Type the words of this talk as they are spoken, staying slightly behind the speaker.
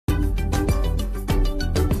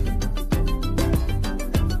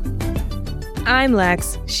I'm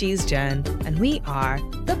Lex, she's Jen, and we are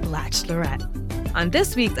the Bachelorette. On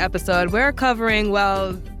this week's episode, we're covering,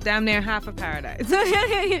 well, damn near half of Paradise.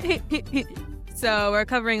 So we're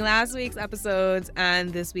covering last week's episodes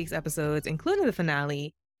and this week's episodes, including the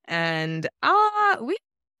finale. And we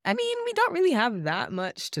don't really have that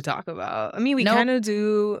much to talk about. I mean, we kind of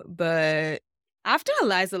do, but after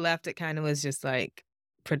Eliza left, it kind of was just like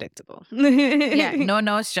predictable.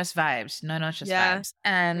 No, it's just vibes. No, it's just vibes.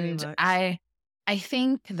 And I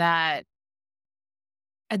think that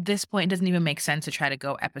at this point, it doesn't even make sense to try to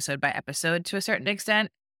go episode by episode to a certain extent.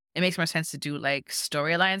 It makes more sense to do like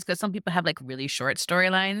storylines, because some people have like really short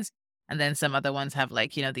storylines, and then some other ones have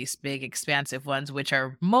like, you know, these big expansive ones, which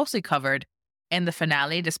are mostly covered in the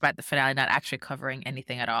finale, despite the finale not actually covering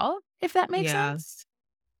anything at all, if that makes sense.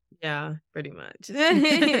 Yeah, pretty much.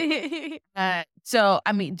 So,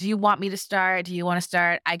 I mean, do you want me to start? Do you want to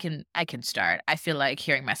start? I can start. I feel like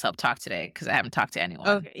hearing myself talk today because I haven't talked to anyone.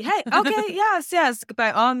 Okay. Hey, okay. Yes.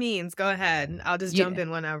 By all means, go ahead. I'll just jump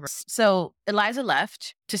in whenever. So Eliza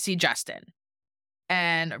left to see Justin,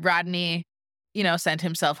 and Rodney, you know, sent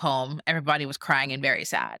himself home. Everybody was crying and very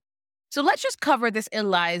sad. So let's just cover this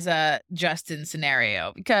Eliza-Justin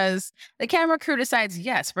scenario, because the camera crew decides,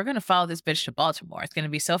 yes, we're going to follow this bitch to Baltimore. It's going to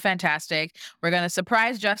be so fantastic. We're going to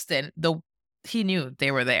surprise Justin, though he knew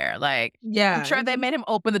they were there. Like, yeah. I'm sure they made him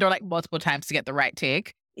open the door like multiple times to get the right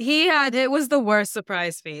take. It was the worst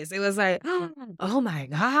surprise face. It was like, oh my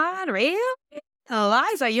God, really?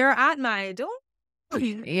 Eliza, you're at my door?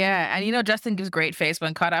 Yeah, and you know, Justin gives great face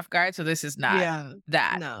when caught off guard, so this is not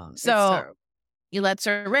that. No, so he lets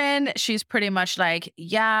her in. She's pretty much like,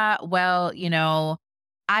 yeah, well, you know,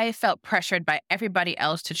 I felt pressured by everybody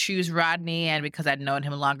else to choose Rodney. And because I'd known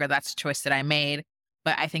him longer, that's the choice that I made.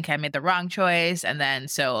 But I think I made the wrong choice. And then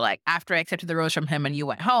so like after I accepted the rose from him and you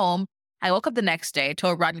went home, I woke up the next day,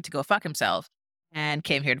 told Rodney to go fuck himself, and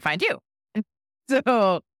came here to find you.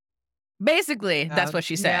 So basically, that's what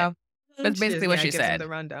she said. Yeah. That's basically what she said. The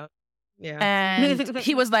rundown. Yeah. And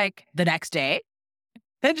he was like, the next day?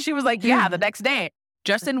 And she was like, yeah, the next day.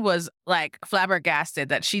 Justin was like flabbergasted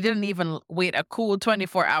that she didn't even wait a cool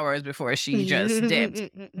 24 hours before she just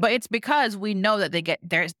dipped. But it's because we know that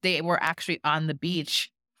they were actually on the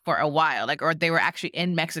beach for a while, or they were actually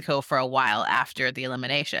in Mexico for a while after the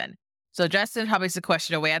elimination. So Justin probably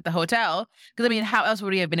sequestered away at the hotel, because I mean, how else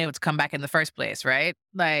would he have been able to come back in the first place, right?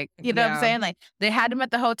 Like, you know what I'm saying? Like, they had him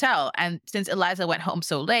at the hotel, and since Eliza went home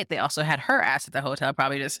so late, they also had her ass at the hotel,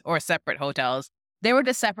 or separate hotels. They were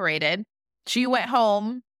just separated. She went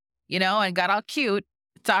home, you know, and got all cute,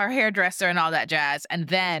 saw her hairdresser and all that jazz, and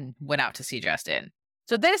then went out to see Justin.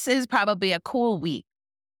 So this is probably a cool week,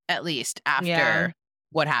 at least, after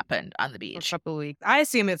what happened on the beach. A couple weeks. I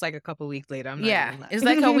assume it's like a couple weeks later. It's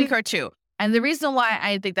like a week or two. And the reason why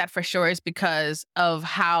I think that for sure is because of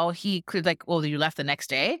how he could, like, well, you left the next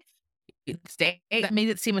day. That made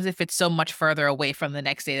it seem as if it's so much further away from the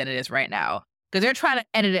next day than it is right now. Because they're trying to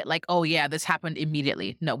edit it like, oh, yeah, this happened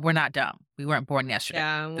immediately. No, we're not dumb. We weren't born yesterday.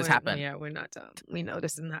 Yeah, this happened. Yeah, we're not dumb. We know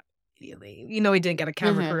this didn't happen immediately. You know, we didn't get a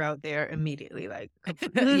camera crew out there immediately. Like,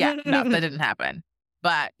 yeah, no, that didn't happen.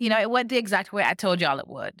 But, you know, it went the exact way I told y'all it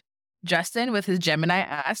would. Justin, with his Gemini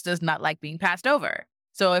ass, does not like being passed over.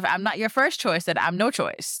 So if I'm not your first choice, then I'm no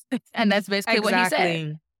choice. And that's basically what he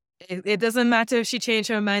said. It doesn't matter if she changed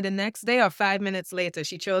her mind the next day or 5 minutes later.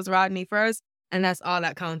 She chose Rodney first. And that's all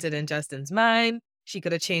that counted in Justin's mind. She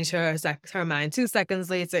could have changed her mind 2 seconds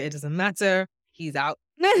later. It doesn't matter. He's out.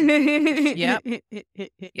 Yep.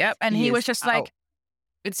 And he was just like,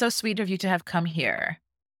 it's so sweet of you to have come here,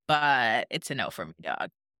 but it's a no for me, dog.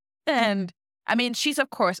 And I mean, she's of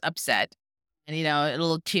course upset and, you know, a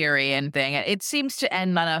little teary and thing. And it seems to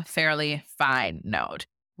end on a fairly fine note.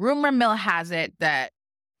 Rumor mill has it that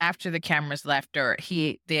after the cameras left,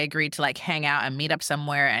 they agreed to like hang out and meet up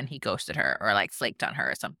somewhere, and he ghosted her or like flaked on her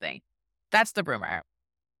or something. That's the rumor.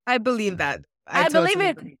 I believe that. I totally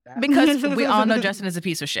believe it because we all know Justin is a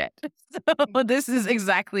piece of shit. So this is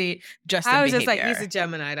exactly Justin I was behavior. Just like, he's a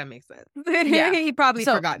Gemini. That makes sense. Yeah. He probably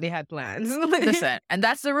forgot they had plans. Listen, and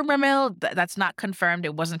that's the rumor mill. That's not confirmed.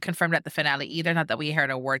 It wasn't confirmed at the finale either. Not that we heard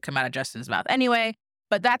a word come out of Justin's mouth. Anyway,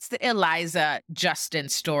 but that's the Eliza-Justin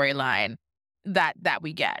storyline that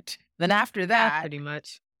we get. Then after that, pretty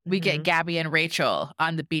much, we get Gabby and Rachel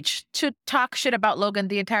on the beach to talk shit about Logan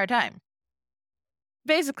the entire time.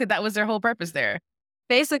 Basically, that was their whole purpose there.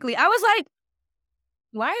 Basically, I was like,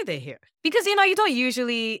 why are they here? Because, you know, you don't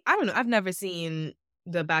usually, I don't know, I've never seen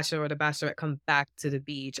the Bachelor or the Bachelorette come back to the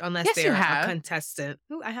beach unless they're a contestant.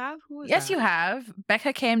 Who I have? Who is yes, that? You have.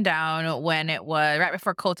 Becca came down when it was right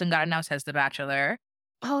before Colton got announced as the Bachelor.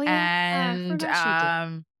 Oh, yeah. And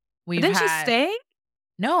Didn't she stay?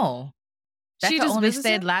 No. She Becca just only visited?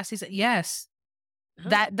 stayed last season. Yes.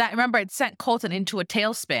 Huh. That remember, it sent Colton into a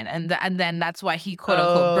tailspin, and then that's why he quote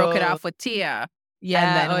unquote broke it off with Tia, and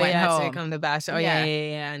Yeah. then went To home. become the Bachelor. Yeah.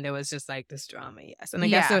 Yeah. And there was just like this drama. Yes. And I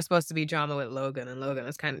guess Yeah. there was supposed to be drama with Logan, and Logan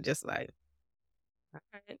was kind of just like, all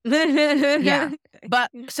Yeah. right.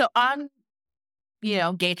 But so on,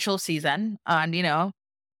 Gachel season, on,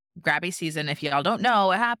 Grabby season, if y'all don't know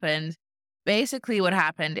what happened, basically what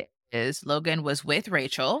happened is Logan was with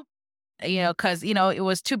Rachel, because, it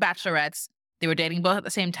was two bachelorettes. They were dating both at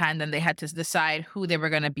the same time. Then they had to decide who they were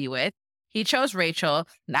going to be with. He chose Rachel.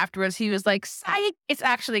 And afterwards, he was like, psych, it's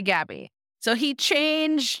actually Gabby. So he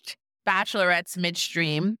changed bachelorettes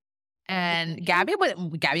midstream. And Gabby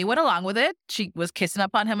went along with it. She was kissing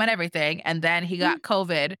up on him and everything. And then he got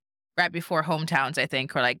COVID right before hometowns, I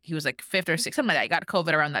think, or like he was like fifth or sixth, something like that. He got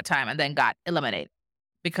COVID around that time and then got eliminated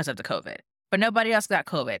because of the COVID. But nobody else got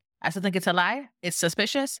COVID. I still think it's a lie. It's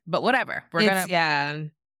suspicious, but whatever.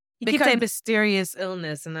 He keeps saying mysterious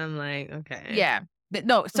illness, and I'm like, okay. Yeah. But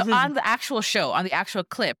no, so on the actual show, on the actual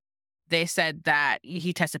clip, they said that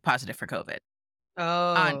he tested positive for COVID.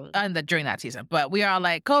 Oh. During that season. But we are all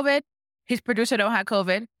like, COVID. His producer don't have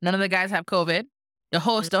COVID. None of the guys have COVID. The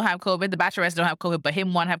hosts don't have COVID. The bachelorettes don't have COVID, but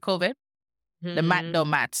him one have COVID. The math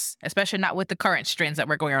don't maths, especially not with the current strains that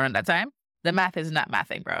were going on at that time. The math is not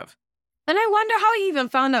mathing, bro. And I wonder how he even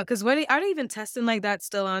found out, because are they even testing like that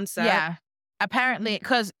still on set? Yeah. Apparently,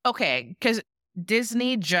 because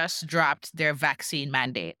Disney just dropped their vaccine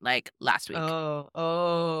mandate like last week.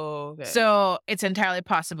 Okay. So it's entirely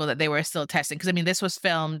possible that they were still testing. Because, this was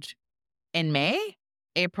filmed in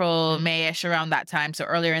April, May-ish, around that time. So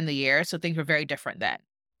earlier in the year. So things were very different then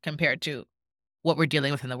compared to what we're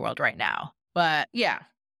dealing with in the world right now. But yeah.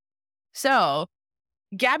 So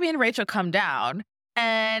Gabby and Rachel come down,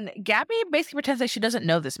 and Gabby basically pretends like she doesn't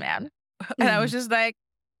know this man. And I was just like,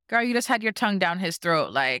 girl, you just had your tongue down his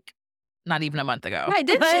throat like not even a month ago. Right,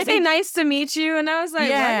 didn't she say nice to meet you? And I was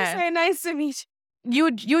like, why did you say nice to meet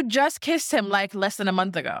you? You just kissed him like less than a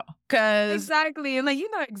month ago. Exactly. And like,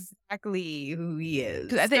 you know exactly who he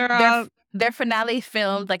is. I think their finale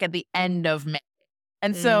filmed like at the end of May.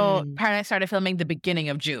 And so apparently started filming the beginning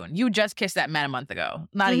of June. You just kissed that man a month ago.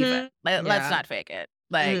 Not even. Let's not fake it.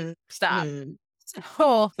 Like, stop.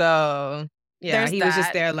 So yeah, he was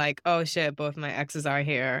just there like, oh shit, both my exes are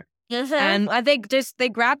here. And I think they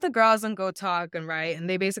grab the girls and go talk and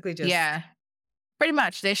they basically just pretty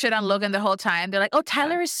much they shit on Logan the whole time. They're like, oh,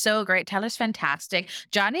 Tyler is so great, Tyler's fantastic,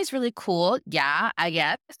 Johnny's really cool. Yeah, I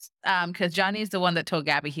guess because Johnny's the one that told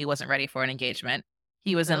Gabby he wasn't ready for an engagement.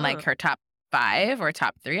 He was in like her top 5 or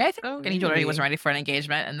top 3, I think, and he told her he wasn't ready for an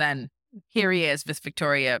engagement, and then here he is, Miss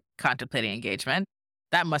Victoria, contemplating engagement.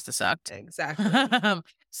 That must have sucked. Exactly.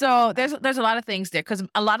 So there's a lot of things there, because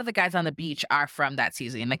a lot of the guys on the beach are from that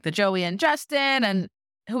season, like the Joey and Justin, and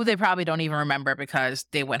who they probably don't even remember because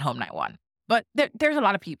they went home night 1. But there's a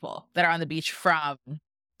lot of people that are on the beach from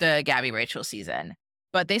the Gabby Rachel season.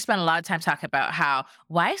 But they spent a lot of time talking about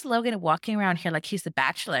why is Logan walking around here like he's the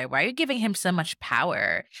Bachelor? Why are you giving him so much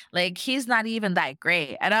power? Like, he's not even that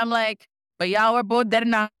great. And I'm like, but y'all were both dead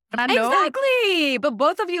enough. Exactly. But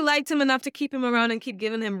both of you liked him enough to keep him around and keep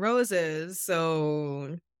giving him roses.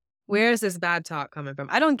 So where's this bad talk coming from?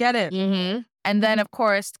 I don't get it. And then, of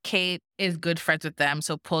course, Kate is good friends with them,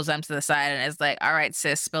 so pulls them to the side and is like, all right,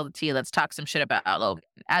 sis, spill the tea. Let's talk some shit about Logan,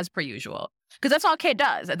 as per usual. Because that's all Kate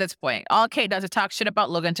does at this point. All Kate does is talk shit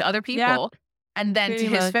about Logan to other people. And then to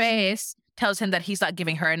his face, tells him that he's not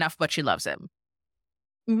giving her enough, but she loves him.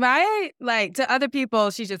 Right? Like, to other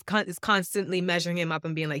people, she just is constantly measuring him up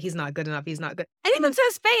and being like, he's not good enough. He's not good. And even to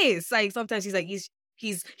his face, like, sometimes he's like,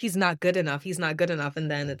 he's not good enough. He's not good enough.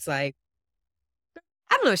 And then it's like,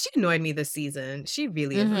 I don't know. She annoyed me this season. She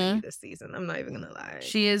really annoyed me this season. I'm not even going to lie.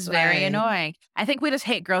 She is very annoying. I think we just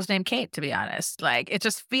hate girls named Kate, to be honest. Like, it's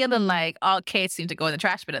just feeling like all Kates seem to go in the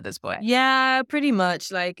trash bin at this point. Yeah, pretty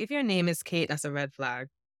much. Like, if your name is Kate, that's a red flag.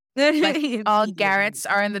 Like, all Garretts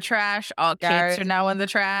are in the trash. All Kates are now in the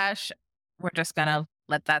trash. We're just going to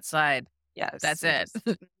let that slide. Yes. That's it.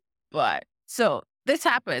 But, so, this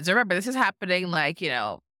happens. Remember, this is happening like,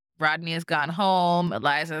 Rodney has gone home,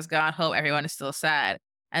 Eliza has gone home, everyone is still sad.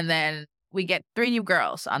 And then we get 3 new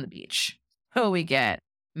girls on the beach. Who we get?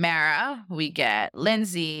 Mara, we get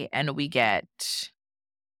Lindsay, and we get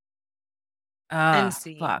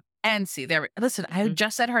NC. Listen, I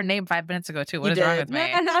just said her name 5 minutes ago too. What is wrong with me?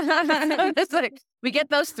 It's like, we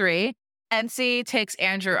get those 3. NC takes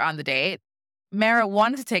Andrew on the date. Mara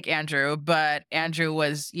wanted to take Andrew, but Andrew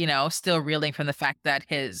was, still reeling from the fact that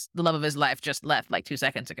the love of his life just left like 2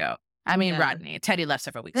 seconds ago. I mean, Rodney. Teddy left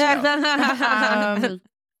several weeks ago.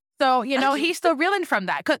 So, he's still reeling from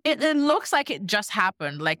that. 'Cause it looks like it just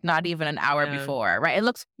happened, like not even an hour before, right? It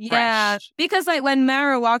looks fresh. Because like when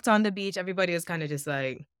Mara walked on the beach, everybody was kind of just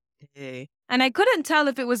like, hey. And I couldn't tell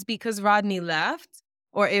if it was because Rodney left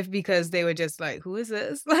or if because they were just like, who is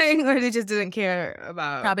this? Like, or they just didn't care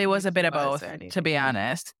about. Probably was a bit of both, to be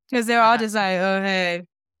honest. Because they're all just like, oh, hey,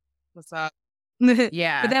 what's up?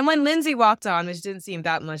 Yeah. But then when Lindsay walked on, which didn't seem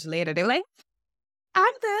that much later, they were like,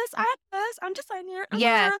 I'm this, I'm just on here.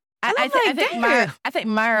 Yeah. I think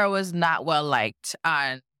Myra was not well liked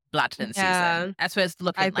on Blackton season. That's what it's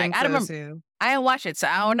looking like. I don't remember. Too. I didn't watch it, so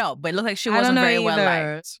I don't know. But it looked like she wasn't very well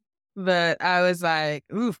liked. But I was like,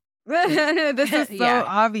 oof, this is so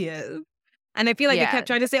obvious. And I feel like they kept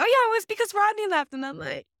trying to say, oh yeah, it was because Rodney left, and I'm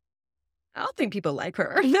like, I don't think people like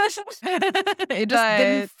her. It just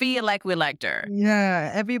didn't feel like we liked her.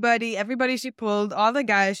 Yeah, everybody she pulled, all the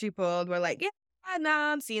guys she pulled were like, yeah.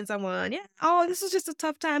 Nah, I'm seeing someone. Yeah. Oh, this is just a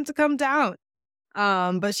tough time to come down.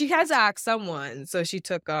 But she had to ask someone, so she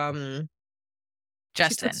took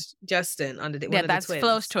Justin. Justin on the date. Yeah, that's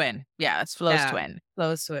Flo's twin. Yeah, that's Flo's twin.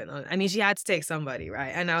 Flo's twin. I mean, she had to take somebody,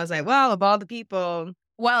 right? And I was like, well, of all the people.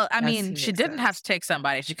 Well, I mean, she didn't have to take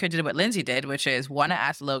somebody. She could have did what Lindsay did, which is want to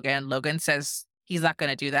ask Logan. Logan says he's not going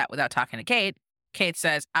to do that without talking to Kate. Kate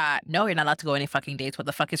says, no, you're not allowed to go any fucking dates. What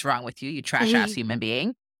the fuck is wrong with you, you trash ass human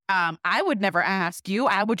being? I would never ask you.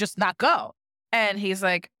 I would just not go. And he's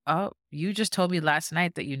like, oh, you just told me last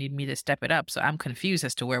night that you need me to step it up. So I'm confused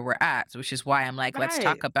as to where we're at, which is why I'm like, let's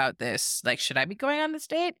talk about this. Like, should I be going on this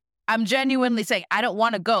date? I'm genuinely saying I don't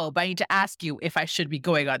want to go, but I need to ask you if I should be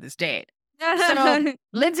going on this date. So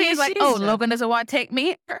Lindsay is like, oh, Logan doesn't want to take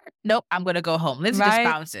me? Nope, I'm going to go home. Lindsay just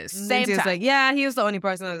bounces. Same time. Like, yeah, he was the only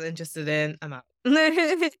person I was interested in. I'm out.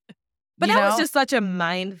 But that was just such a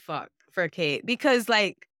mind fuck for Kate because,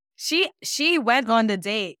 like, she went on the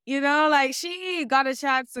date, like she got a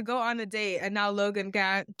chance to go on a date and now Logan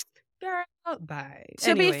got, girl, bye.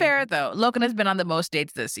 To be fair, though, Logan has been on the most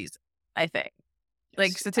dates this season, I think.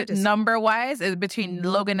 Like, number-wise, between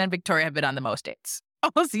Logan and Victoria have been on the most dates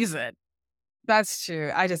all season. That's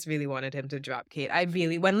true. I just really wanted him to drop Kate.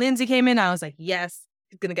 When Lindsay came in, I was like, yes,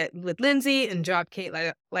 he's going to get with Lindsay and drop Kate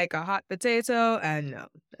like a hot potato. And no,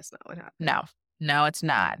 that's not what happened. No, it's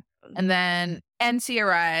not. And then NC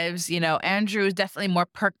arrives. Andrew is definitely more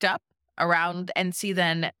perked up around NC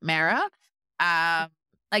than Mara.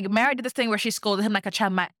 Like Mara did this thing where she scolded him like a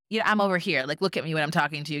child. I'm over here. Like, look at me when I'm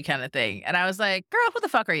talking to you kind of thing. And I was like, girl, who the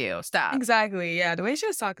fuck are you? Stop. Exactly. Yeah. The way she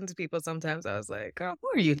was talking to people sometimes, I was like, girl, who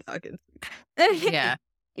are you talking to? Yeah.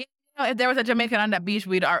 If there was a Jamaican on that beach,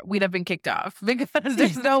 we'd have been kicked off because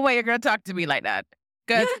there's no way you're going to talk to me like that.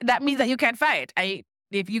 Because that means that you can't fight.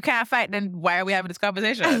 If you can't fight, then why are we having this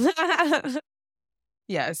conversation?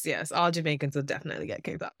 Yes. All Jamaicans will definitely get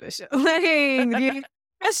kicked off this show.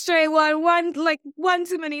 A straight one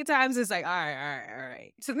too many times. It's like, all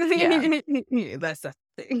right. So that's the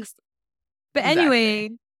things. But anyway,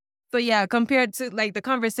 so yeah, compared to like the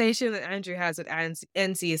conversation that Andrew has with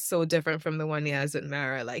NC is so different from the one he has with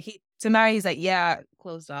Mara. Like to Mara, he's like, yeah,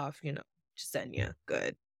 closed off, Jasenia,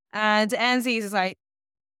 good. And to NC, he's like,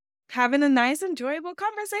 having a nice, enjoyable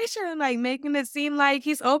conversation, like making it seem like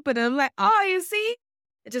he's open. And I'm like, oh, you see?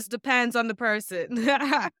 It just depends on the person.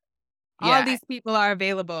 All these people are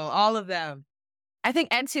available, all of them. I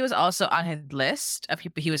think NC was also on his list of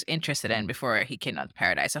people he was interested in before he came on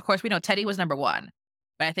Paradise. Of course, we know Teddy was number one,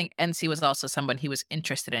 but I think NC was also someone he was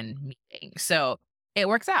interested in meeting. So it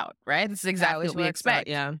works out, right? This is exactly what we expect.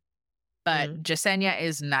 But Jasenia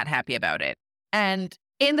is not happy about it. And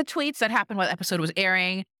in the tweets that happened while the episode was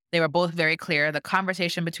airing, they were both very clear. The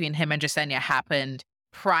conversation between him and Jasenia happened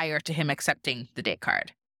prior to him accepting the date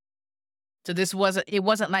card. So it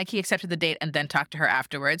wasn't like he accepted the date and then talked to her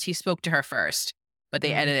afterwards. He spoke to her first, but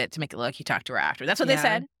they edited it to make it look like he talked to her after. That's what they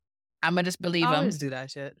said. I'm going to just believe I them. always do that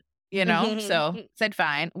shit. So said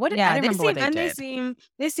fine. I don't remember what they did.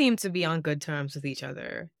 They seem to be on good terms with each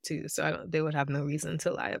other too. So they would have no reason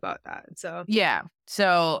to lie about that. So yeah.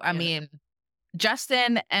 So, I mean,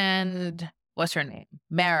 Justin and what's her name?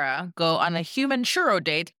 Mara go on a human churro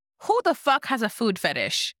date. Who the fuck has a food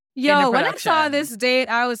fetish? Yo, when I saw this date,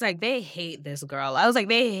 I was like, they hate this girl. I was like,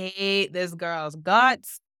 they hate this girl's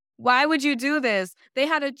guts. Why would you do this? They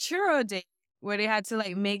had a churro date where they had to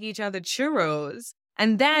like make each other churros.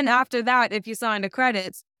 And then after that, if you saw in the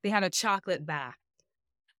credits, they had a chocolate bath.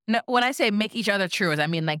 No, when I say make each other churros, I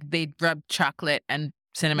mean like they rub chocolate and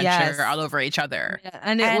cinnamon sugar all over each other. Yeah,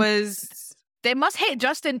 and it was... They must hate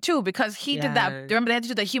Justin too because he did that. Remember they had to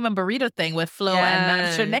do the human burrito thing with Flo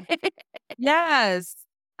and Shanae? Yes.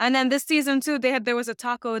 And then this season too, there was a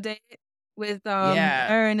taco date with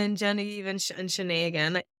Erin and Genevieve and Shanae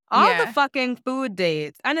again. Like, All the fucking food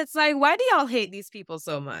dates. And it's like, why do y'all hate these people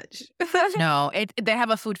so much? No, they have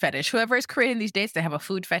a food fetish. Whoever is creating these dates, they have a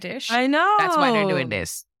food fetish. I know. That's why they're doing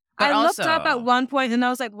this. But I looked up at one point and I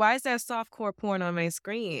was like, why is there softcore porn on my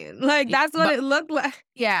screen? Like, that's what it looked like.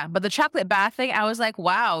 Yeah, but the chocolate bath thing, I was like,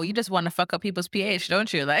 wow, you just want to fuck up people's pH,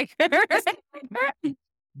 don't you? Like,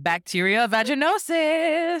 bacterial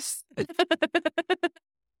vaginosis.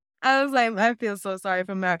 I was like, I feel so sorry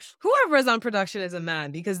for Mary. Whoever is on production is a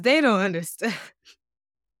man because they don't understand.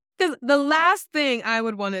 Because the last thing I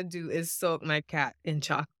would want to do is soak my cat in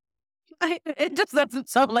chocolate. It just doesn't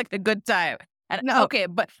sound like a good time. And, no. Okay,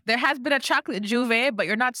 but there has been a chocolate juve, but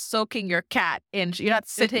you're not soaking your cat in. You're not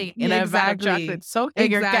sitting in a vat of chocolate soaking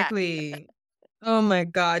your cat. Exactly. Oh my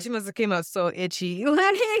God, she must have came out so itchy. Her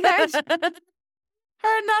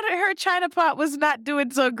China pot was not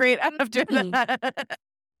doing so great after that.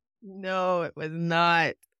 No, it was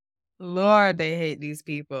not. Lord, they hate these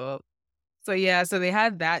people. So yeah, so they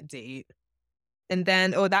had that date. And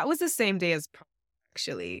then, that was the same day as prom,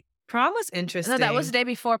 actually. Prom was interesting. No, that was the day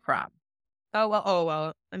before prom. Oh,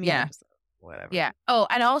 well. I mean, yeah. Whatever. Yeah. Oh,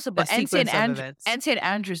 and also, but NC and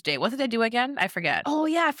Andrew's date. What did they do again? I forget. Oh,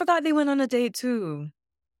 yeah. I forgot they went on a date, too.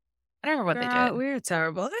 I don't remember what they did. We're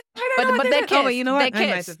terrible. But they kissed. Oh, wait, you know what?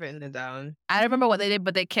 They I might have written it down. I don't remember what they did,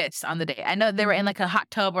 but they kissed on the date. I know they were in like a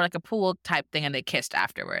hot tub or like a pool type thing, and they kissed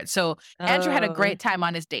afterwards. So Andrew had a great time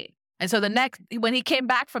on his date. And so when he came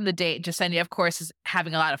back from the date, Jasenia, of course, is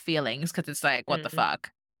having a lot of feelings because it's like, what the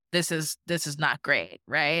fuck? This is not great,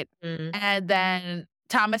 right? And then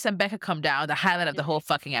Thomas and Becca come down, the highlight of the whole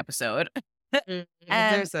fucking episode. And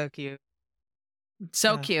they're so cute.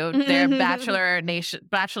 So cute. They're Bachelor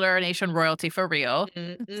Nation royalty for real.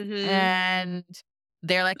 And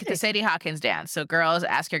they're like the Sadie Hawkins dance. So girls,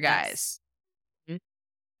 ask your guys.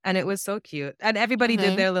 And it was so cute. And everybody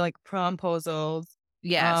did their like promposals.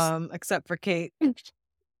 Yes. Except for Kate.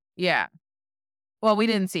 Yeah. Well, we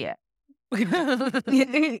didn't see it. We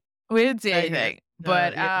didn't see anything.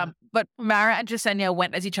 But Mara and Jasenia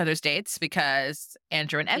went as each other's dates because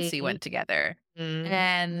Andrew and NC went together.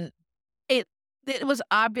 And it was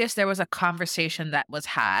obvious there was a conversation that was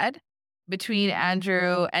had between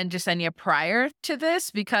Andrew and Jasenia prior to this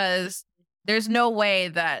because there's no way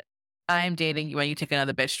that I'm dating you when you take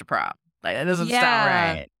another bitch to prom. Like, that doesn't sound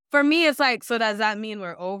right. For me, it's like, so does that mean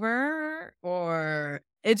we're over? Or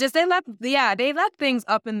it just, they left things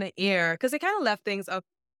up in the air because they kind of left things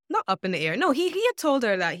not up in the air. No, he had told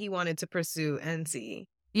her that he wanted to pursue NC.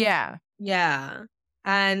 Yeah. Yeah.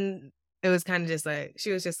 And it was kind of just like,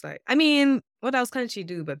 she was just like, I mean, what else can she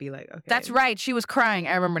do but be like, okay. That's right. She was crying.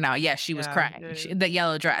 I remember now. Yes, she was crying. The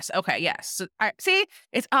yellow dress. Okay, yes. So, see,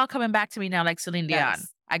 it's all coming back to me now like Celine Dion. Yes.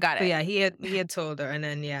 I got it. So yeah, he had told her and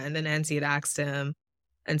then Nancy had asked him.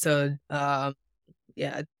 And so, it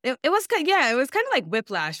was kind of like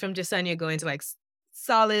whiplash from Jasenia going to like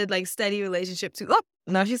solid, like steady relationship to,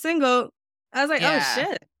 now she's single. I was like, oh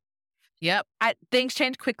shit. Yep. Things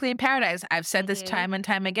change quickly in paradise. I've said this time and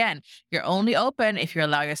time again. You're only open if you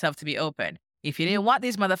allow yourself to be open. If you didn't want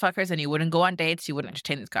these motherfuckers, then you wouldn't go on dates. You wouldn't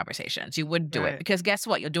entertain these conversations. You wouldn't do it. Because guess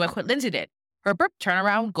what? You'll do what Lindsay did. Her burp, turn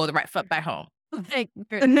around, go the right foot back home.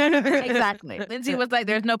 Exactly. Lindsay was like,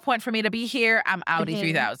 there's no point for me to be here. I'm out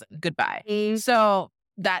E3000. Goodbye. So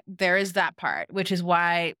there is that part, which is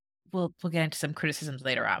why we'll get into some criticisms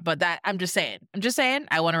later on. But that I'm just saying,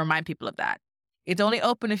 I want to remind people of that. It's only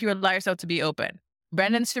open if you allow yourself to be open.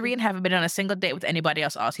 Brandon and Serene haven't been on a single date with anybody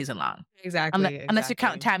else all season long. Exactly. Unless you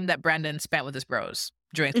count time that Brandon spent with his bros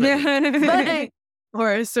during split week. But,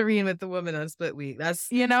 or Serene with the woman on split week. That's,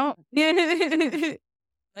 I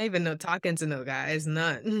even know talking to no guys,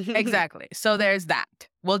 none. Exactly. So there's that.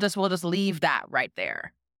 We'll just leave that right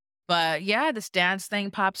there. But yeah, this dance thing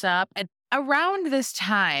pops up. And around this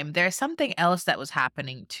time, there's something else that was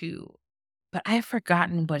happening too. But I've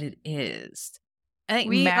forgotten what it is. I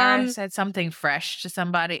think Mara said something fresh to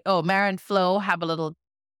somebody. Oh, Mara and Flo have a little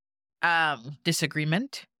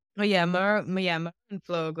disagreement. Oh yeah, Mara and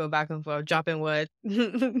Flo go back and forth, dropping wood.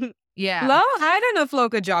 Yeah. Flo, I don't know if Flo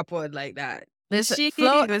could drop wood like that.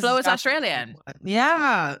 Flo is Australian.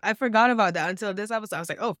 Yeah, I forgot about that until this episode. I was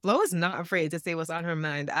like, oh, Flo is not afraid to say what's on her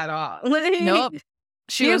mind at all. Nope.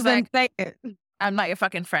 She was like, I'm not your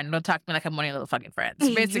fucking friend. Don't talk to me like I'm one of your little fucking friends,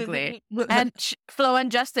 basically. And Flo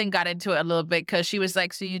and Justin got into it a little bit because she was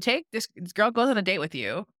like, so you take this girl goes on a date with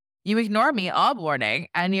you. You ignore me all morning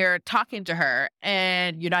and you're talking to her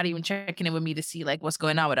and you're not even checking in with me to see like what's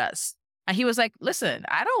going on with us. And he was like, listen,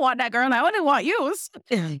 I don't want that girl. I only want you.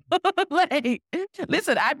 Like,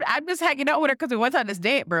 listen, I'm just hanging out with her because we went on this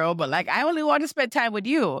date, bro. But like, I only want to spend time with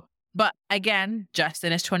you. But again,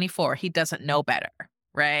 Justin is 24. He doesn't know better.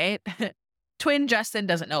 right? Twin Justin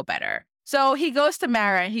doesn't know better. So he goes to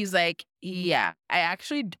Mara and he's like, yeah, I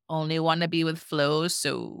actually only want to be with Flo,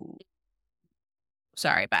 so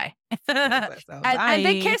sorry, bye. And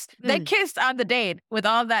they kissed. They kissed on the date with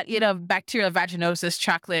all that, bacterial vaginosis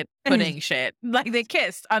chocolate pudding shit. Like they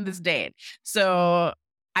kissed on this date. So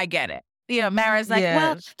I get it. Mara's like,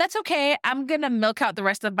 well, that's okay. I'm gonna milk out the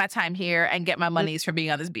rest of my time here and get my monies for being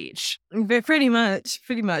on this beach. Pretty much.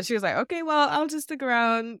 She was like, okay, well, I'll just stick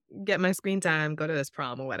around, get my screen time, go to this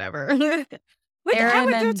prom or whatever.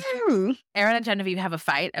 Aaron and Genevieve have a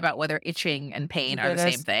fight about whether itching and pain are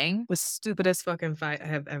the same thing. The stupidest fucking fight I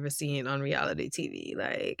have ever seen on reality TV.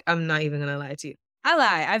 Like, I'm not even gonna lie to you. I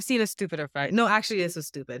lie. I've seen a stupider fight. No, actually, this was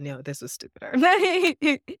stupid. No, this was stupider.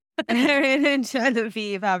 Aaron and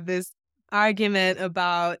Genevieve have this argument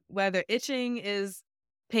about whether itching is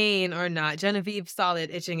pain or not. Genevieve solid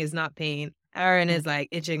itching is not pain. Aaron is like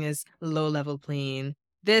itching is low level pain.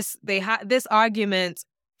 This argument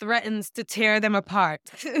threatens to tear them apart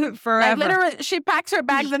forever. Like literally, she packs her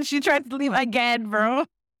bags and she tries to leave again, bro.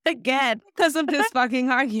 Again. Because of this fucking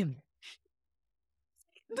argument.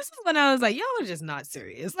 This is when I was like, y'all are just not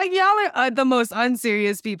serious. Like, y'all are the most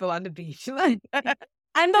unserious people on the beach. Like,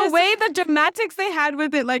 and the way the dramatics they had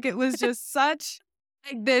with it, like, it was just such,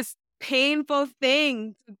 like, this painful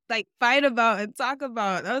thing to, like, fight about and talk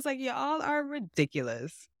about. I was like, y'all are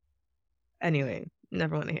ridiculous. Anyway,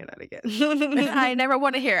 never want to hear that again. I never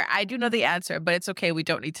want to hear it. I do know the answer, but it's okay. We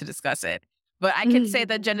don't need to discuss it. But I can say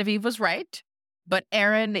that Genevieve was right, but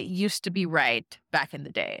Aaron used to be right back in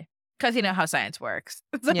the day. Because you know how science works.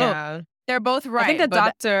 So yeah. They're both right. I think a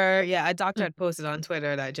doctor had posted on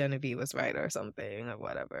Twitter that Genevieve was right or something or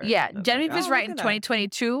whatever. Yeah, Genevieve was right in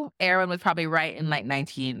 2022. Aaron was probably right in like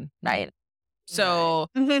 1990. So,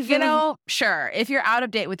 sure, if you're out of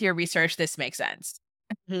date with your research, this makes sense.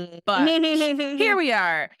 But here we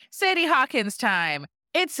are. Sadie Hawkins time.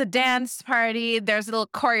 It's a dance party. There's a little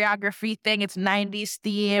choreography thing. It's 90s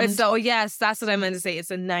themed. So, yes, that's what I meant to say.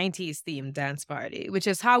 It's a 90s themed dance party, which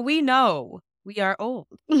is how we know we are old.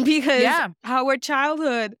 Because our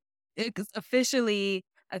childhood is officially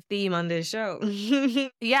a theme on this show.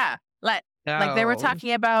 Yeah. Like they were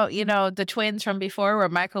talking about, the twins from before where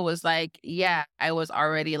Michael was like, yeah, I was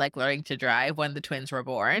already like learning to drive when the twins were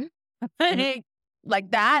born.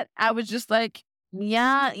 Like that. I was just like,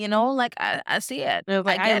 yeah, like I see it. I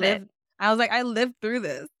was like, I lived through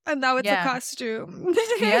this, and now it's a costume.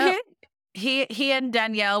 Yeah, he and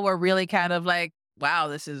Danielle were really kind of like, wow,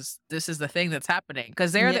 this is the thing that's happening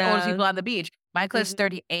because they're the oldest people on the beach. Michael is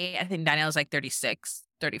 38. I think Danielle's like 36,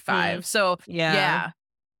 35. So yeah.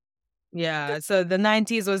 So the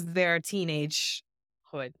 90s was their teenage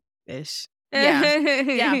hood-ish.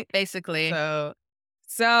 Yeah, basically.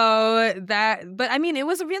 So that, but I mean, it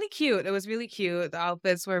was really cute. It was really cute. The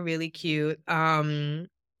outfits were really cute. The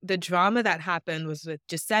drama that happened was with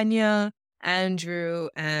Jasenia, Andrew,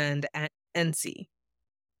 and NC.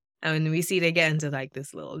 And we see they get into like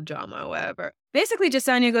this little drama or whatever. Basically,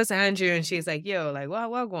 Jasenia goes to Andrew and she's like, yo, like,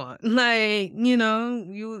 what going? Like,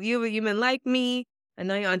 you been like me, and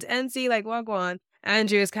now you're on to NC, like, what going?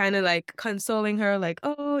 Andrew is kind of like consoling her, like,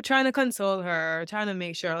 trying to console her, trying to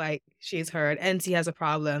make sure like she's heard. NC has a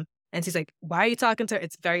problem. And she's like, why are you talking to her?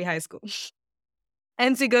 It's very high school.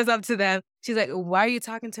 NC goes up to them. She's like, why are you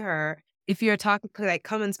talking to her? If you're talking, like,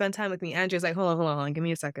 come and spend time with me. Andrew's like, hold on. Give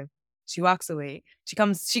me a second. She walks away.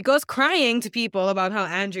 She goes crying to people about how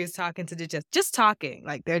Andrew's talking to just talking.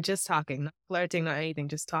 Like, they're just talking, not flirting, not anything,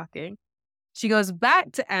 just talking. She goes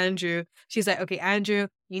back to Andrew. She's like, okay, Andrew,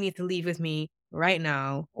 you need to leave with me right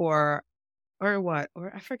now, or what?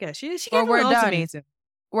 Or I forget. She gave him an ultimatum.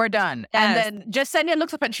 We're done. Yes. And then Jasenia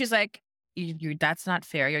looks up and she's like, you that's not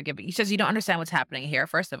fair. He says, you don't understand what's happening here.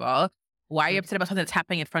 First of all, why are you upset about something that's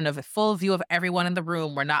happening in front of a full view of everyone in the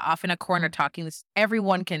room? We're not off in a corner talking.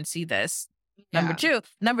 Everyone can see this. Number two.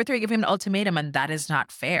 Number three, give him an ultimatum, and that is not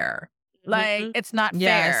fair. Like, it's not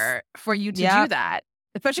fair for you to do that.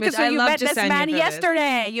 Especially because you met this man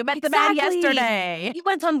yesterday. You met the man yesterday. You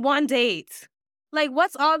went on one date. Like,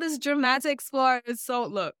 what's all this dramatics for? So,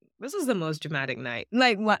 look, this was the most dramatic night.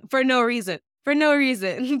 Like, what? For no reason.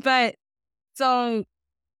 But, so,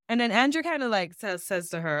 and then Andrew kind of, like, says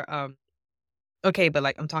to her, okay, but,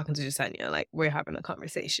 like, I'm talking to Jasenia. Like, we're having a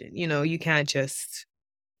conversation. You can't just,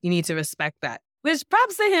 you need to respect that. Which,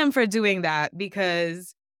 props to him for doing that,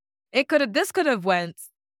 because this could have went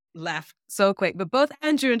left so quick. But both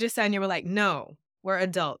Andrew and Jasenia were like, no. We're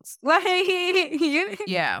adults. Like, you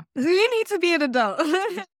need to be an adult.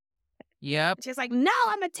 Yep. She's like, no,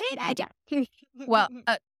 I'm a teenager. Well,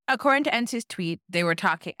 according to NC's tweet, they were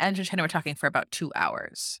talking, Andrew and Jasenia were talking for about 2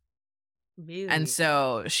 hours. And Really?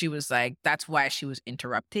 so she was like, that's why she was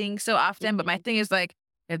interrupting so often. But my thing is like,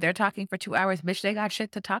 if they're talking for 2 hours, bitch, they got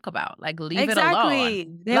shit to talk about. Like, leave it alone. Exactly.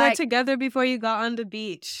 They were Like, together before you got on the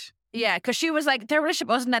beach. yeah, because she was like, their relationship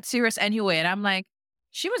wasn't that serious anyway. And I'm like,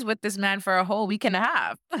 she was with this man for a whole week and a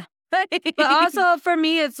half. But also for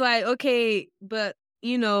me, it's like, okay, but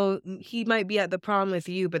you know, he might be at the prom with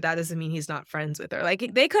you, but that doesn't mean he's not friends with her.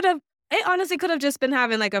 Like they could have, it honestly could have just been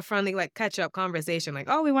having like a friendly, like catch up conversation. Like,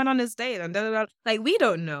 oh, we went on this date and da, da, da. Like, we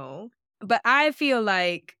don't know. But I feel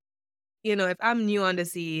like, you know, if I'm new on the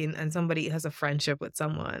scene and somebody has a friendship with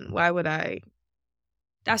someone, why would I?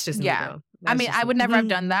 That's just me Yeah. though. I That's mean, just I would me. never have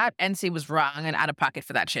done that. NC was wrong and out of pocket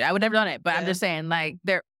for that shit. I would never done it. But I'm Yeah. just saying, like,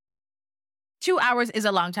 2 hours is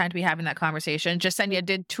a long time to be having that conversation. Jasenia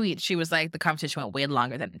did tweet. She was like, the conversation went way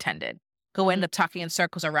longer than intended. Go end up talking in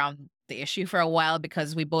circles around the issue for a while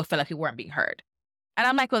because we both felt like we weren't being heard. And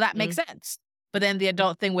I'm like, well, that makes sense. But then the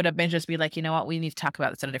adult thing would have been just be like, you know what? We need to talk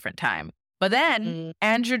about this at a different time. But then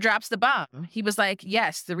Andrew drops the bomb. He was like,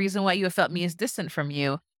 yes, the reason why you have felt me is distant from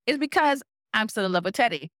you is because I'm still in love with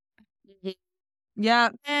Teddy. Yeah.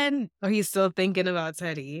 And he's still thinking about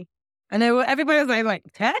Teddy. And then everybody was like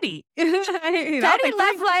Teddy. Teddy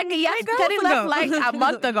left like a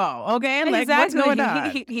month ago. Okay, like what's going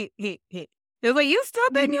on? He was like, you still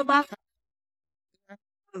thinking about?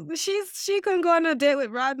 She couldn't go on a date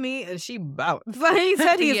with Rodney, and she bounced. Like he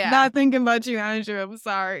said, he's not thinking about you, Andrew. I'm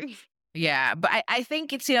sorry. Yeah, but I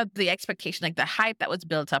think it's, you know, the expectation, like the hype that was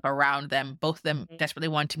built up around them. Both of them desperately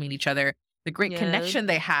wanted to meet each other. The great connection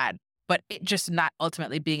they had. But it just not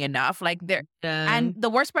ultimately being enough. Like and the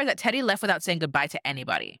worst part is that Teddy left without saying goodbye to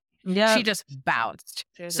anybody. Yeah. She just bounced.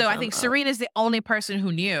 So I think Serene is the only person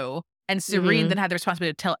who knew. And Serene then had the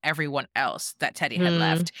responsibility to tell everyone else that Teddy had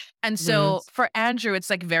left. And so for Andrew, it's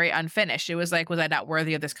like very unfinished. It was like, was I not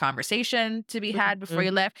worthy of this conversation to be had before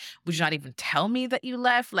you left? Would you not even tell me that you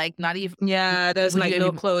left? Like not even. Yeah, there's like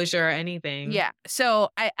no closure or anything. Yeah. So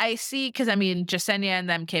I see, because I mean, Jasenia and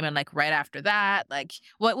them came in like right after that. Like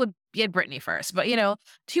what would he had Brittany first, but you know,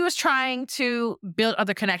 he was trying to build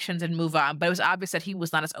other connections and move on. But it was obvious that he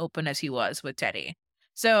was not as open as he was with Teddy.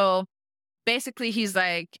 So basically, he's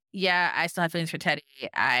like, yeah, I still have feelings for Teddy.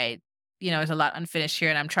 There's a lot unfinished here,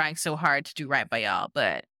 and I'm trying so hard to do right by y'all,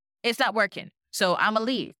 but it's not working. So I'm going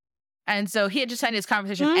to leave. And so he had just had his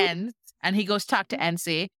conversation ends, and he goes talk to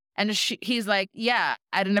NC, and he's like, yeah,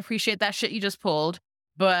 I didn't appreciate that shit you just pulled.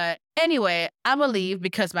 But anyway, I'm going to leave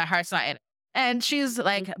because my heart's not in it. And she's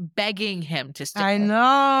like begging him to stay. I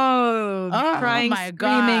know. Crying, my screaming,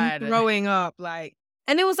 God. throwing up, like.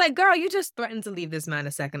 And it was like, girl, you just threatened to leave this man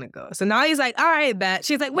a second ago. So now he's like, all right, bet.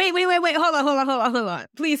 She's like, wait, hold on.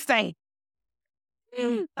 Please stay.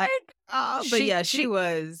 Like, but she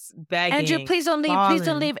was begging. Andrew, please don't leave. Falling. Please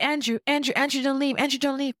don't leave. Andrew, don't leave. Andrew,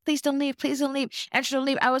 don't leave. Please don't leave. Please don't leave. Andrew, don't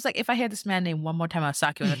leave. I was like, if I hear this man name one more time, I'll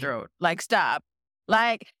sock you in the throat. Like, stop.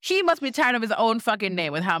 Like, he must be tired of his own fucking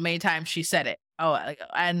name with how many times she said it. Oh,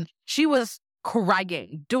 and she was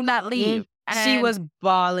crying. Do not leave. She was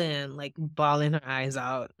bawling her eyes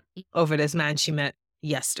out over this man she met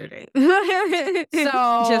yesterday.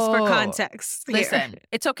 So just for context, listen,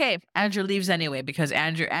 it's okay. Andrew leaves anyway because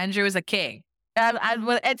Andrew is a king. And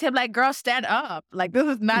him like, girl, stand up. Like, this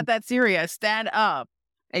is not that serious. Stand up.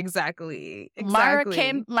 Exactly. Mara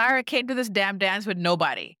came to this damn dance with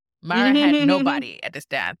nobody. Mara had nobody at this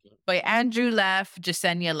dance. But Andrew left,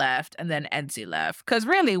 Jasenia left, and then NC left. Because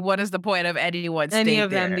really, what is the point of anyone staying there? Any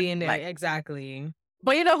of them being there, like, exactly.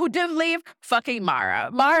 But you know who didn't leave? Fucking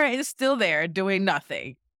Mara. Mara is still there doing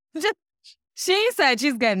nothing. She said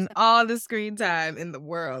she's getting all the screen time in the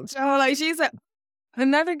world. So, like, she said,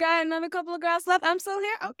 another couple of girls left. I'm still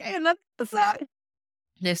here. Okay, another episode.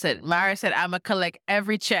 Listen, Mara said, I'm going to collect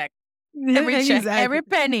every check, every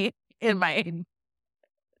penny in my...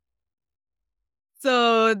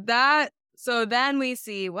 So then we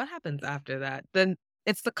see what happens after that. Then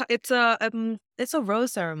it's a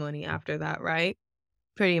rose ceremony after that, right?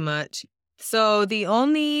 Pretty much. So the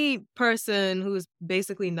only person who's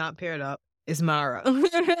basically not paired up is Mara.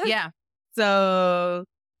 Yeah. So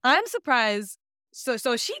I'm surprised. So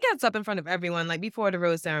she gets up in front of everyone, like before the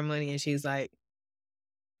rose ceremony, and she's like,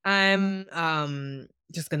 I'm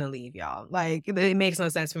just gonna leave, y'all. Like, it makes no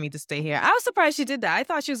sense for me to stay here. I was surprised she did that. I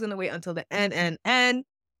thought she was gonna wait until the end.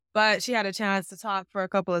 But she had a chance to talk for a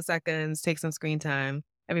couple of seconds, take some screen time.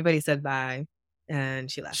 Everybody said bye,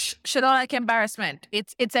 and she left. Should all like embarrassment.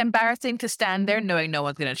 It's embarrassing to stand there knowing no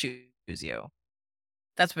one's gonna choose you.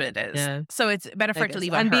 That's what it is. Yeah. So it's better for her to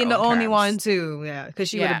leave on and her being the own only terms. one too. Yeah, because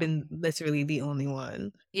she would have been literally the only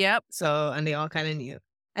one. Yep. So, and they all kind of knew.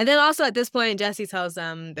 And then also at this point, Jesse tells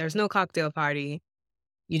them there's no cocktail party.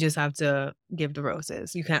 You just have to give the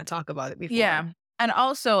roses. You can't talk about it before. Yeah. And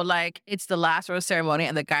also, like, it's the last rose ceremony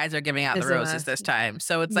and the guys are giving out the roses this time.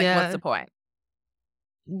 So it's like, what's the point?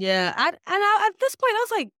 Yeah. At this point, I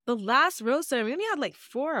was like, the last rose ceremony, we only had like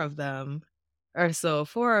 4 of them or so,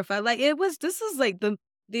 4 or 5. Like, this is like the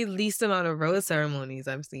least amount of rose ceremonies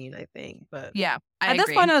I've seen, I think. But yeah, at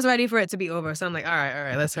this point, I was ready for it to be over. So I'm like, all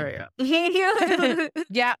right, let's hurry up.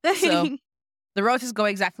 Yeah. So the roses go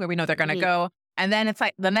exactly where we know they're going to go. And then it's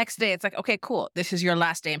like the next day, it's like, okay, cool. This is your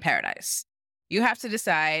last day in paradise. You have to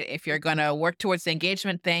decide if you're going to work towards the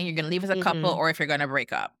engagement thing, you're going to leave as a couple, or if you're going to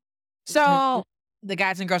break up. So the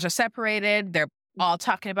guys and girls are separated. They're all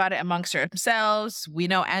talking about it amongst themselves. We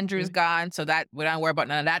know Andrew's gone, so that we don't worry about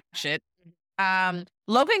none of that shit.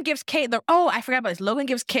 Logan gives Kate I forgot about this. Logan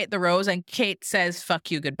gives Kate the rose, and Kate says, "Fuck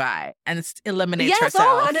you, goodbye," and eliminates herself.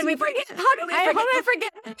 Oh, how did we forget? How did I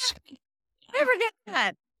forget? I forget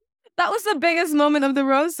that. That was the biggest moment of the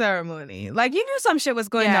rose ceremony. Like, you knew some shit was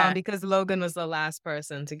going down because Logan was the last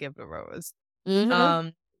person to give the rose.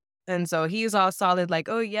 And so he's all solid, like,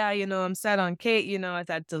 oh yeah, I'm set on Kate. I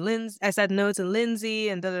said no to Lindsay,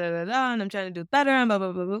 and and I'm trying to do better, and blah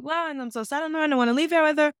blah blah blah blah. And I'm so sad on her, and I want to leave here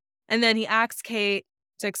with her. And then he asks Kate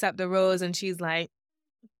to accept the rose, and she's like,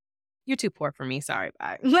 "You're too poor for me. Sorry,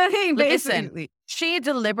 bye." Listen, she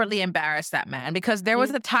deliberately embarrassed that man because there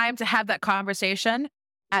was a time to have that conversation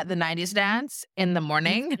at the 90s dance in the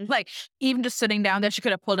morning. Like, even just sitting down there, she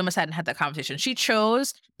could have pulled him aside and had that conversation. She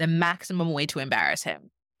chose the maximum way to embarrass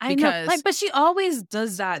him. I know, but she always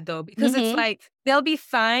does that though, because it's like they'll be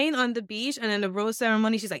fine on the beach, and in the rose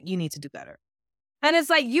ceremony, she's like, "You need to do better." And it's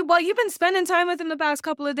like, you've been spending time with him the past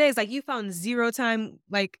couple of days. Like, you found 0 time,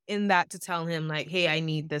 like, in that to tell him, like, "Hey, I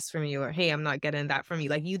need this from you," or "Hey, I'm not getting that from you."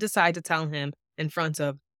 Like, you decide to tell him in front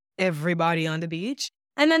of everybody on the beach.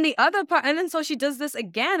 And then the other part, and then so she does this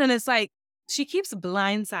again, and it's like, she keeps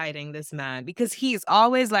blindsiding this man because he's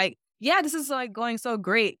always like, yeah, this is like going so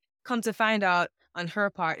great. Come to find out, on her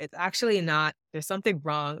part, it's actually not. There's something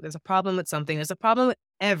wrong. There's a problem with something. There's a problem with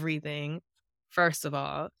everything, first of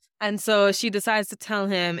all. And so she decides to tell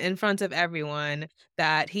him in front of everyone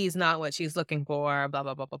that he's not what she's looking for, blah,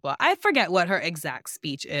 blah, blah, blah, blah. I forget what her exact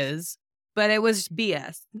speech is, but it was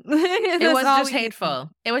BS. It was just hateful.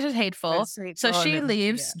 It was just hateful. So she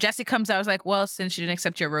leaves. Yeah. Jesse comes out. I was like, well, since you didn't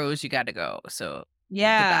accept your rose, you got to go. So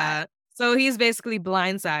yeah. Goodbye. So he's basically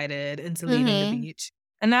blindsided into leaving the beach.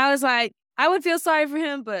 And I was like, I would feel sorry for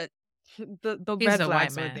him, but the red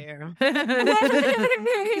flags were there.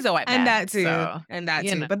 He's a white man. And that too. So, and that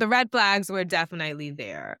too. But the red flags were definitely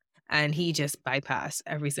there. And he just bypassed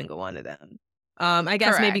every single one of them. I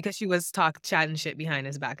guess maybe because she was chatting shit behind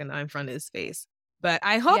his back and not in front of his face. But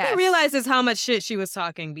I hope he realizes how much shit she was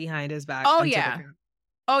talking behind his back. Oh, yeah.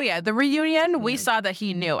 Oh, yeah. The reunion, we saw that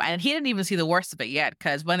he knew. And he didn't even see the worst of it yet.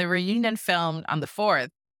 Because when the reunion filmed on the 4th,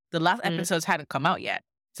 the last episodes hadn't come out yet.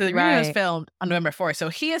 So the reunion was filmed on November 4th. So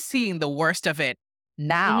he is seeing the worst of it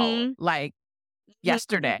now, like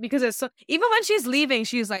yesterday. Because it's so, even when she's leaving,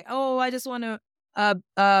 she's like, "Oh, I just want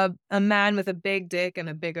a man with a big dick and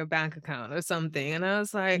a bigger bank account or something." And I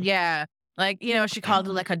was like, yeah, like, she called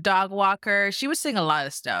it like a dog walker. She was saying a lot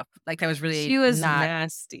of stuff. Like, that was really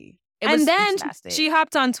nasty. And then she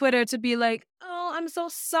hopped on Twitter to be like, "Oh, I'm so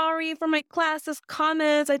sorry for my classist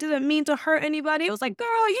comments. I didn't mean to hurt anybody." It was like,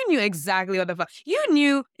 girl, you knew exactly what the fuck. You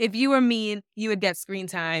knew if you were mean, you would get screen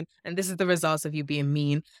time. And this is the results of you being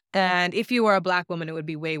mean. And if you were a Black woman, it would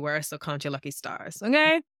be way worse. So count your lucky stars.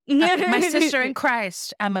 Okay? My sister in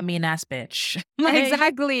Christ, I'm a mean ass bitch.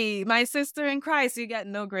 Exactly. My sister in Christ, you get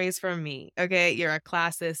no grace from me. Okay? You're a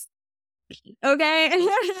classist. Okay?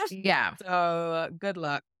 Yeah. So good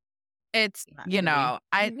luck. It's,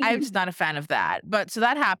 I'm just not a fan of that. But so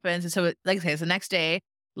that happens. And so, like I say, it's the next day,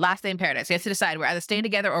 last day in paradise. You have to decide we're either staying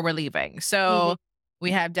together or we're leaving. So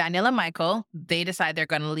we have Danielle and Michael. They decide they're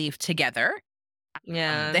going to leave together.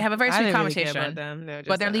 Yeah. They have a very sweet conversation, really them.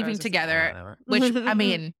 but they're leaving together, which, I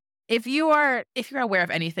mean, if you're aware of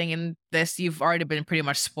anything in this, you've already been pretty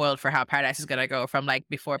much spoiled for how Paradise is going to go from like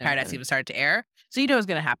before Paradise even started to air. So you know what's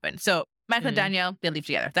going to happen. So Michael and Danielle, they leave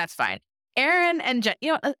together. That's fine. Aaron and Jen,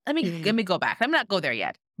 let me go back. I'm not go there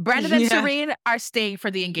yet. Brandon and Serene are staying for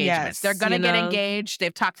the engagements. They're going to get engaged.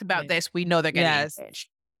 They've talked about this. We know they're getting engaged.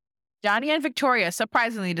 Johnny and Victoria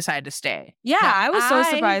surprisingly decided to stay. Yeah, now, I was so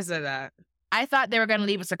surprised at that. I thought they were going to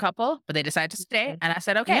leave as a couple, but they decided to stay. And I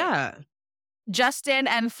said, okay. Yeah. Justin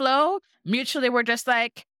and Flo mutually were just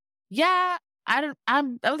like, yeah, I don't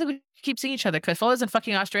think we keep seeing each other because Flo is in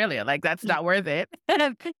fucking Australia. Like, that's not worth it.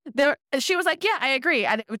 And she was like, yeah, I agree.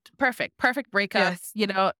 And it was perfect breakup.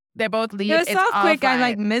 Yes. They both leave. It was so quick.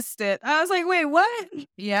 I missed it. I was like, wait, what?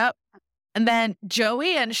 Yep. And then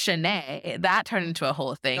Joey and Shanae, that turned into a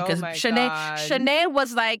whole thing. Because God. Shanae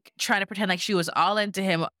was like trying to pretend like she was all into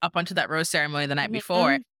him up until that rose ceremony the night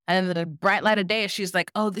before. And then the bright light of day, she's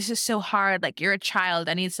like, oh, this is so hard. Like, you're a child.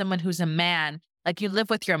 I need someone who's a man. Like, you live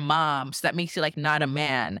with your mom, so that makes you like not a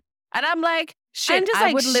man. And I'm like, shit,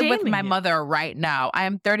 I would live with my mother right now. I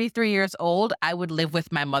am 33 years old. I would live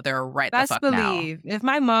with my mother right the fuck now. If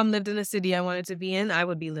my mom lived in a city I wanted to be in, I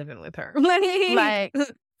would be living with her. Like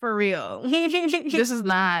for real. This is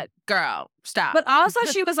not, girl, stop. But also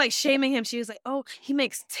she was like shaming him. She was like, oh, he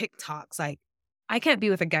makes TikToks. Like, I can't be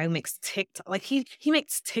with a guy who makes TikTok. Like, he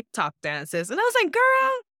makes TikTok dances. And I was like,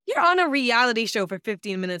 girl, you're on a reality show for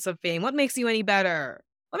 15 minutes of fame. What makes you any better?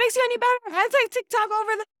 What makes you any better? I'll take TikTok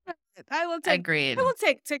over that. Agreed. I will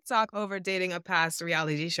take TikTok over dating a past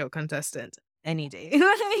reality show contestant any day.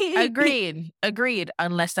 Agreed.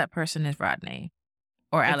 Unless that person is Rodney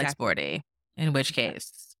or Alex Bordy, in which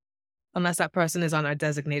case. Unless that person is on our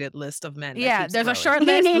designated list of men. Yeah, there's a short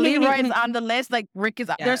list. Leroy is on the list. Like, Rick is.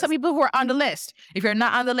 Yes. There are some people who are on the list. If you're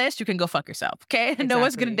not on the list, you can go fuck yourself. Okay, exactly. No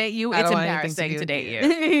one's gonna date you. It's embarrassing to date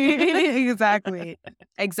you.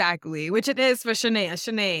 Exactly. Which it is for Shanae.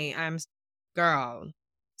 Shanae, girl,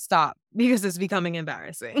 stop, because it's becoming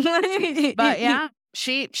embarrassing. But yeah.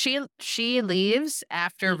 She leaves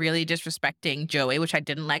after really disrespecting Joey, which I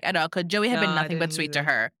didn't like at all, because Joey had been nothing but sweet to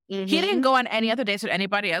her. He didn't go on any other dates with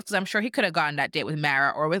anybody else, because I'm sure he could have gone that date with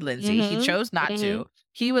Mara or with Lindsay. He chose not to.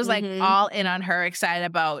 He was like all in on her, excited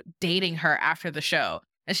about dating her after the show.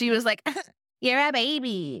 And she was like, you're a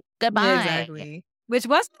baby. Goodbye. Yeah, exactly. Which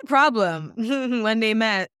wasn't the problem when they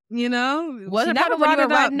met, you know? Wasn't a problem when you were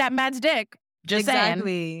riding that man's dick. Just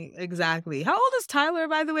exactly, saying. Exactly. How old is Tyler,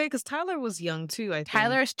 by the way? Because Tyler was young too, I think.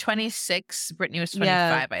 Tyler's 26. Brittany was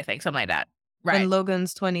 25, I think. Something like that. Right. And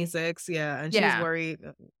Logan's 26, yeah. And she's worried.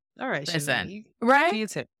 All right, listen. Right? You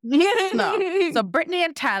too. No. So Brittany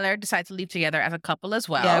and Tyler decide to leave together as a couple as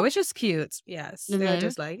well. Yeah, which is cute. Yes. They're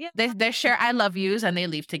just like, yeah. They share I love yous and they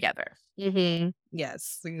leave together.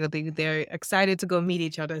 Yes. They're excited to go meet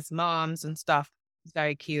each other's moms and stuff. It's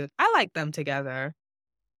very cute. I like them together.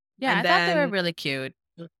 Yeah, I thought they were really cute.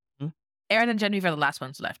 Aaron and Genevieve are the last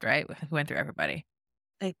ones left, right? We went through everybody.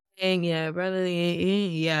 I think, yeah, brother.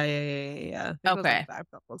 Yeah. Okay. 5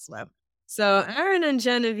 couples left. So Aaron and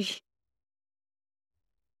Genevieve.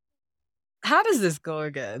 How does this go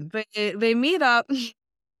again? They meet up.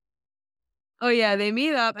 Oh yeah, they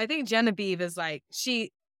meet up. I think Genevieve is like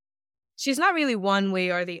she's not really one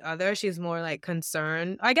way or the other. She's more like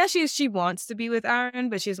concerned. I guess she wants to be with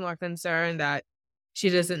Aaron, but she's more concerned that she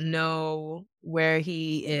doesn't know where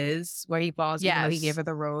he is, where he falls. Yes. Even though he gave her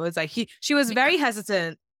the rose. Like she was very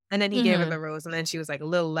hesitant, and then he gave her the rose, and then she was like a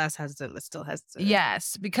little less hesitant, but still hesitant.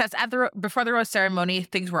 Yes, because before the rose ceremony,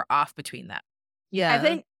 things were off between them. Yeah, I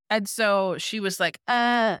think, and so she was like,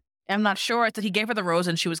 I'm not sure. So he gave her the rose,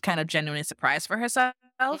 and she was kind of genuinely surprised for herself.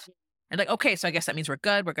 And like, okay, so I guess that means we're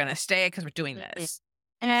good. We're gonna stay because we're doing this.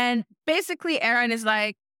 And basically, Aaron is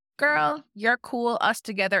like, girl, you're cool. Us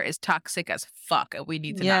together is toxic as fuck. And we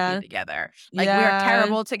need to not be together. Like, we are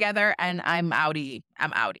terrible together, and I'm outie.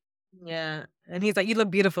 Yeah. And he's like, you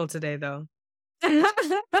look beautiful today, though.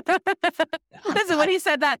 Listen, when he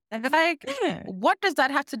said that, like, what does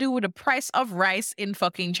that have to do with the price of rice in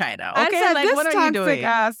fucking China? Okay, I said, like, what are you doing?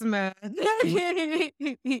 Ass man.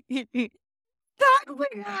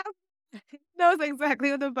 Toxic ass. Knows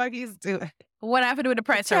exactly what the fuck he's doing. What happened with the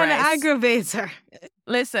price of rice? Trying to aggravate her.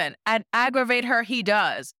 Listen, and aggravate her, he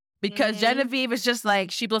does. Because Genevieve is just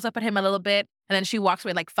like, she blows up at him a little bit, and then she walks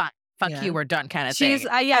away like, fine, fuck you, we're done kind of thing.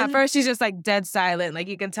 At first she's just like dead silent. Like,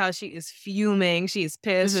 you can tell she is fuming. She's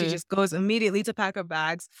pissed. She just goes immediately to pack her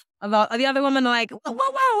bags. The other women are like,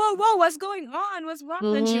 whoa, what's going on? What's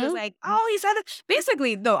wrong? And she was like, oh, he said it.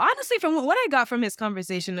 Basically, though, honestly, from what I got from his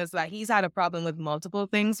conversation is that he's had a problem with multiple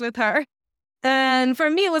things with her. And for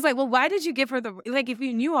me, it was like, well, why did you give her if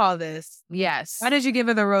you knew all this? Yes. Why did you give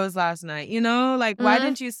her the rose last night? You know, like, why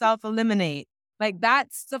didn't you self-eliminate? Like,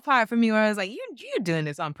 that's the part for me where I was like, you're doing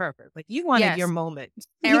this on purpose. Like, you wanted your moment.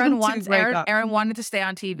 Aaron wanted to stay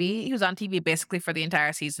on TV. He was on TV basically for the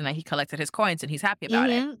entire season, and he collected his coins, and he's happy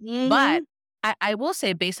about it. But I will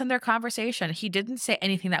say, based on their conversation, he didn't say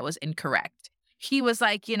anything that was incorrect. He was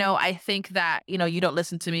like, I think that, you don't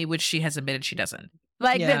listen to me, which she has admitted she doesn't.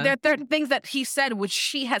 Like, there are things that he said, which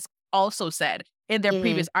she has also said in their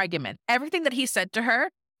previous argument. Everything that he said to her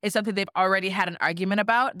is something they've already had an argument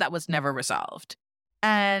about that was never resolved.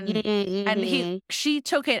 And she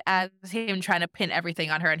took it as him trying to pin everything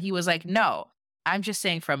on her. And he was like, no, I'm just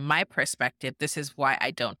saying from my perspective, this is why I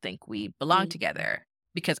don't think we belong together.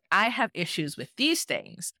 Because I have issues with these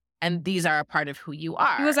things. and these are a part of who you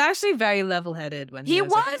are. He was actually very level-headed when he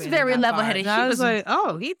was explaining very that level-headed. part. I was like,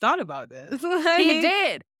 oh, he thought about this. He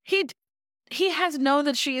did. He has known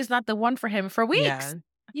that she is not the one for him for weeks.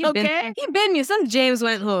 He Okay. been knew. Since James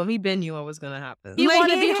went home, he been knew what was gonna happen. He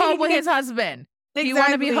wanted to be home with his husband. Exactly. He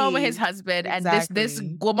wanted to be home with his husband, and this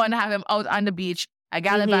woman have him out on the beach, a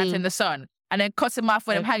gallivant in the sun, and then cuts him off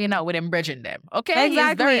when him hanging out with him, bridging them. Okay,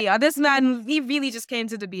 exactly. This man, he really just came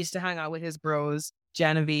to the beach to hang out with his bros.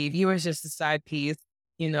 Genevieve, he was just a side piece.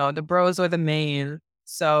 You know, the bros were the main.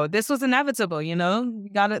 So this was inevitable. You know, we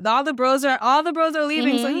got it. All the bros are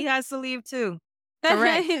leaving, so he has to leave too.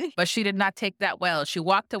 Correct. But she did not take that well. She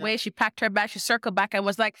walked away. She packed her bag. She circled back and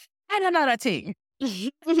was like, "And another thing,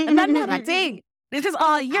 and another thing. This is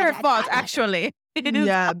all your fault, actually."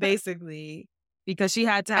 Yeah, basically. Because she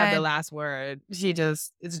had to have the last word.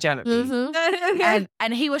 It's Genevieve.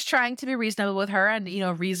 And he was trying to be reasonable with her and,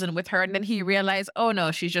 reason with her. And then he realized, oh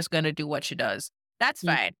no, she's just going to do what she does. That's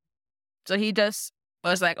fine. So he just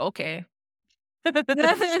was like, okay.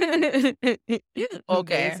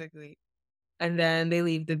 Okay. Basically. And then they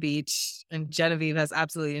leave the beach and Genevieve has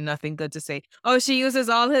absolutely nothing good to say. Oh, she uses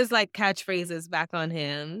all his catchphrases back on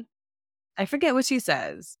him. I forget what she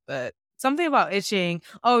says, but something about itching.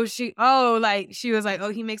 She was like, oh,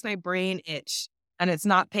 he makes my brain itch and it's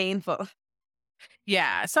not painful.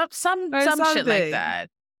 Yeah, some shit like that.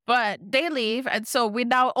 But they leave, and so we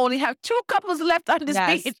now only have 2 couples left on this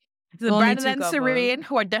beach. Brandon and Serene,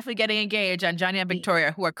 who are definitely getting engaged, and Johnny and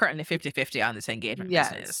Victoria, who are currently 50-50 on this engagement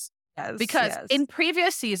business. Yes, because in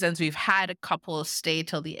previous seasons, we've had a couple stay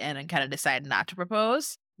till the end and kind of decide not to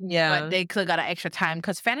propose. Yeah. But they still got an extra time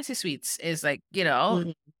because Fantasy Suites is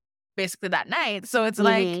basically that night. So it's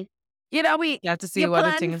like, we have to see what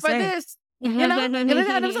the thing is saying. This.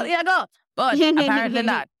 Go. But apparently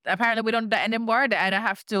not. Apparently we don't do that anymore. They either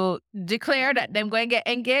have to declare that they're going to get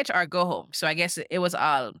engaged or go home. So I guess it was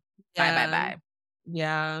all bye.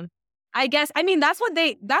 Yeah. I guess, that's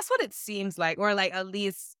what it seems like. Or at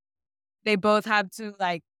least they both have to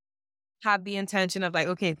have the intention of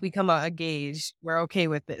okay, if we come out engaged, we're okay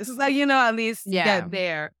with this. It's at least get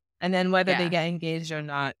there. And then whether they get engaged or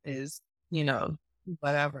not is,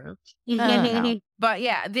 whatever. But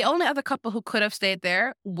yeah, the only other couple who could have stayed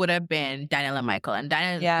there would have been Daniel and Michael. And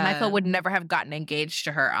Michael would never have gotten engaged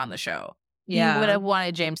to her on the show. Yeah. He would have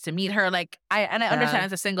wanted James to meet her. I understand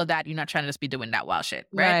as a single dad, you're not trying to just be doing that wild shit.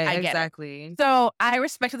 Right? I get exactly. It. So I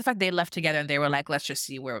respected the fact they left together and they were like, let's just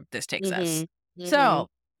see where this takes us. So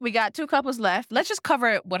we got 2 couples left. Let's just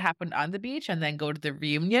cover what happened on the beach and then go to the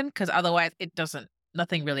reunion, because otherwise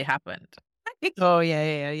nothing really happened. Oh,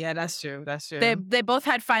 yeah. That's true. They both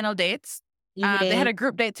had final dates. They had a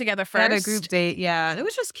group date together first. They had a group date, yeah. It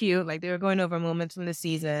was just cute. They were going over moments from the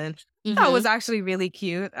season. That was actually really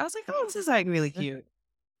cute. I was like, oh, this is really cute.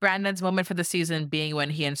 Brandon's moment for the season being when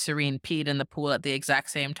he and Serene peed in the pool at the exact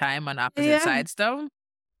same time on opposite sides, though.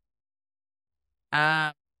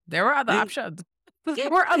 There were other options.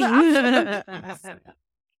 There were other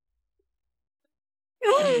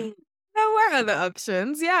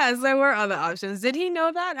options. Yes, there were other options. Did he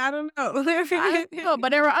know that? I don't know. I don't know, but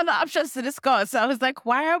there were other options to discuss. So I was like,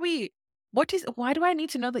 why do I need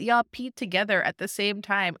to know that y'all peed together at the same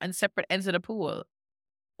time on separate ends of the pool?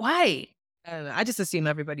 Why? I don't know. I just assume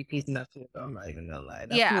everybody pees in that pool. I'm not even gonna lie.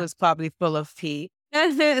 That pool is probably full of pee.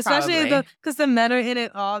 Especially because the men are in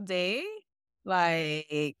it all day.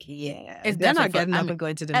 They're not getting up and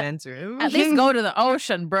going to the men's room. At least go to the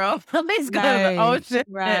ocean, bro. At least go to the ocean.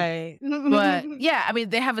 Right. But yeah,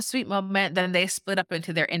 they have a sweet moment. Then they split up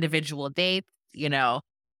into their individual dates.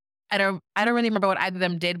 I don't really remember what either of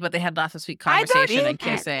them did, but they had lots of sweet conversation and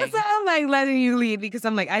kissing. So I'm letting you lead because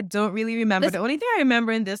I'm I don't really remember. The only thing I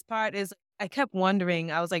remember in this part is I kept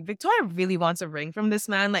wondering. I was like, Victoria really wants a ring from this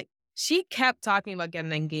man. She kept talking about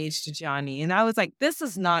getting engaged to Johnny. And I was like, this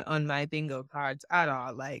is not on my bingo cards at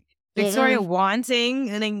all. Victoria wanting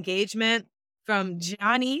an engagement from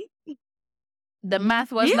Johnny. The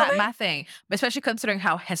math was not mathing, especially considering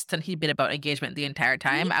how hesitant he'd been about engagement the entire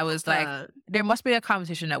time. I was like, there must be a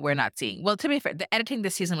conversation that we're not seeing. Well, to be fair, the editing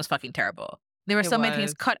this season was fucking terrible. There were so many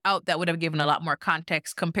things cut out that would have given a lot more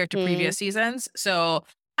context compared to previous seasons. So,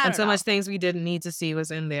 much things we didn't need to see was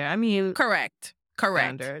in there. Correct.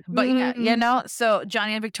 Standard. But yeah, so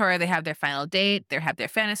Johnny and Victoria, they have their final date. They have their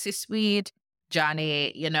fantasy suite.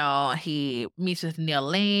 Johnny, he meets with Neil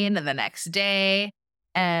Lane the next day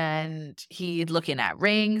and he's looking at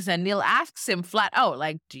rings and Neil asks him flat out,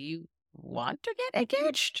 do you want to get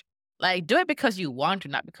engaged? Do it because you want to,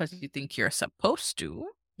 not because you think you're supposed to.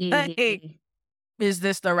 Is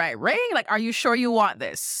this the right ring? Are you sure you want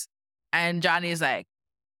this? And Johnny's like,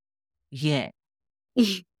 yeah.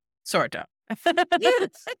 Sort of.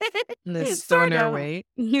 In the stoner way.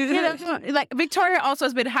 Like Victoria also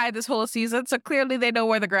has been high this whole season, so clearly they know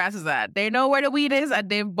where the grass is at. They know where the weed is, and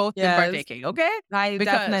they've both been partaking. Okay, I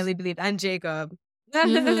definitely believe, and Jacob,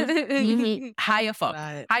 high as fuck,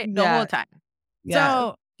 high the whole time.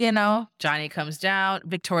 So Johnny comes down.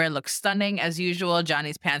 Victoria looks stunning as usual.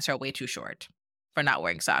 Johnny's pants are way too short for not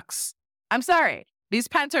wearing socks. I'm sorry, these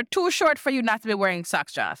pants are too short for you not to be wearing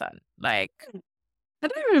socks, Jonathan. Like. I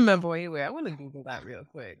don't remember what he wear. I want to Google that real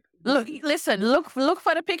quick. Look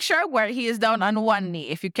for the picture where he is down on one knee.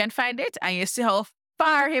 If you can find it, and you see how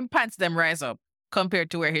far him pants them rise up compared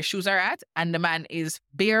to where his shoes are at, and the man is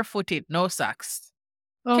barefooted, no socks.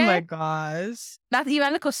 Okay? Oh my gosh. Not even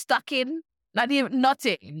a little stocking, not even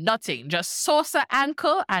nothing. Just saucer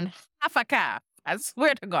ankle and half a calf. I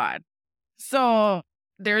swear to God. So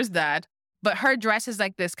there's that. But her dress is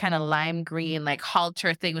like this kind of lime green, like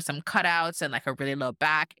halter thing with some cutouts and like a really low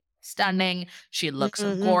back. Stunning. She looks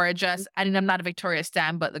gorgeous. I mean, I'm not a Victoria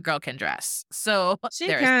stan, but the girl can dress. So she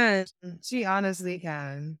can. She honestly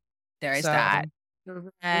can. There is that.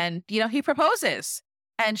 And, he proposes.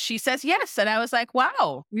 And she says yes. And I was like,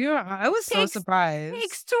 wow. Yeah, I was so surprised.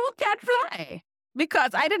 Pigs too can fly.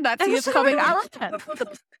 Because I did not see it coming out.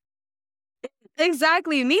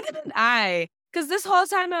 Exactly. Neither did I. Because this whole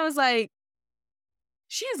time I was like,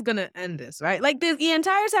 she's going to end this, right? Like the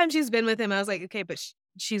entire time she's been with him, I was like, okay, but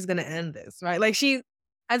she's going to end this, right? Like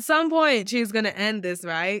at some point, she's going to end this,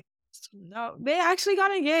 right? No, they actually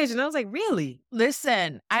got engaged. And I was like, really?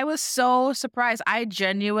 Listen, I was so surprised. I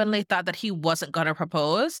genuinely thought that he wasn't going to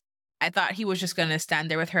propose. I thought he was just going to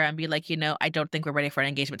stand there with her and be like, I don't think we're ready for an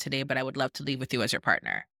engagement today, but I would love to leave with you as your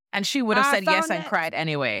partner. And she would have said yes and cried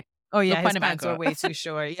anyway. Oh, yeah, his pants are way too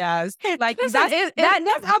short. Yeah. Like, that's up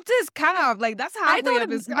to his calf. Like, that's halfway up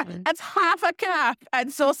his calf. That's half a calf and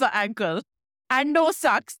saucer ankle. And no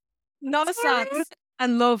socks. No socks.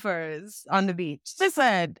 And loafers on the beach.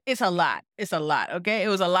 Listen, it's a lot. It's a lot, okay? It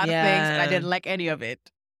was a lot of things, and I didn't like any of it.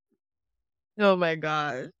 Oh, my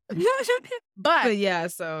God. But yeah,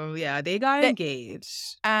 so, yeah, they got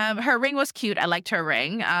engaged. Her ring was cute. I liked her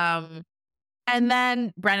ring. And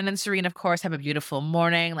then Brandon and Serene, of course, have a beautiful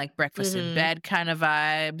morning, like breakfast in bed kind of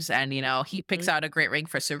vibes. And, he picks out a great ring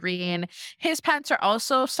for Serene. His pants are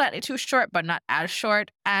also slightly too short, but not as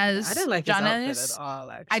short as I didn't like Johnny's. his outfit at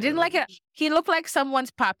all, actually. I didn't like it. He looked like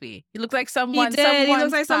someone's papi. He looked like someone's He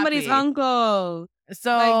looks like somebody's uncle.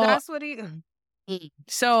 So like, that's what he...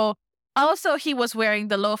 So also he was wearing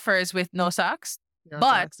the loafers with no socks.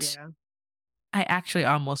 I actually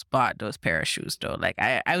almost bought those pair of shoes though. Like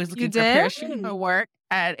I was looking for a pair of shoes for work,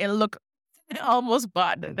 and I almost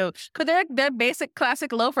bought those because they're basic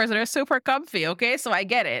classic loafers and they're super comfy. Okay, so I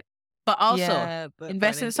get it, but also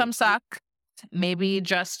invest in some socks. Maybe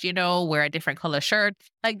just wear a different color shirt.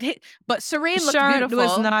 But Serene looked beautiful.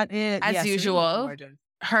 Was not it as usual.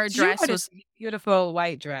 Her dress was a beautiful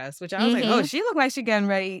white dress, which I was like, oh, she looked like she's getting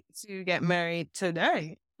ready to get married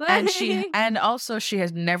today. And also she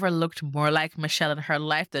has never looked more like Michelle in her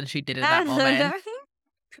life than she did in that moment.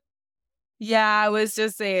 Yeah, I was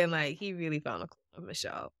just saying, like, he really found a clone of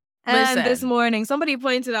Michelle. And this morning, somebody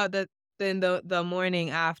pointed out that in the morning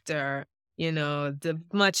after, the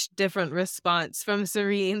much different response from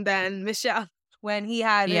Serene than Michelle when he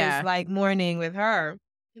had his morning with her.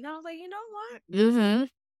 And I was like, you know what?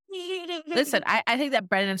 Listen, I think that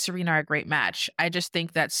Brandon and Serene are a great match. I just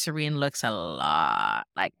think that Serene looks a lot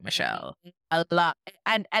like Michelle. A lot.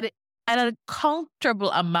 And at a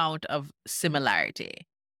comfortable amount of similarity,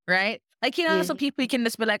 right? Like, some people you can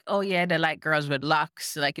just be like, oh, yeah, they're like girls with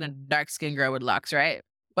locks, like, dark-skinned girl with locks, right?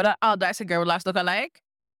 But all dark-skinned girl with locks look alike.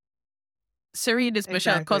 Serene is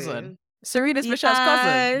Michelle's cousin. Serene is Michelle's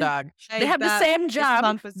cousin, dog. They have the same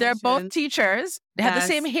job. They're both teachers. They have the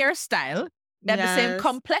same hairstyle. They have the same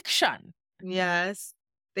complexion. Yes.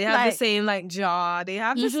 They have the same jaw. They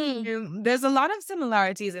have the same. There's a lot of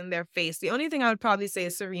similarities in their face. The only thing I would probably say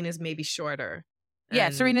is Serene is maybe shorter.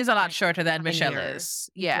 Yeah, Serene is a lot shorter than Michelle is.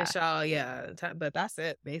 Yeah. Michelle, yeah. But that's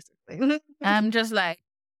it, basically. I'm just like,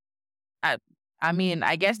 I mean,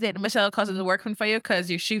 I guess that Michelle cousin is working for you because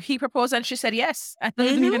he proposed and she said yes.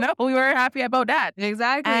 We were happy about that.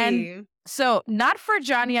 Exactly. And so not for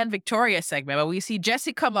Johnny and Victoria segment, but we see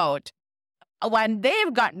Jesse come out when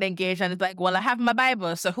they've gotten engaged and it's like, well, I have my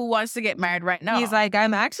Bible, so who wants to get married right now? He's like,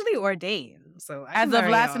 I'm actually ordained. So as of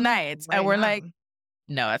last night. Right, and we're like,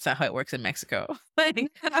 no, that's not how it works in Mexico.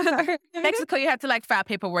 Mexico, you have to file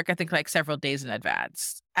paperwork, I think, several days in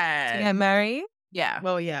advance. To get married? Yeah.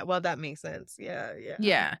 Well, yeah. Well, that makes sense. Yeah.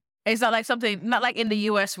 Yeah. It's not like in the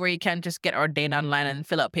US where you can just get ordained online and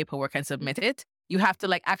fill out paperwork and submit it. you have to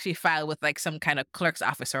like actually file with like some kind of clerk's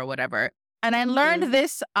office or whatever. And I learned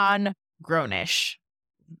this on Grownish,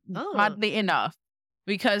 oddly enough,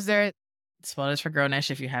 because they're spoilers for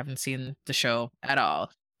Grownish if you haven't seen the show at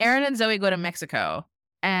all. Aaron and Zoe go to Mexico,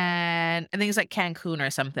 and I think it's like Cancun or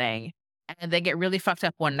something, and they get really fucked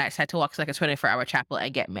up one night, so had to walk to like a 24-hour chapel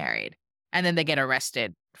and get married. And then they get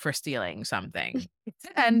arrested for stealing something.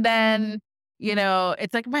 And then, you know,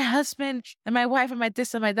 it's like my husband and my wife and my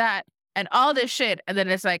this and my that and all this shit. And then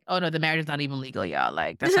it's like, oh no, the marriage is not even legal, y'all.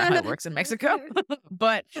 Like, that's not how it works in Mexico.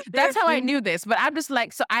 But that's how I knew this. But I'm just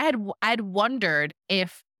like, so I'd wondered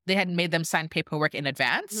if they had made them sign paperwork in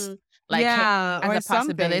advance. Like, as a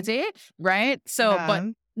possibility, right? So, but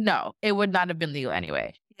no, it would not have been legal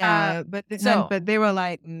anyway. Yeah, but they were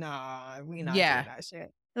like, nah, we not doing that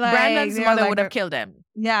shit. Like, Brandon's mother would have killed him.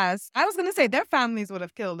 Yes. I was going to say their families would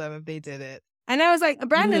have killed them if they did it. And I was like,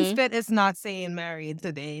 Brandon's fit is not saying married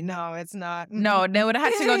today. No, it's not. No, they would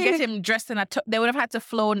have had to go get him dressed in a tux. They would have had to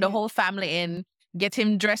flown the whole family in, get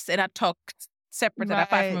him dressed in a tux, separate and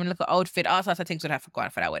apart from a little outfit. All sorts of things would have gone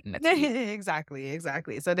for that wedding.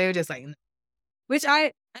 Exactly. So they were just like, which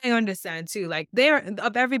I understand too. Like,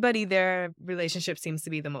 of everybody, their relationship seems to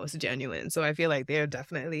be the most genuine. So I feel like they're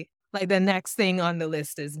definitely like the next thing on the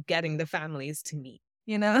list is getting the families to meet.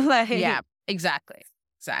 You know, like exactly.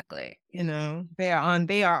 You know, they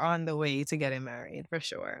are on the way to getting married for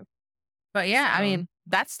sure. But yeah, I mean,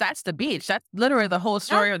 that's the beach. That's literally the whole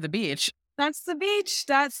story of the beach. That's the beach.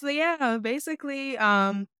 Basically,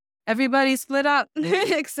 everybody split up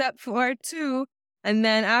except for two. And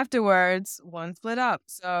then afterwards, one split up.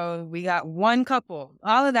 So we got one couple.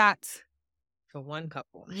 All of that for one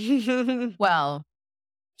couple. Well,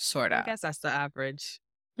 sort of. I guess that's the average.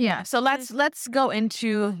 Yeah. So let's go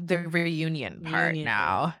into the reunion part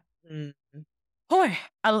now. Boy,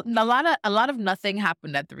 a lot of nothing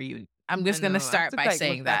happened at the reunion. I'm just gonna start by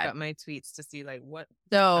saying that. I got my tweets to see like what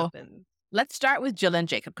happened. Let's start with Jill and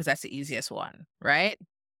Jacob because that's the easiest one, right?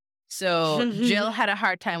 So Jill had a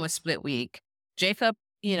hard time with Split Week. Jacob,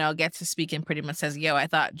 you know, gets to speak and pretty much says, yo, I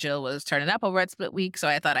thought Jill was turning up over at Split Week, so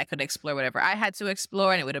I thought I could explore whatever I had to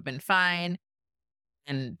explore and it would have been fine.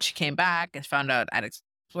 And she came back and found out I'd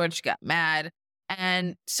explored. She got mad.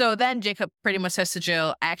 And so then Jacob pretty much says to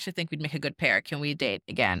Jill, I actually think we'd make a good pair. Can we date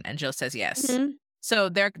again? And Jill says yes. So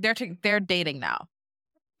they're dating now.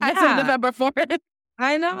 As of November 4th.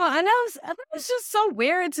 I know. And that was just so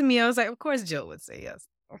weird to me. I was like, of course Jill would say yes.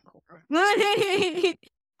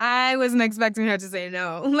 I wasn't expecting her to say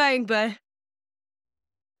no. Like, but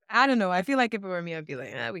I don't know. I feel like if it were me, I'd be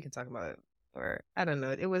like, we can talk about it. Or I don't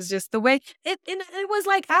know. It was just the way it was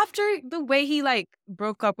like after the way he like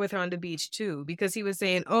broke up with her on the beach too, because he was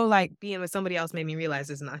saying, oh, like being with somebody else made me realize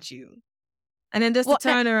it's not you. And then just to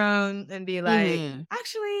turn around and be like,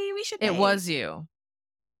 actually, we should date. It was you.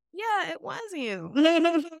 Yeah, it was you.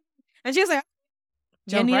 And she was like,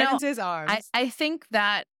 jump right into his arms. I think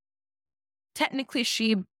that technically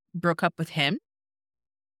she broke up with him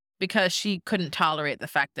because she couldn't tolerate the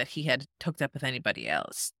fact that he had hooked up with anybody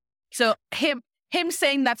else. So him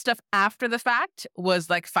saying that stuff after the fact was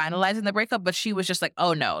like finalizing the breakup, but she was just like,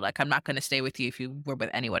 oh no, like I'm not going to stay with you if you were with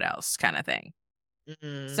anyone else kind of thing.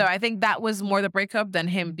 So I think that was more the breakup than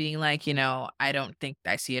him being like, you know, I don't think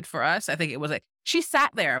I see it for us. I think it was like she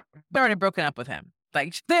sat there, already broken up with him.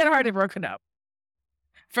 Like they had already broken up.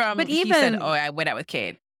 He said, oh, I went out with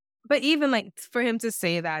Cade. But even like for him to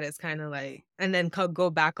say that is kind of like, and then go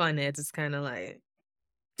back on it, it's kind of like.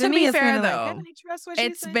 To be fair, though,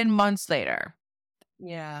 it's been months later.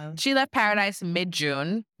 Yeah. She left Paradise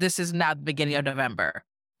mid-June. This is now the beginning of November.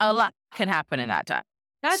 A lot can happen in that time.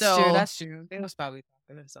 That's true. They was probably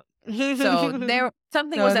talking or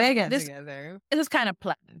something. So they get together. It was kind of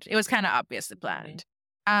planned. It was kind of obviously planned.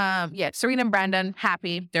 Serena and Brandon,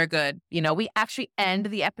 happy. They're good. You know, we actually end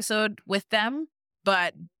the episode with them,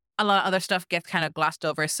 but a lot of other stuff gets kind of glossed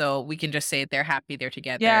over, so we can just say they're happy, they're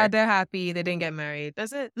together. Yeah, they're happy. They didn't get married.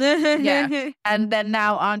 That's it. Yeah. And then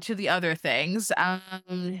now on to the other things.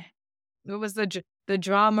 What was the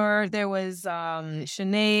drama? There was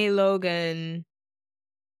Shanae, Logan,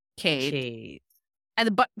 Cade.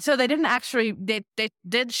 So they didn't actually they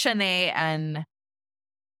did Shanae and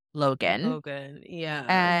Logan, yeah.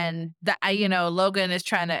 And that Logan is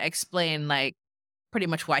trying to explain like pretty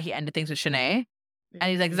much why he ended things with Shanae. And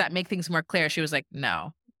he's like, does that make things more clear? She was like,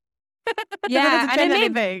 no. Yeah,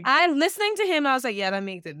 I'm listening to him. I was like, yeah, that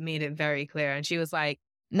made it very clear. And she was like,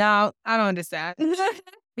 no, I don't understand.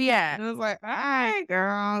 Yeah. And I was like, all right,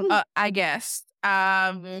 girl. I guess.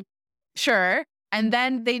 Sure. And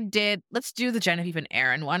then let's do the Genevieve and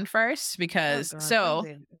Aaron one first because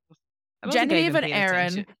Genevieve and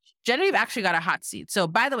Aaron Genevieve actually got a hot seat. So,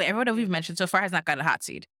 by the way, everyone that we've mentioned so far has not got a hot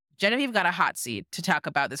seat. Genevieve got a hot seat to talk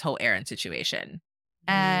about this whole Aaron situation.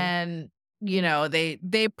 And,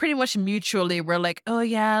 they pretty much mutually were like, oh,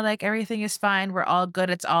 yeah, like everything is fine. We're all good.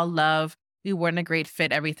 It's all love. We weren't a great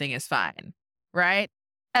fit. Everything is fine. Right?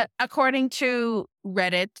 According to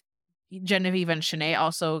Reddit, Genevieve and Shanae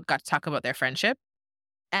also got to talk about their friendship.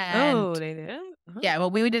 And they did? Uh-huh. Yeah, well,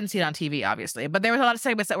 we didn't see it on TV, obviously, but there was a lot of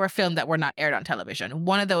segments that were filmed that were not aired on television.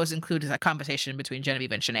 One of those included a conversation between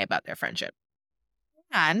Genevieve and Shanae about their friendship.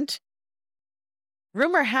 And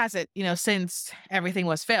rumor has it, since everything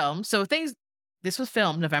was filmed, this was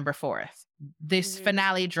filmed November 4th. This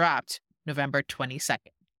finale dropped November 22nd.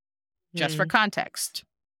 Just for context.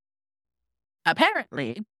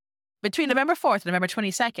 Apparently, between November 4th and November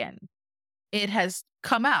 22nd, it has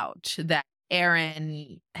come out that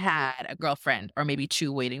Aaron had a girlfriend or maybe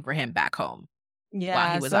two waiting for him back home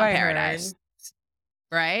while he was on Paradise.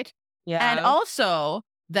 Right? Yeah. And also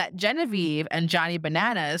that Genevieve and Johnny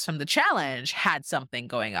Bananas from the challenge had something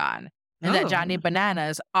going on. And that Johnny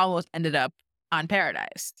Bananas almost ended up on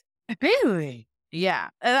Paradise. Really? Yeah.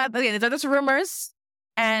 Again, there's rumors.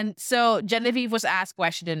 And so Genevieve was asked why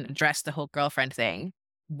she didn't address the whole girlfriend thing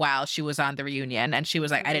while she was on the reunion. And she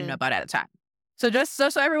was like, I didn't know about it at the time. So just so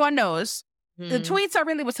everyone knows, the tweets are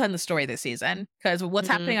really what's telling the story this season, because what's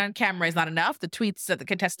happening on camera is not enough. The tweets that the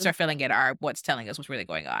contestants are filling in are what's telling us what's really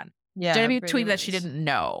going on. Yeah, Genevieve tweeted that she didn't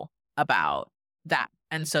know about that.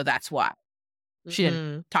 And so that's why she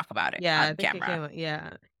didn't talk about it on camera.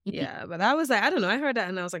 Yeah. But I was like, I don't know. I heard that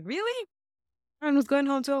and I was like, really? Aaron was going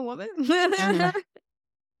home to a woman?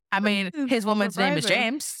 I mean, his woman's name is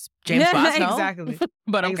James. James Boswell. Exactly.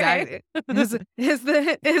 But okay.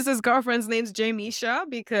 Exactly. Is his girlfriend's name's Jamisha?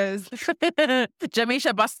 Because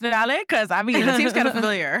Jamisha Bostonale? Because, I mean, it seems kind of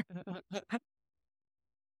familiar.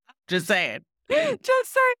 Just saying.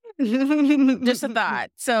 Just saying. Just a thought.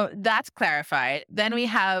 So that's clarified. Then we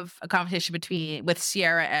have a conversation with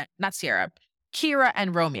Kira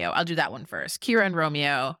and Romeo. I'll do that one first. Kira and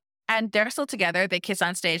Romeo. And they're still together. They kiss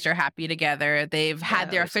on stage. They're happy together. They've had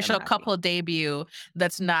their official couple debut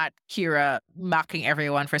that's not Kira mocking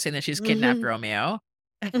everyone for saying that she's kidnapped Romeo.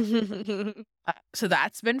 So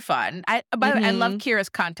that's been fun. By the way, I love Kira's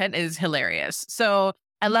content. It is hilarious. So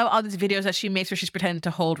I love all these videos that she makes where she's pretending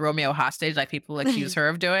to hold Romeo hostage like people accuse her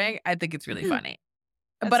of doing. I think it's really funny.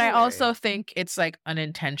 But I also think it's like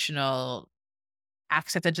unintentional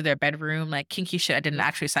access into their bedroom, like kinky shit I didn't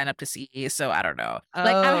actually sign up to see. So I don't know.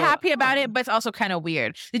 Like, I'm happy about it, but it's also kind of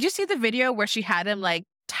weird. Did you see the video where she had him like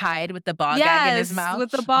tied with the ball gag in his mouth?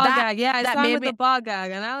 With the ball gag. Yeah, I saw him with the ball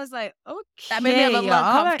gag. And I was like, okay. That made me a little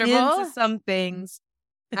uncomfortable. Into some things.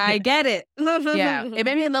 I get it. Yeah, it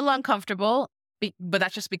made me a little uncomfortable, but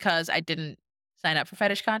that's just because I didn't sign up for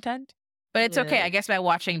fetish content. But it's okay. I guess by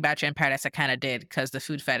watching Bachelor in Paradise, I kind of did, because the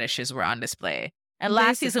food fetishes were on display. And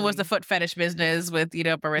last season was the foot fetish business with,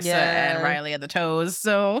 Barissa and Riley and the toes.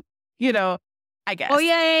 So, I guess. Oh,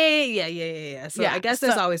 yeah. So I guess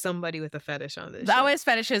there's always somebody with a fetish on this. There's always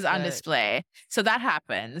fetishes on display. So that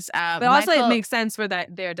happens. But also it makes sense for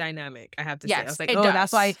their dynamic, I have to say. I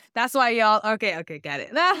was like, that's why y'all, okay, got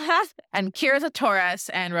it. And Kira's a Taurus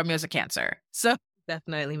and Romeo's a Cancer. So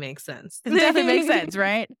definitely makes sense. It definitely makes sense,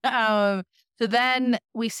 right? So then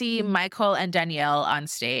we see Michael and Danielle on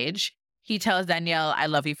stage. He tells Danielle, I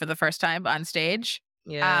love you, for the first time on stage.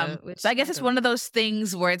 Yeah. So I guess it's one of those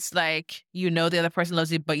things where it's like, the other person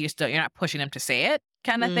loves you, but you're not pushing them to say it,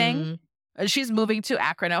 kind of thing. She's moving to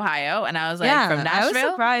Akron, Ohio. And I was like, from Nashville? I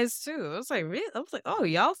was surprised too. I was like, really? I was like, oh,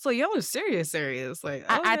 y'all are serious. Like,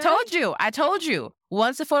 okay. I told you.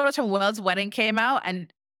 Once the photos from Will's wedding came out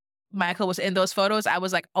and Michael was in those photos, I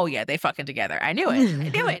was like, oh yeah, they fucking together. I knew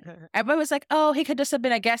it. Everybody was like, oh, he could just have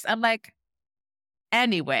been a guest. I'm like,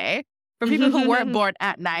 anyway. For people who weren't born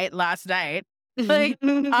at night last night, like,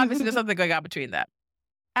 obviously there's something going on between them.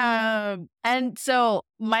 And so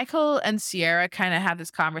Michael and Sierra kind of have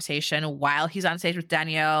this conversation while he's on stage with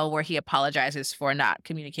Danielle, where he apologizes for not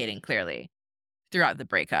communicating clearly throughout the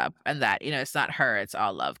breakup, and that, it's not her, it's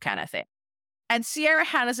all love kind of thing. And Sierra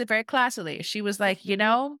handles it very classily. She was like, I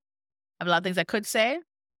have a lot of things I could say,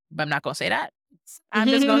 but I'm not going to say that. I'm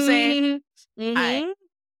just going to say,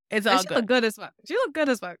 it's all good. She looked good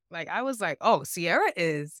as fuck. Like, I was like, oh, Sierra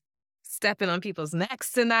is stepping on people's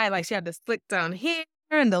necks tonight. Like, she had the slick down hair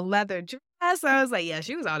and the leather dress. I was like, yeah,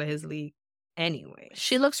 she was out of his league anyway.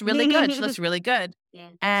 She looks really good. Yeah.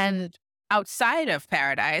 And outside of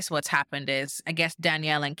Paradise, what's happened is, I guess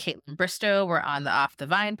Danielle and Caitlin Bristow were on the Off the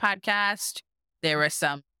Vine podcast. There were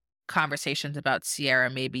some conversations about Sierra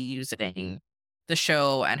maybe using the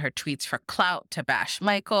show and her tweets for clout to bash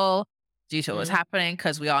Michael. due to what was happening,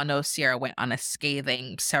 because we all know Sierra went on a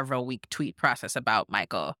scathing several-week tweet process about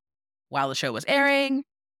Michael while the show was airing.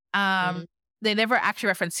 They never actually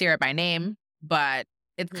referenced Sierra by name, but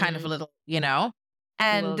it's kind of a little,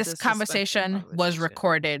 And this conversation was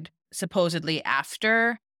recorded supposedly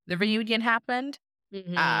after the reunion happened.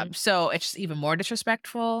 So it's just even more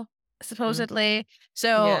disrespectful, supposedly.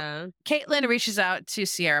 So Caitlyn reaches out to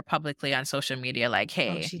Sierra publicly on social media, like,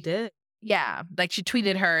 hey. Oh, she did? Yeah. Like, she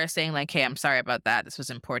tweeted her saying, like, hey, I'm sorry about that. This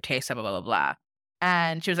was in poor taste, blah, blah, blah, blah.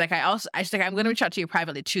 And she was like, she's like, I'm going to reach out to you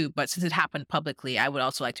privately too, but since it happened publicly, I would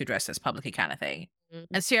also like to address this publicly, kind of thing.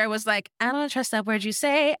 And Sierra was like, I don't trust that word you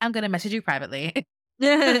say. I'm going to message you privately.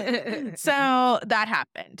 So that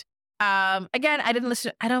happened. Again, I didn't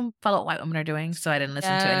listen. I don't follow what white women are doing, so I didn't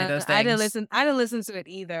listen to any of those things. I didn't listen to it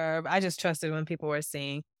either. I just trusted when people were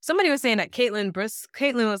saying. Somebody was saying that Caitlyn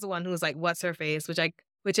was the one who was like, "What's her face?"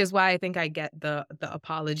 Which is why I think I get the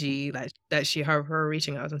apology that her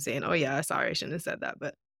reaching out and saying, "Oh yeah, sorry, I shouldn't have said that."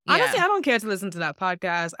 But honestly, I don't care to listen to that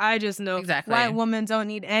podcast. I just know white women don't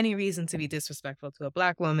need any reason to be disrespectful to a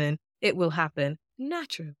black woman. It will happen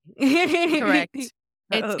naturally. Correct.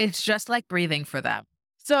 It's just like breathing for them.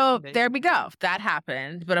 So there we go. That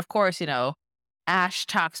happened. But of course, Ash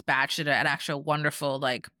Talks Bachelor, an actual wonderful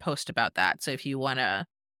post about that. So if you want to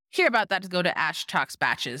hear about that, just go to Ash Talks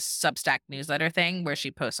Batch's Substack newsletter thing where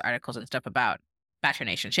she posts articles and stuff about Bachelor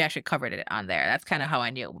Nation. She actually covered it on there. That's kind of how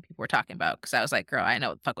I knew what people were talking about, because I was like, girl, I know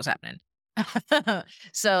what the fuck was happening.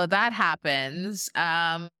 So that happens.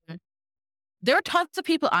 There were tons of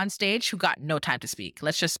people on stage who got no time to speak.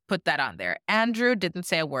 Let's just put that on there. Andrew didn't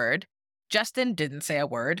say a word. Justin didn't say a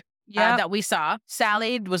word that we saw.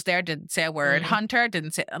 Sally was there, didn't say a word. Hunter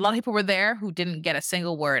didn't say. A lot of people were there who didn't get a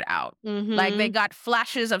single word out. Like, they got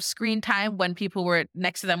flashes of screen time when people were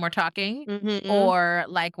next to them were talking, or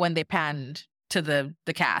like when they panned to the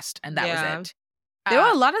cast, and that was it. There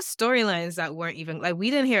were a lot of storylines that weren't even like,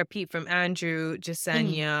 we didn't hear a peep from Andrew,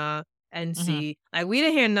 Jasenia, NC. Like, we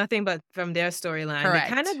didn't hear nothing but from their storyline.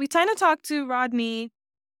 Correct. We kind of talked to Rodney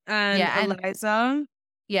and Eliza.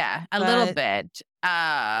 Yeah, a little bit.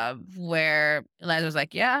 Where Eliza was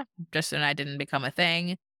like, yeah, Justin and I didn't become a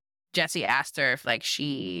thing. Jesse asked her if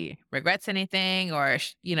she regrets anything or,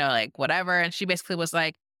 whatever. And she basically was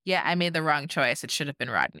like, yeah, I made the wrong choice. It should have been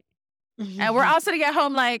Rodney. And we're all sitting at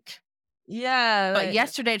home but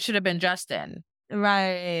yesterday it should have been Justin.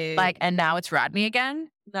 Right. And now it's Rodney again?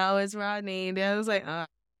 Now it's Rodney. And I was like, all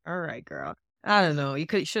right, girl. I don't know. You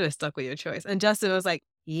should have stuck with your choice. And Justin was like,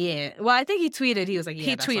 yeah. Well, I think he tweeted. He was like, yeah,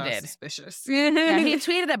 he tweeted. Suspicious. Yeah, he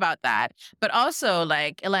tweeted about that. But also,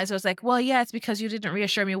 Eliza was like, well, yeah, it's because you didn't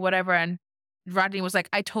reassure me, whatever. And Rodney was like,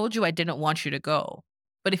 I told you I didn't want you to go.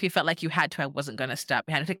 But if you felt like you had to, I wasn't going to stop.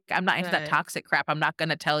 I'm not into that toxic crap. I'm not going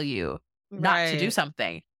to tell you not to do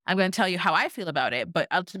something. I'm going to tell you how I feel about it. But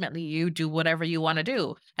ultimately, you do whatever you want to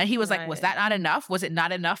do. And he was like, was that not enough? Was it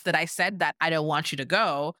not enough that I said that I don't want you to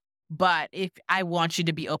go? But if I want you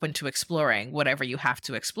to be open to exploring whatever you have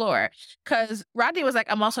to explore. Because Rodney was like,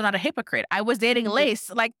 I'm also not a hypocrite. I was dating Lace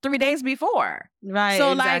 3 days before. Right,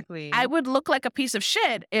 so exactly. I would look like a piece of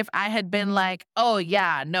shit if I had been like, oh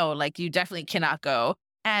yeah, no, you definitely cannot go.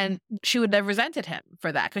 And she would have resented him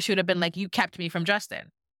for that, because she would have been like, you kept me from Justin.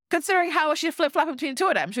 Considering how she flip-flopped between the two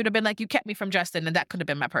of them, she would have been like, you kept me from Justin, and that could have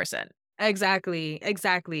been my person. Exactly.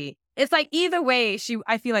 It's like, either way,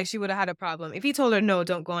 I feel like she would have had a problem. If he told her, no,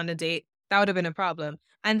 don't go on a date, that would have been a problem.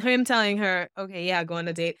 And him telling her, okay, yeah, go on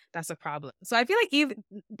a date, that's a problem. So I feel like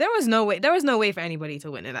there was no way for anybody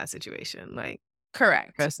to win in that situation.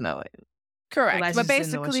 Correct. There's no way. Correct. But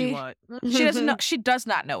basically, she doesn't know. She does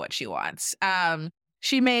not know what she wants.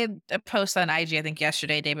 She made a post on IG, I think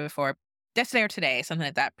yesterday, day before, yesterday or today, something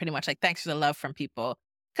like that, pretty much thanks for the love from people.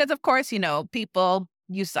 Because of course, people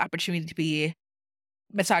use the opportunity to be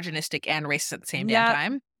misogynistic and racist at the same damn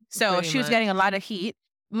time. So she was getting a lot of heat.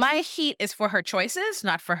 My heat is for her choices,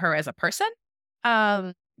 not for her as a person.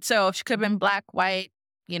 So she could have been black, white,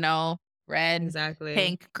 red,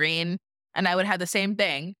 pink, green, and I would have the same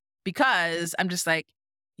thing, because I'm just like,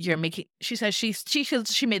 you're making. She says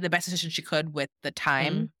she made the best decision she could with the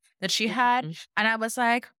time that she had, and I was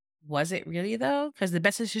like, was it really though? Because the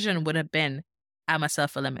best decision would have been, I'm a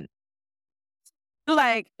self-eliminate.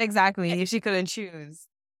 Exactly. If she couldn't choose,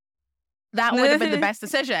 that would have been the best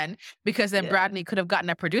decision, because then Rodney could have gotten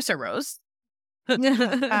a producer rose.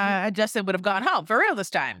 Justin would have gone home for real this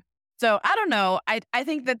time. So I don't know. I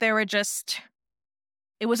think that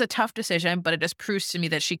it was a tough decision, but it just proves to me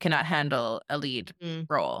that she cannot handle a lead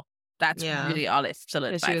role. That's really all it's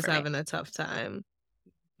solidified. She was having a tough time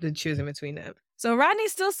choosing between them. So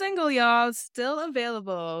Rodney's still single, y'all. Still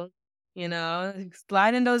available. You know,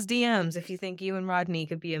 slide in those DMs if you think you and Rodney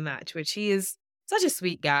could be a match, which he is such a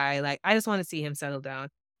sweet guy. Like, I just want to see him settle down.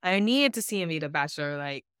 I need to see him be the Bachelor.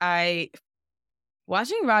 Like,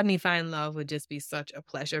 watching Rodney find love would just be such a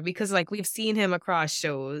pleasure because, like, we've seen him across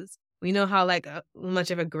shows. We know how, like,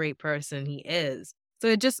 much of a great person he is. So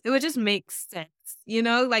it would just make sense, you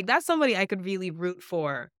know? Like, that's somebody I could really root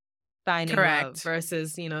for finding love Correct.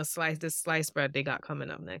 versus, you know, this slice bread they got coming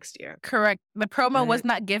up next year. Correct. The promo was Right?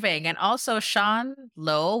 not giving. And also Sean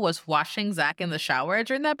Lowe was washing Zach in the shower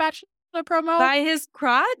during that Bachelor promo. By his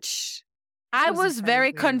crotch? I was was very very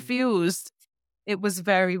weird. confused. It was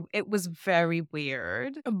very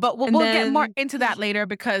weird. But we'll get more into that later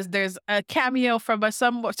because there's a cameo from a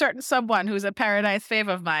certain someone who's a Paradise fave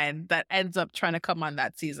of mine that ends up trying to come on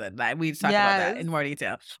that season. We talk about that in more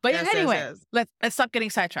detail. But anyway, let's stop getting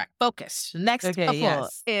sidetracked. Focus. Next couple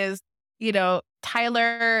is, you know,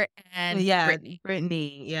 Tyler and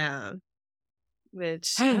Brittany. Yeah.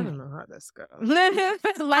 Which I don't know how this goes. Like,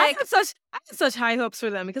 I had such high hopes for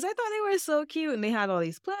them because I thought they were so cute and they had all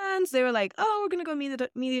these plans. They were like, "Oh, we're gonna go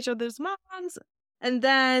meet each other's moms," and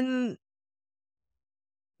then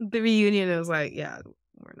the reunion was like, "Yeah,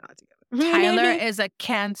 we're not together." Tyler is a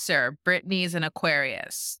Cancer. Brittany's an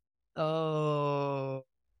Aquarius. Oh,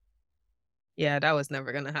 yeah, that was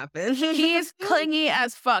never gonna happen. He's clingy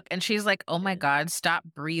as fuck, and she's like, "Oh my god, stop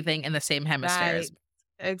breathing in the same hemispheres." Right.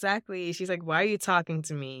 Exactly. She's like, "Why are you talking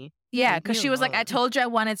to me?" Yeah, because she was like, "I told you I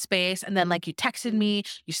wanted space, and then like you texted me,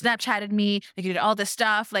 you Snapchatted me, like you did all this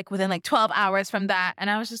stuff like within like 12 hours from that,"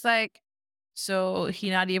 and I was just like, "So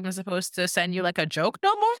he not even supposed to send you like a joke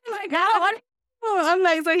no more?" Like, I'm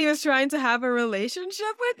like, so he was trying to have a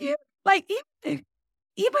relationship with you? Like, even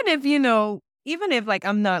if, you know, even if like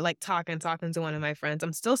I'm not like talking to one of my friends,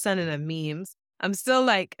 I'm still sending them memes. I'm still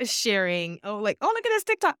like sharing, look at this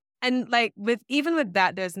TikTok. And like even with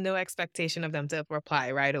that, there's no expectation of them to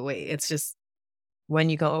reply right away. It's just when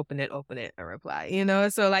you go open it and reply, you know?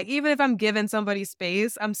 So like even if I'm giving somebody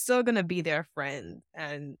space, I'm still gonna be their friend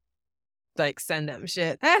and like send them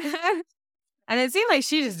shit. And it seemed like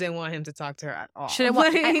she just didn't want him to talk to her at all. She didn't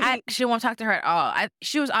want to talk to her at all.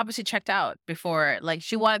 She was obviously checked out before. Like,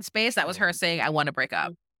 she wanted space. That was her saying, "I want to break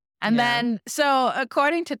up." And then, so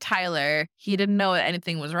according to Tyler, he didn't know that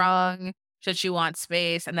anything was wrong. Should she want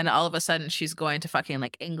space? And then all of a sudden, she's going to fucking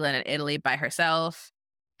like England and Italy by herself.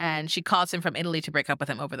 And she calls him from Italy to break up with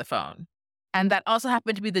him over the phone. And that also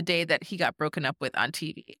happened to be the day that he got broken up with on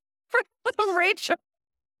TV. From Rachel.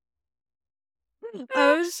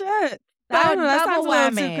 Oh, shit. That sounds a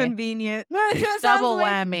little too convenient. Double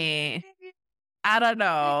whammy. I don't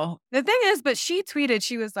know. The thing is, but she tweeted,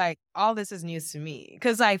 she was like, "All this is news to me."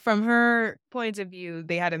 Because like from her point of view,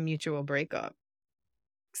 they had a mutual breakup.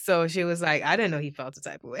 So she was like, "I didn't know he felt the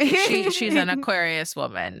type of way." She's an Aquarius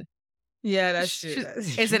woman. Yeah, that's true.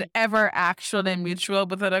 Is it ever actually mutual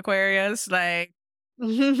with an Aquarius? Like,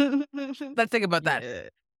 let's think about that. Yeah.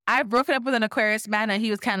 I broke up with an Aquarius man, and he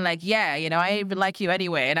was kind of like, "Yeah, you know, I even like you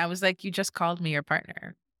anyway." And I was like, "You just called me your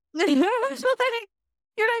partner."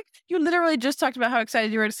 You literally just talked about how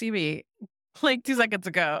excited you were to see me like 2 seconds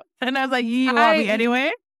ago. And I was like, "You want me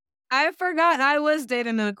anyway?" I forgot I was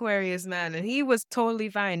dating an Aquarius man, and he was totally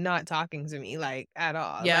fine not talking to me, like, at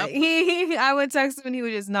all. Yeah. Like, I would text him, and he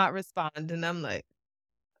would just not respond, and I'm like,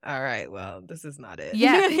 all right, well, this is not it.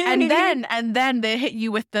 Yeah. and then they hit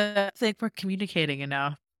you with the thing, "We're communicating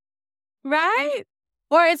enough." Right?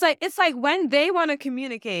 Or it's like when they want to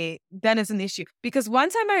communicate, then it's an issue. Because one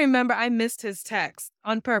time I remember I missed his text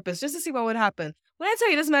on purpose just to see what would happen. When I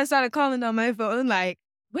tell you this man started calling on my phone, like,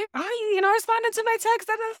 "Where are you? You know, responding to my text."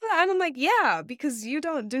 And I'm like, "Yeah, because you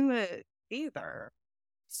don't do it either."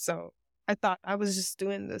 So I thought I was just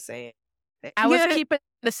doing the same thing. I was keeping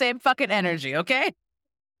the same fucking energy, okay?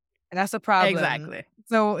 That's a problem. Exactly.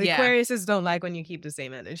 So Aquariuses don't like when you keep the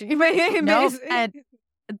same energy. No, and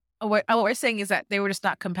what we're saying is that they were just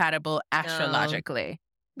not compatible astrologically.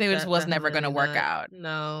 They just was never going to work out.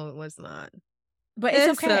 No, it was not. But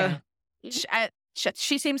it's okay.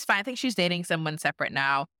 She seems fine. I think she's dating someone separate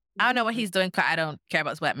now. I don't know what he's doing. I don't care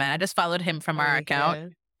about Sweatman. I just followed him from our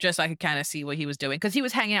account just so I could kind of see what he was doing. Because he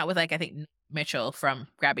was hanging out with, like, I think Mitchell from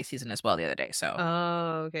Grabby Season as well the other day. So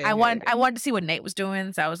I wanted to see what Nate was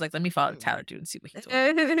doing. So I was like, let me follow Tyler dude and see what he's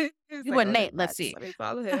doing. You want Nate? Let's see. Let me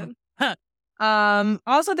follow him.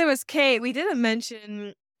 Also there was Kate. We didn't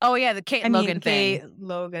mention. Oh yeah, the Kate Logan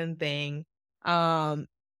thing.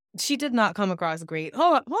 She did not come across great.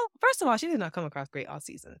 Well, first of all, she did not come across great all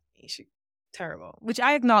season. She terrible, which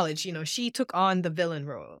I acknowledge. You know, she took on the villain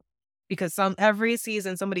role because every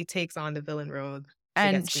season somebody takes on the villain role.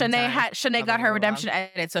 And Shanae got her redemption while.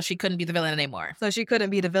 edit, so she couldn't be the villain anymore. So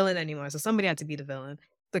somebody had to be the villain.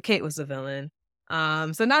 So Kate was the villain.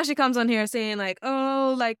 So now she comes on here saying like,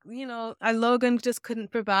 oh, like, you know, Logan just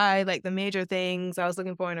couldn't provide like the major things I was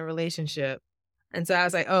looking for in a relationship. And so I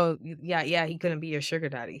was like, oh, yeah, he couldn't be your sugar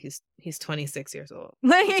daddy. He's 26 years old.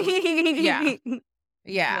 Yeah.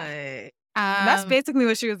 Like, that's basically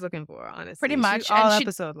what she was looking for, honestly. Pretty much. All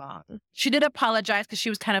episode long. She did apologize because she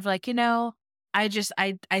was kind of like, you know, I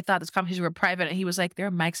thought this conversation were private. And he was like, there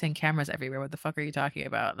are mics and cameras everywhere. What the fuck are you talking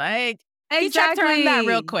about? Like, he checked her on that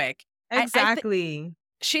real quick. Exactly.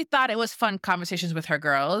 She thought it was fun conversations with her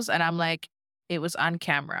girls. And I'm like, it was on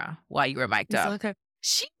camera while you were mic'd up. Okay.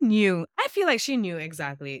 She knew. I feel like she knew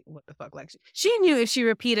exactly what the fuck. Like she knew if she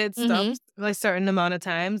repeated stuff like certain amount of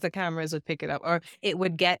times, the cameras would pick it up, or it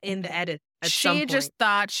would get in the edit. She just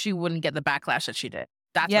thought she wouldn't get the backlash that she did.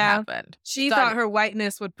 That's what happened. She thought her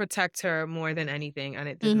whiteness would protect her more than anything, and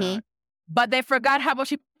it did not. But they forgot how much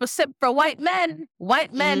people simp for white men.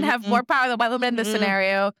 White men have more power than white women in this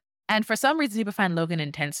scenario. And for some reason, people find Logan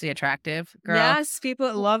intensely attractive. Girl. Yes,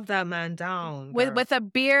 people love that man down. With a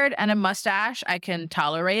beard and a mustache, I can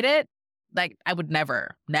tolerate it. Like, I would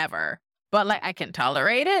never. But, like, I can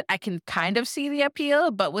tolerate it. I can kind of see the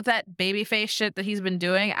appeal. But with that baby face shit that he's been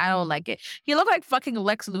doing, I don't like it. He looked like fucking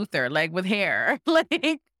Lex Luthor, like, with hair.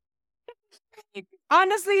 Like...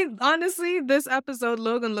 Honestly, this episode,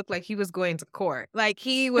 Logan looked like he was going to court. Like,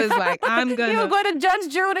 he was like, I'm going to... He was going to Judge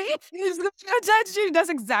Judy. He was going to Judge Judy. That's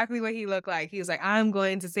exactly what he looked like. He was like, I'm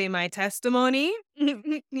going to say my testimony.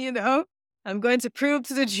 You know? I'm going to prove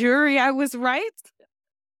to the jury I was right.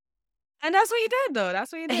 And that's what he did, though.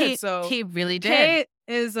 That's what he did. He really did. Kate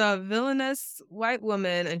is a villainous white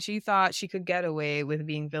woman, and she thought she could get away with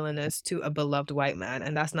being villainous to a beloved white man,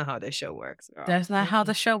 and that's not how this show works. Girl. That's not how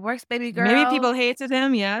the show works, baby girl. Maybe people hated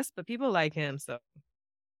him, yes, but people like him, so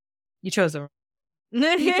you chose him.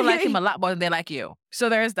 People like him a lot more than they like you. So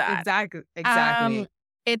there's that. Exactly.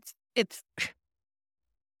 It's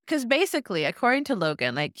because basically, according to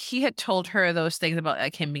Logan, like he had told her those things about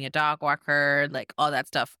like him being a dog walker, like all that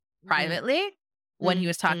stuff privately when he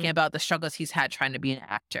was talking about the struggles he's had trying to be an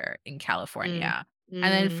actor in California. And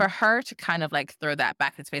then for her to kind of like throw that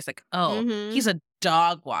back in his face, like, oh, he's a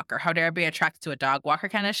dog walker. How dare I be attracted to a dog walker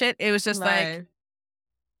kind of shit? It was just like,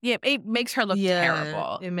 yeah, it makes her look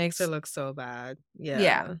terrible. It makes her look so bad.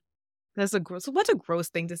 Yeah. That's what a gross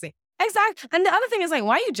thing to say. Exactly. And the other thing is like,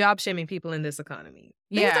 why are you job shaming people in this economy?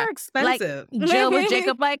 Things are expensive. Like, Jill with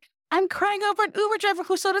Jacob, like, I'm crying over an Uber driver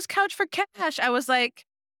who sold his couch for cash. I was like,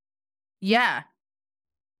 yeah.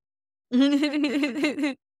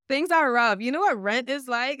 Things are rough. You know what rent is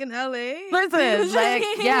like in LA? Listen, like,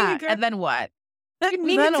 yeah. And then what? Then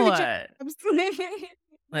what?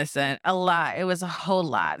 Listen, a lot. It was a whole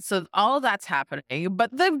lot. So all that's happening.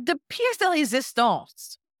 But the pièce de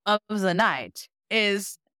résistance of the night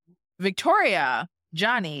is Victoria,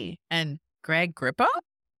 Johnny, and Greg Grippo.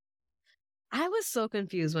 I was so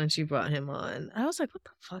confused when she brought him on. I was like, what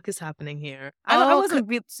the fuck is happening here? I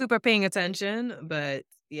wasn't super paying attention, but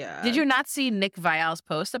yeah. Did you not see Nick Vial's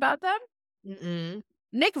post about them? Mm-mm.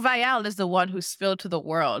 Nick Vial is the one who spilled to the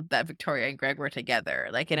world that Victoria and Greg were together,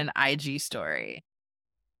 like in an IG story.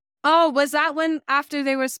 Oh, was that after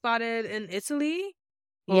they were spotted in Italy?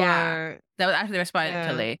 Yeah. That was after they were spotted in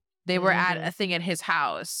Italy. They were at a thing at his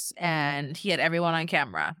house, and he had everyone on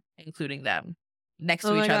camera, including them, next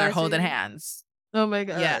to each other, holding hands. Oh my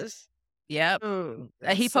gosh. Yes. Yep. Oh,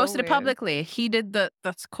 he posted it publicly. He did the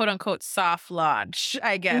quote unquote soft launch,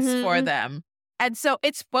 I guess, for them. And so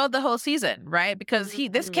it spoiled the whole season, right? Because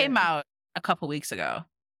this came out a couple weeks ago.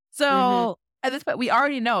 So at this point, we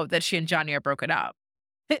already know that she and Johnny are broken up.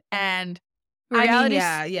 And reality,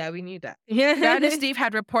 we knew that. Reality Steve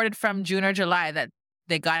had reported from June or July that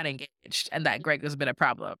they got engaged and that Greg has been a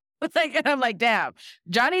problem. And I'm like, damn.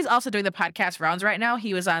 Johnny's also doing the podcast rounds right now.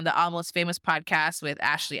 He was on the Almost Famous podcast with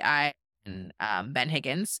Ashley I and Ben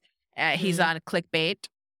Higgins. He's on Clickbait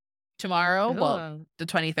tomorrow. Well, the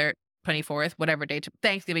 23rd, 24th, whatever day,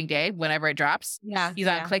 Thanksgiving Day, whenever it drops. Yeah. He's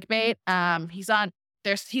on Clickbait. He's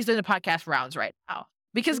doing the podcast rounds right now.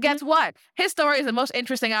 Because guess what? His story is the most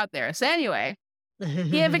interesting out there. So anyway,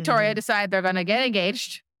 he and Victoria decide they're going to get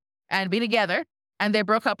engaged and be together. And they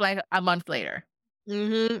broke up like a month later.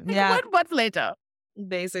 Yeah. 1 month later.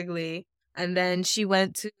 Basically. And then she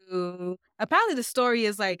went to, apparently the story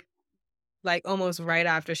is like almost right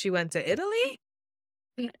after she went to Italy.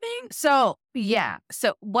 So, yeah.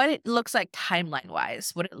 So what it looks like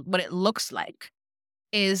timeline-wise, what it looks like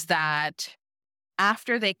is that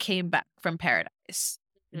after they came back from Paradise,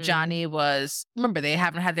 Johnny was, remember, they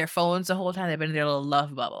haven't had their phones the whole time. They've been in their little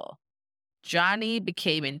love bubble. Johnny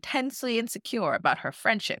became intensely insecure about her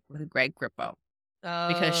friendship with Greg Grippo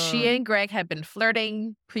because she and Greg had been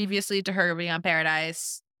flirting previously to her being on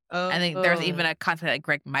Paradise. I think there was even a conflict that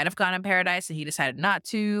Greg might have gone on Paradise and he decided not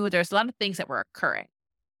to. There's a lot of things that were occurring.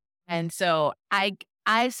 And so I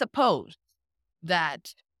suppose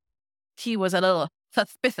that he was a little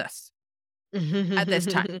suspicious at this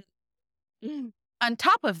time. On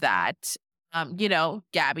top of that,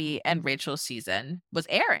 Gabby and Rachel's season was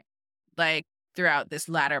airing like throughout this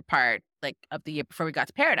latter part like of the year before we got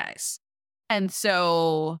to Paradise. And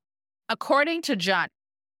so according to John,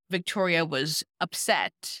 Victoria was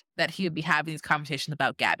upset that he would be having these conversations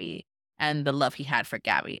about Gabby and the love he had for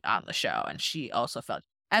Gabby on the show. And she also felt,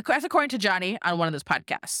 that's according to Johnny on one of those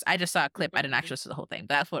podcasts. I just saw a clip. I didn't actually listen to the whole thing,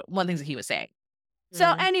 but that's one of the things that he was saying.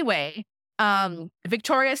 So anyway,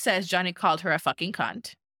 Victoria says Johnny called her a fucking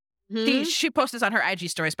cunt. She posted this on her IG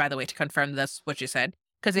stories, by the way, to confirm that's what she said,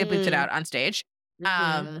 because they bleeped it out on stage.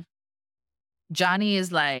 Johnny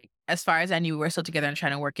is like, as far as I knew, we're still together and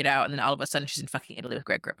trying to work it out. And then all of a sudden she's in fucking Italy with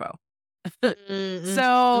Greg Grippo.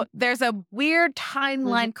 So there's a weird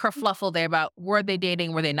timeline kerfluffle there about were they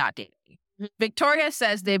dating, were they not dating? Victoria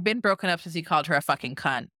says they've been broken up since he called her a fucking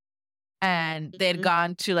cunt. And they had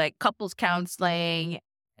gone to like couples counseling.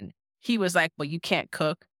 And he was like, well, you can't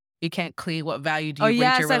cook. You can't clean. What value do you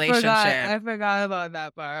bring to your relationship? I forgot about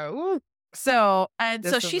that part. Ooh. So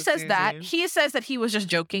she says that. He says that he was just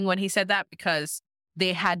joking when he said that because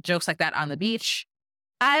they had jokes like that on the beach.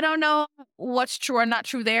 I don't know what's true or not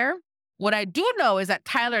true there. What I do know is that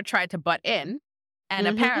Tyler tried to butt in, and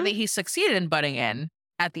apparently he succeeded in butting in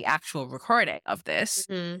at the actual recording of this.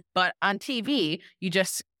 But on TV, you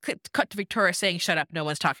just cut to Victoria saying, "Shut up, no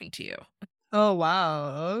one's talking to you." Oh,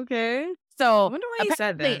 wow. Okay. So I wonder why he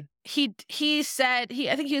said that. He said,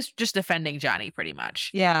 I think he was just defending Johnny pretty much.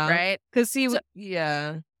 Yeah. Right? Because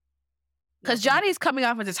Because Johnny's coming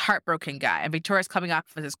off as this heartbroken guy, and Victoria's coming off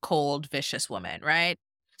as this cold, vicious woman, right?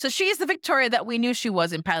 So she's the Victoria that we knew she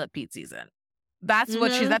was in Pilot Pete season. That's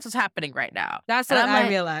what that's what's happening right now. That's what I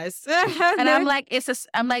realized. And I'm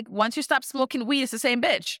like, once you stop smoking weed, it's the same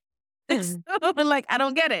bitch. Like, I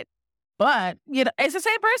don't get it. But, it's the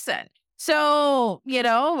same person. So,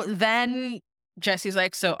 then Jesse's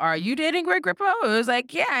like, so are you dating Greg Grippo? It was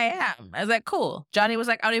like, yeah, I am. I was like, cool. Johnny was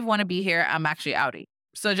like, I don't even want to be here. I'm actually outie.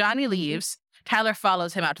 So Johnny leaves. Tyler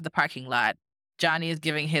follows him out to the parking lot. Johnny is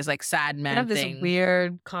giving his like sad man thing. This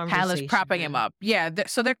weird conversation. Tyler's propping him up. Yeah.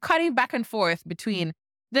 So they're cutting back and forth between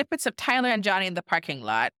snippets of Tyler and Johnny in the parking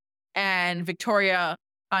lot and Victoria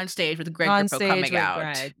on stage with Greg Grippo coming out.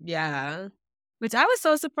 Greg. Yeah. Which I was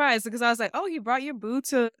so surprised because I was like, oh, you brought your boo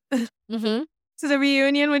to to the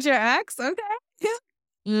reunion with your ex? Okay.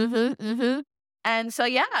 And so,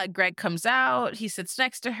 yeah, Greg comes out. He sits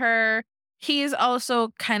next to her. He is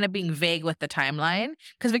also kind of being vague with the timeline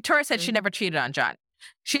because Victoria said she never cheated on Johnny.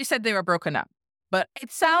 She said they were broken up. But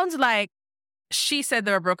it sounds like she said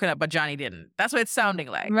they were broken up, but Johnny didn't. That's what it's sounding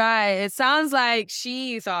like. Right. It sounds like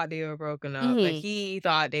she thought they were broken up, but he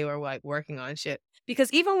thought they were like working on shit.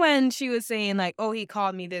 Because even when she was saying like, oh, he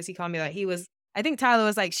called me this, he called me that, I think Tyler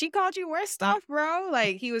was like, she called you worse stuff, bro.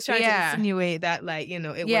 Like he was trying to insinuate that like,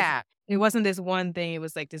 it wasn't this one thing. It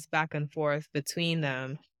was like this back and forth between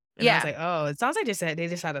them. And I was like, oh, it sounds like they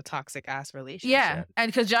just had a toxic ass relationship. Yeah.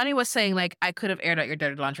 And because Johnny was saying like, I could have aired out your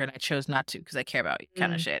dirty laundry and I chose not to because I care about you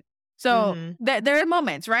kind of shit. So there are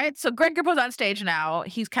moments, right? So Greg Grippo's on stage now.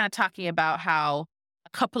 He's kind of talking about how a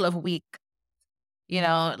couple of weeks,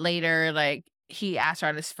 later, like he asked her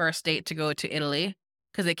on his first date to go to Italy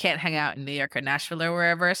because they can't hang out in New York or Nashville or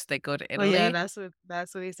wherever, so they go to Italy. Oh yeah,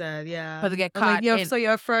 that's what he said. Yeah, but they get caught. Like, so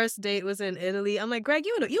your first date was in Italy. I'm like, Greg,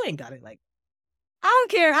 you ain't got it like. I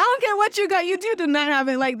don't care what you got. You do not have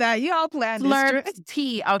it like that. You all planned this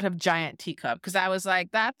tea out of giant teacup because I was like,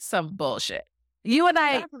 that's some bullshit. You and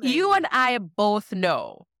I both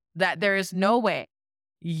know that there is no way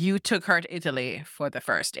you took her to Italy for the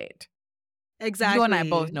first date. Exactly. You and I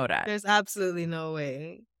both know that. There's absolutely no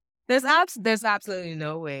way. There's absolutely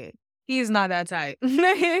no way. He's not that type.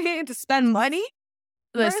 To spend money?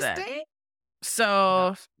 Listen. First date?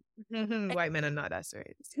 So. No. White men are not that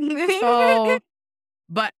serious.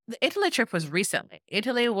 But the Italy trip was recently.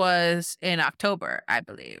 Italy was in October, I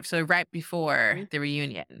believe. So right before the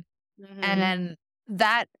reunion. And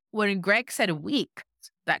then when Greg said week,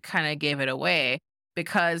 that kind of gave it away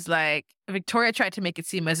because like Victoria tried to make it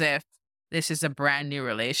seem as if this is a brand new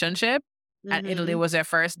relationship and Italy was their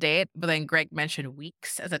first date. But then Greg mentioned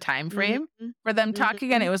weeks as a time frame for them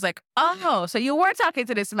talking. And it was like, oh, so you were talking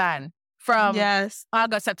to this man from Yes.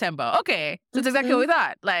 August, September. Okay. So it's exactly what we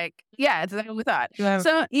thought. Like, yeah, it's exactly what we thought.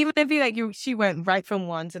 So even if she went right from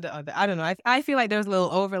one to the other, I don't know. I feel like there's a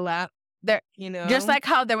little overlap there, Just like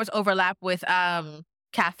how there was overlap with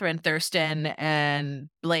Catherine, Thurston, and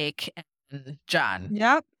Blake and John.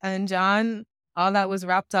 Yep. And John, all that was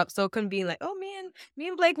wrapped up so convenient. Like, oh, me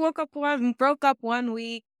and Blake broke up 1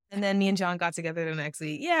 week, and then me and John got together the next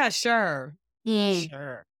week. Yeah, sure.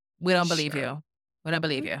 Sure. We don't believe you. We don't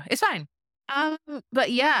believe you. It's fine.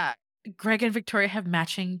 But yeah, Greg and Victoria have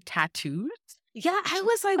matching tattoos. Yeah, I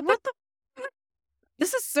was like, what the?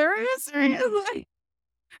 This is serious?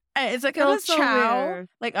 It's like a little chow,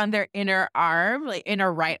 like on their inner arm, like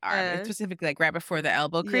inner right arm, like specifically like right before the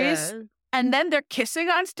elbow crease. Yeah. And then they're kissing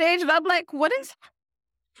on stage, and I'm like, what is?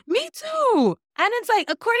 Me too. And it's like,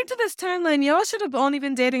 according to this timeline, y'all should have only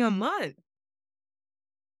been dating a month.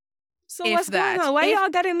 So what's going on? Why y'all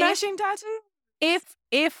getting matching tattoos?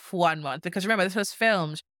 If 1 month, because remember this was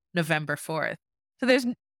filmed November 4th, so there's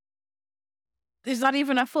not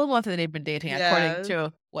even a full month that they've been dating, according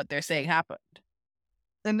to what they're saying happened.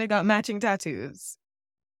 And they got matching tattoos.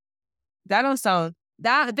 That don't sound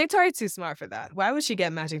that Victoria's too smart for that. Why would she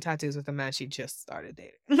get matching tattoos with a man she just started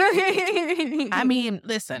dating? I mean,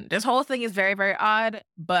 listen, this whole thing is very, very odd,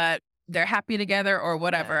 but they're happy together or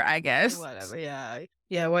whatever, I guess. Whatever,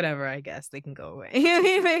 yeah, whatever. I guess they can go away.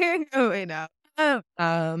 They can go away now.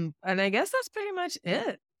 And I guess that's pretty much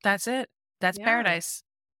it. That's it. That's Paradise.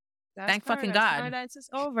 Thank fucking God. Paradise is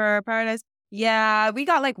over. Paradise. Yeah, we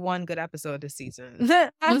got like one good episode this season.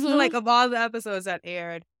 I feel like of all the episodes that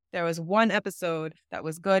aired, there was one episode that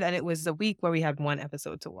was good, and it was the week where we had one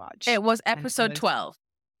episode to watch. It was episode 12.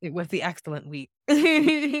 It was the excellent week.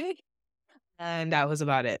 And that was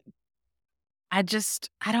about it. I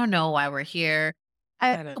don't know why we're here.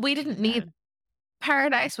 We didn't need...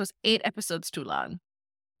 Paradise was 8 episodes too long.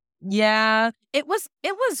 Yeah, it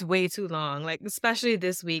was way too long. Like, especially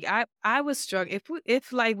this week, I was struggling.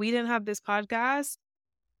 If like we didn't have this podcast,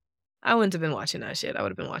 I wouldn't have been watching that shit. I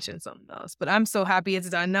would have been watching something else. But I'm so happy it's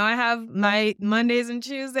done. Now I have my Mondays and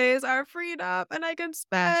Tuesdays are freed up, and I can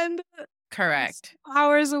spend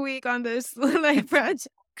hours a week on this like project.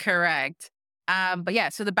 Correct. But yeah,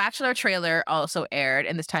 so the Bachelor trailer also aired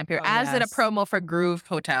in this time period, as did a promo for Groove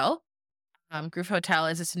Hotel. Groove Hotel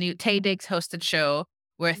is this new Tay Diggs hosted show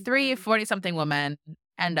where 3 40-something women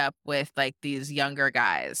end up with like these younger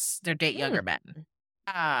guys. They date younger men.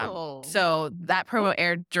 So that promo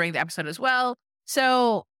aired during the episode as well.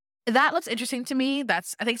 So that looks interesting to me. I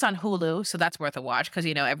think it's on Hulu, so that's worth a watch because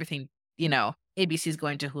everything, ABC is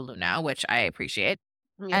going to Hulu now, which I appreciate.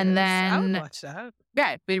 Yes, and then I would watch that.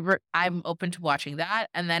 Yeah, I'm open to watching that.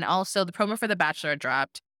 And then also the promo for The Bachelor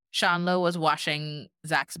dropped. Sean Lowe was washing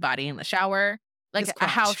Zach's body in the shower, like a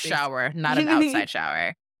house shower, not an outside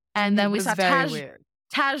shower. And then we saw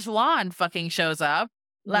Tajwan fucking shows up.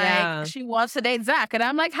 Like, she wants to date Zach. And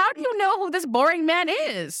I'm like, how do you know who this boring man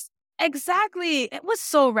is? Exactly. It was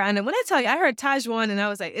so random. When I tell you, I heard Tajwan and I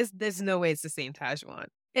was like, there's no way it's the same Tajwan.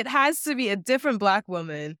 It has to be a different Black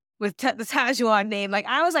woman with the Tajwan name. Like,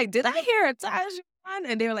 I was like, did I hear a Tajwan?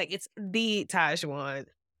 And they were like, it's the Tajwan.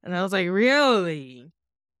 And I was like, really?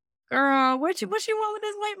 Girl, what you want with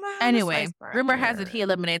this white man? Anyway, rumor has it he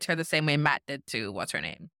eliminates her the same way Matt did to what's her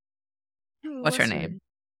name? What's her name?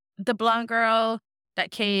 The blonde girl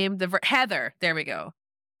that came, Heather. There we go.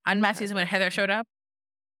 On Matt's season when Heather showed up.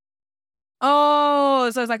 Oh,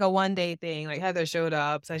 so it's like a one-day thing. Like Heather showed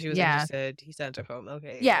up, said she was interested. He sent her home.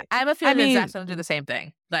 Okay. Yeah, I'm a feeling that Zach's gonna do the same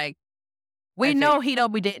thing. Like, we know he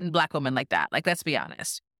don't be dating Black women like that. Like, let's be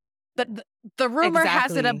honest. The rumor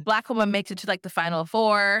has it a Black woman makes it to like the final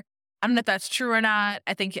 4. I don't know if that's true or not.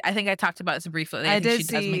 I think I talked about this briefly. I think she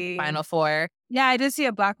does make the final 4. Yeah, I did see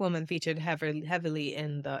a Black woman featured heavily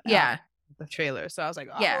in the trailer. So I was like,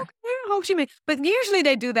 okay, I hope she makes. But usually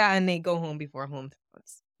they do that and they go home before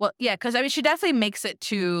hometowns. Well, yeah, because I mean, she definitely makes it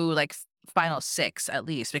to like final 6 at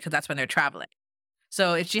least because that's when they're traveling.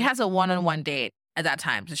 So if she has a one-on-one date at that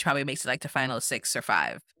time, so she probably makes it like to final 6 or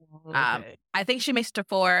 5. Okay. I think she makes it to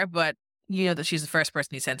 4, but you know that she's the first person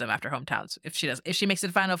he sends them after hometowns. If she makes it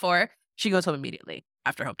to final 4, she goes home immediately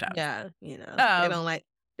after hometowns. Yeah,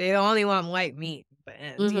 they don't only want white meat, but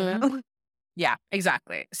Yeah,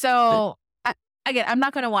 exactly. So again, I'm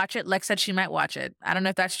not going to watch it. Lex said she might watch it. I don't know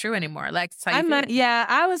if that's true anymore. Lex, how you feel? Yeah,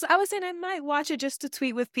 I was saying I might watch it just to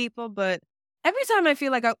tweet with people, but every time I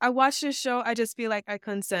feel like I watch this show, I just feel like I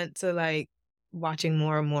consent to like watching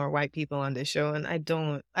more and more white people on this show, and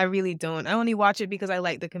I really don't. I only watch it because I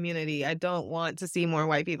like the community. I don't want to see more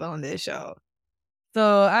white people on this show.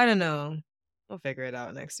 So I don't know. We'll figure it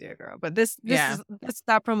out next year, girl. But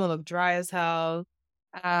that promo looked dry as hell.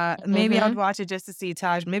 Maybe I would watch it just to see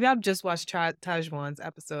Taj. Maybe I'll just watch Tajwan's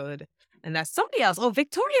episode. And that's somebody else. Oh,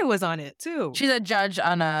 Victoria was on it too. She's a judge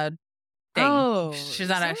on a thing. Oh, she's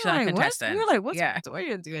not a like, contestant. You're like, what's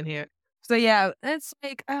Victoria doing here? So yeah, it's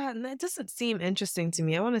like, that doesn't seem interesting to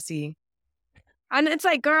me. I want to see. And it's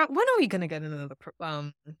like, girl, when are we gonna get another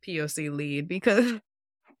POC lead? Because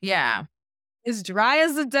it's dry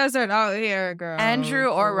as the desert out here, girl. Andrew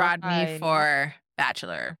or Rodney for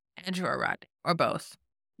Bachelor. Andrew or Rodney, or both.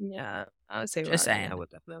 Yeah, I would say just Rodney. saying. I would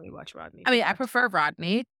definitely watch Rodney. I mean, I prefer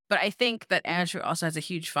Rodney, but I think that Andrew also has a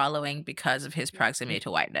huge following because of his proximity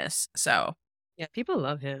to whiteness. So yeah, people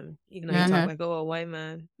love him, even though he talk like, oh, a white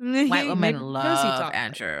man. White women love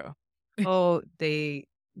Andrew. Oh, they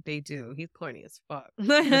do. He's corny as fuck.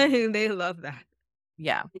 They love that.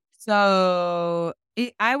 Yeah. So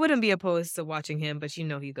I wouldn't be opposed to watching him, but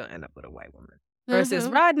he's gonna end up with a white woman. Versus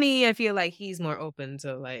Rodney, I feel like he's more open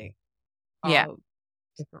to like.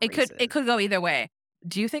 It could go either way.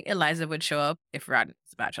 Do you think Eliza would show up if Rodney's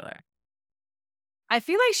a Bachelor? I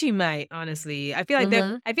feel like she might, honestly. I feel like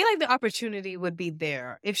the opportunity would be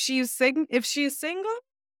there. If she's single,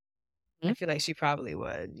 I feel like she probably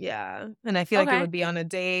would. Yeah. And I feel like it would be on a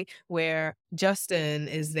day where Justin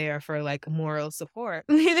is there for like moral support.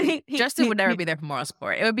 Justin would never be there for moral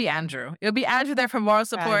support. It would be Andrew. It would be Andrew there for moral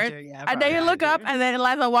support. And then you look up and then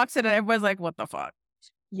Eliza walks in and everyone's like, what the fuck?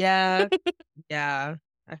 Yeah. Yeah.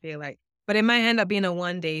 I feel like. But it might end up being a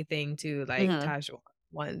one-day thing too. Like casual.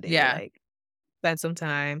 One day. Yeah. Like spend some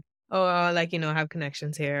time. Oh, like, have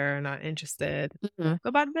connections here. Not interested. Go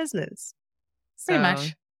about business. Pretty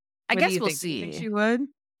much. I guess we'll see. Do you think she would?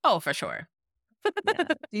 Oh, for sure. Yeah.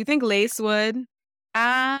 Do you think Lace would?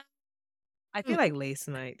 I feel like Lace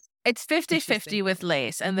might. It's 50-50 with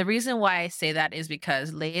Lace. And the reason why I say that is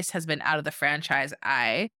because Lace has been out of the franchise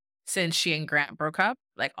eye since she and Grant broke up,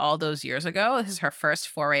 like all those years ago. This is her first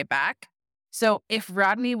foray back. So if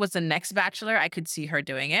Rodney was the next Bachelor, I could see her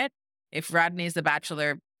doing it. If Rodney is the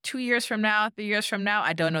Bachelor 2 years from now, 3 years from now,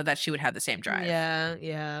 I don't know that she would have the same drive.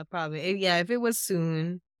 Yeah, probably. Yeah, if it was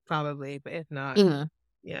soon, probably. But if not,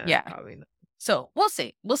 probably not. So we'll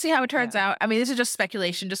see. We'll see how it turns out. I mean, this is just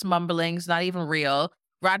speculation, just mumblings, not even real.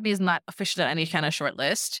 Rodney is not officially on any kind of short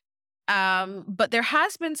list. But there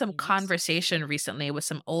has been some conversation recently with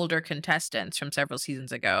some older contestants from several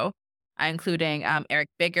seasons ago, including Eric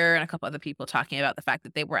Bigger and a couple other people talking about the fact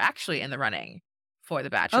that they were actually in the running for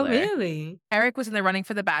The Bachelor. Oh, really? Eric was in the running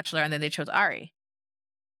for The Bachelor, and then they chose Ari.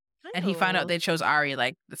 And he found out they chose Ari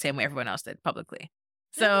like the same way everyone else did publicly.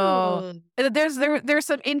 So there's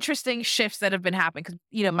some interesting shifts that have been happening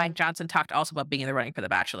because, Mike Johnson talked also about being in the running for The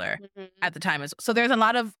Bachelor at the time. So there's a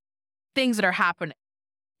lot of things that are happening,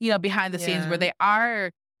 behind the scenes where they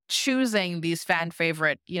are choosing these fan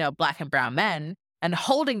favorite, Black and brown men and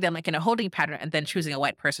holding them like in a holding pattern and then choosing a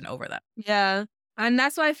white person over them. Yeah. And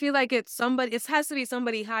that's why I feel like it has to be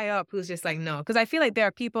somebody high up who's just like, no. Because I feel like there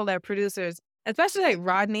are people that are producers, especially like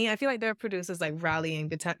Rodney. I feel like there are producers like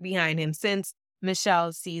rallying behind him since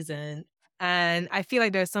Michelle's season. And I feel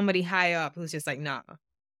like there's somebody high up who's just like, nah,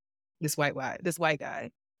 this white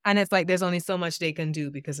guy. And it's like, there's only so much they can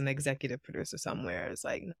do because an executive producer somewhere is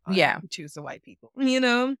like, choose the white people,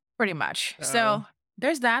 Pretty much. So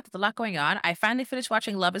there's that. There's a lot going on. I finally finished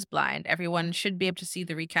watching Love is Blind. Everyone should be able to see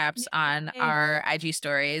the recaps on our IG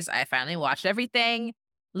stories. I finally watched everything.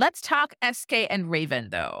 Let's talk SK and Raven,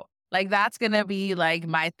 though. Like, that's going to be like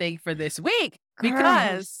my thing for this week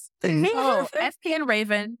because SK and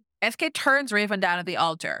Raven. SK turns Raven down at the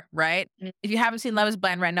altar, right? If you haven't seen Love is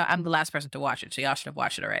Blind right now, I'm the last person to watch it. So y'all should have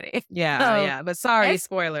watched it already. Yeah. But sorry,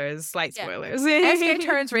 spoilers, slight spoilers. SK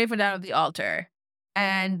turns Raven down at the altar.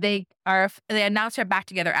 And they announce her back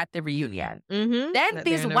together at the reunion. Then that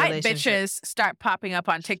these white bitches start popping up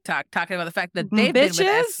on TikTok talking about the fact that they've been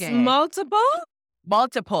with SK. Multiple.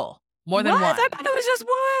 More than one. I thought it was just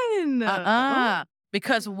one.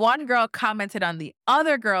 Because one girl commented on the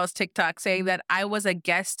other girl's TikTok saying that I was a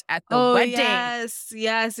guest at the wedding.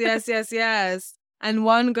 Yes. And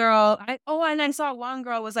one girl, I saw one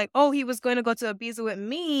girl was like, he was going to go to Ibiza with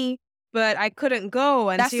me, but I couldn't go.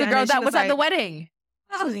 And that's the girl that was at the wedding.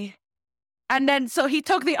 Oh. And then so he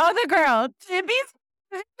took the other girl to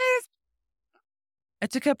Ibiza. I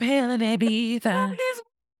took a pill in Ibiza.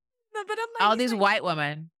 All these white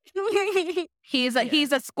women. He's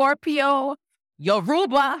a Scorpio,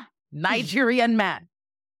 Yoruba, Nigerian man.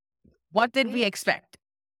 What did we expect?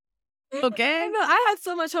 Okay. I had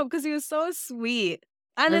so much hope because he was so sweet.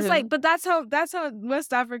 And it's like, but that's how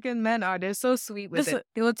West African men are. They're so sweet with it.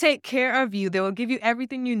 They will take care of you. They will give you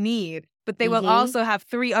everything you need. But they will also have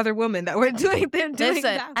 3 other women that were doing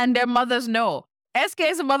that. And their mothers know.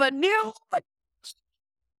 SK's mother knew.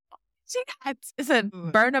 Listen,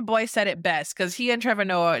 Burna Boy said it best because he and Trevor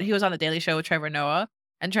Noah, he was on the Daily Show with Trevor Noah.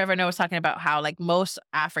 And Trevor Noah was talking about how like most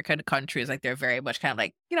African countries, like they're very much kind of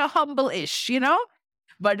like, humble-ish,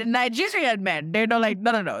 But the Nigerian men, they're not like,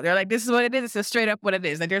 no. They're like, this is what it is. It's just straight up what it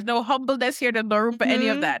is. Like, there's no humbleness here. There's no room for any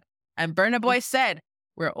of that. And Burna Boy said,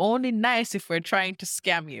 we're only nice if we're trying to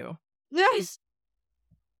scam you. Yes.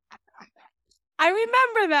 I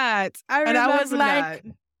remember that. And I was like,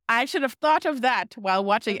 I should have thought of that while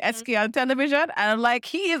watching SK on television. And I'm like,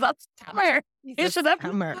 he is a scammer. He should have.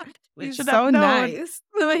 He's so nice.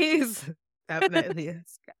 He's definitely a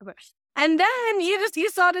scammer. And then you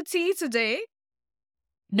saw the tea today.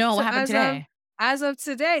 No, what happened today? As of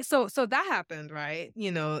today, so that happened, right?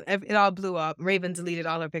 It all blew up. Raven deleted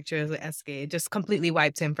all her pictures with SK, just completely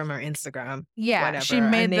wiped him from her Instagram. Yeah, whatever. She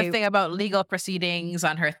made the thing about legal proceedings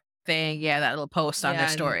on her thing. Yeah, that little post on their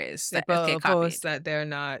stories. That SK post that they're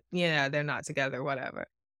not together, whatever.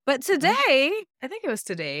 But today, I think it was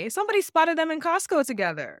today, somebody spotted them in Costco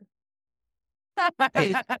together. Like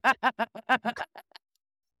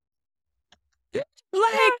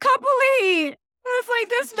coupley. It's like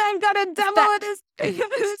this man got a demo of this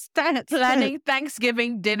planning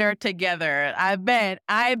Thanksgiving dinner together. I bet.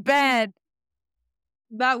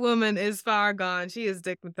 That woman is far gone. She is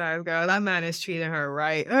dignitized, girl. That man is treating her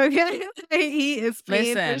right. Okay. He is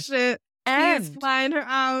paying for shit. And he's flying her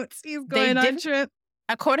out. He's going on trip.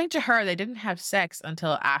 According to her, they didn't have sex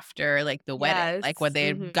until after like the wedding. Like when they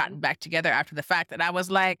had gotten back together after the fact. And I was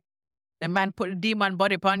like, the man put a demon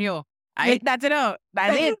body upon you. That's it out.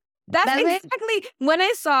 That's it. That's exactly when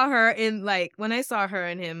I saw her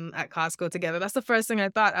and him at Costco together. That's the first thing I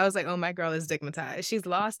thought. I was like, oh, my girl is stigmatized. She's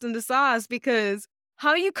lost in the sauce because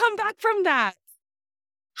how you come back from that?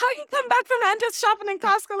 How you come back from that and just shopping in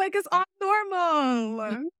Costco like it's all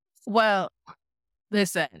normal? Well,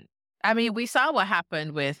 listen, I mean, we saw what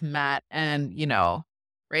happened with Matt and,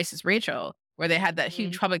 racist Rachel, where they had that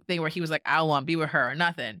huge public thing where he was like, I don't want to be with her or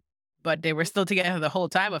nothing. But they were still together the whole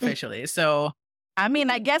time officially. So, I mean,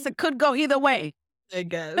 I guess it could go either way. I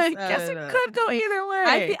guess it could go either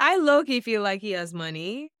way. I low-key feel like he has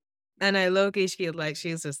money. And I low-key feel like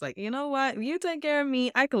she's just like, you know what? You take care of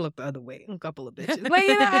me. I can look the other way. A couple of bitches. But,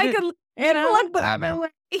 I can look the other way.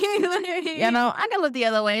 I can look the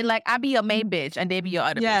other way. Like, I be your main bitch and they be your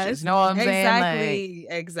other bitches. You know what I'm saying?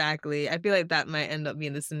 Exactly. I feel like that might end up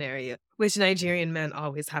being the scenario, which Nigerian men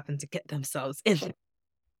always happen to get themselves in.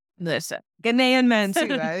 Listen, Ghanaian men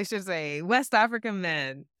too. I should say West African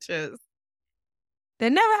men. They're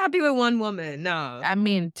never happy with one woman. No, I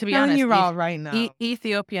mean, to be honest, you're all right now.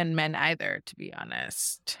 Ethiopian men either. To be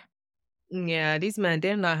honest, yeah, these men,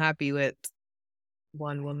 they're not happy with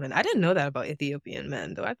one woman. I didn't know that about Ethiopian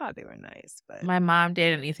men, though. I thought they were nice. But my mom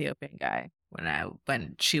dated an Ethiopian guy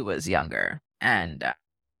when she was younger, and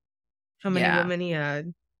how many women he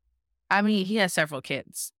had? I mean, he has several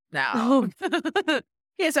kids now.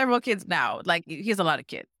 He has several kids now. Like, he has a lot of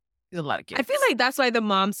kids. I feel like that's why the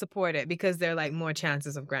moms support it, because there are like more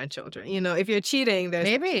chances of grandchildren. If you're cheating,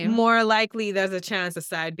 there's more likely there's a chance a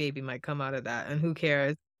side baby might come out of that. And who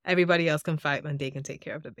cares? Everybody else can fight and they can take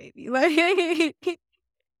care of the baby. Like,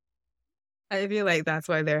 I feel like that's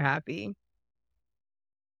why they're happy.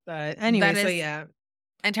 But anyway, so yeah.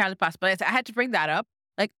 Entirely possible. I had to bring that up.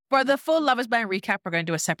 Like, for the full Love is Blind recap, we're going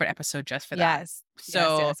to do a separate episode just for that. Yes.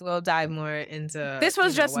 We'll dive more into. This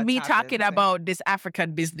was just me talking about this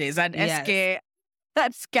African business and SK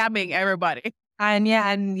that's scamming everybody. And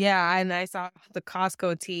I saw the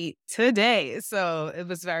Costco tea today, so it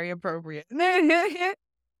was very appropriate.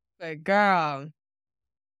 But girl,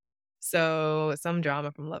 so some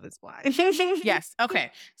drama from Love is Blind. Yes.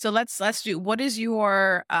 Okay. So let's do. What is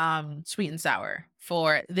your sweet and sour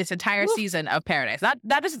for this entire season of Paradise? Not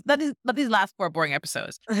these last 4 boring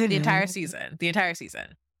episodes. The entire season.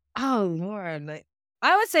 Oh Lord!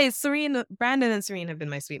 I would say Brandon and Serene have been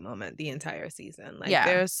my sweet moment the entire season. Like,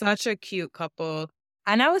 they're such a cute couple.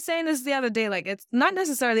 And I was saying this the other day. Like, it's not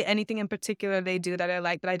necessarily anything in particular they do that I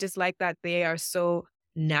like, but I just like that they are so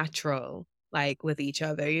natural. Like, with each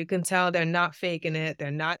other, you can tell they're not faking it.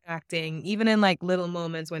 They're not acting, even in like little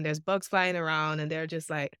moments when there's bugs flying around and they're just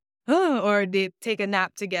like, oh, or they take a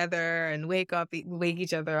nap together and wake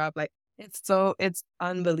each other up. Like, it's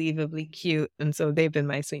unbelievably cute. And so they've been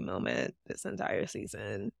my sweet moment this entire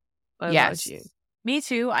season. What about you? Me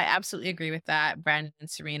too. I absolutely agree with that. Brandon and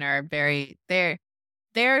Serena are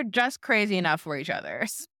they're just crazy enough for each other.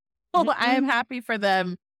 So I am happy for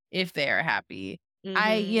them if they are happy.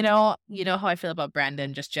 You know how I feel about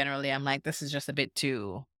Brandon just generally. I'm like, this is just a bit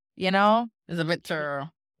too, it's a bit too.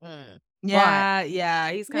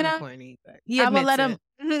 Yeah, he's You kind of know, corny, but he I'm gonna admits let them.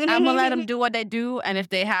 it. I'm gonna let them do what they do, and if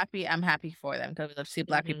they're happy, I'm happy for them because we love to see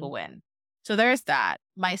Black Mhm. people win. So there's that.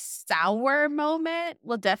 My sour moment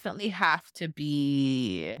will definitely have to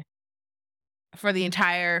be for the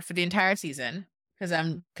entire season because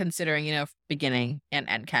I'm considering beginning and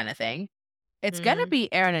end kind of thing. It's gonna Mhm.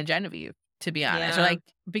 be Aaron and Genevieve, to be honest, or Yeah. like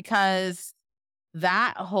because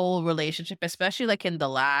that whole relationship, especially like in the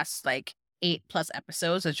last like 8+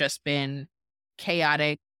 episodes, has just been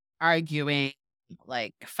chaotic, arguing,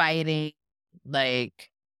 like fighting, like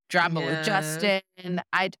drama with Yeah. Justin. It is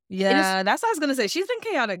Yeah, that's what I was gonna say. She's been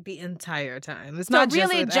chaotic the entire time. It's so not just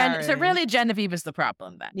really with Aaron. Genevieve is the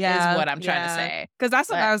problem then, is Yeah, what I'm trying to yeah. say. Because that's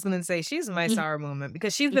what But I was gonna say. She's my sour moment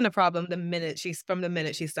because she's been a problem from the minute she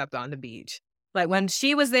stepped on the beach. Like when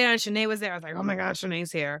she was there and Shanae was there, I was like, oh my God,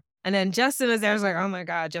 Shanae's here. And then Justin was there, I was like, oh my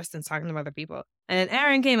God, Justin's talking to other people. And then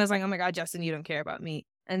Aaron came, I was like, oh my God, Justin, you don't care about me.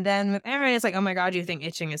 And then with Aaron, it's like, oh my God, you think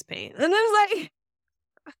itching is pain. And it was like,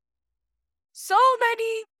 so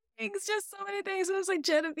many things, just so many things. It was like,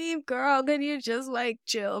 Genevieve, girl, can you just like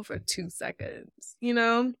chill for 2 seconds? You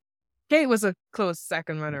know? Kate was a close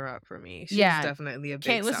second runner up for me. She's yeah, definitely a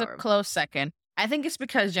Kate big was a sour. close second. I think it's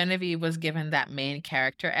because Genevieve was given that main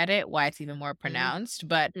character edit, why it's even more pronounced.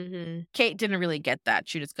 But Mm-hmm. Kate didn't really get that.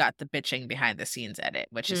 She just got the bitching behind the scenes edit,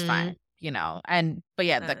 which is Mm-hmm. fine, But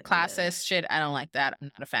yeah, the Yeah. classist shit, I don't like that. I'm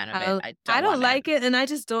not a fan of it. I I I don't don't want it. like it, and I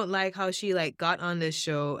just don't like how she like got on this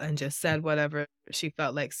show and just said whatever she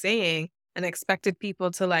felt like saying and expected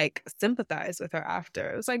people to like sympathize with her after.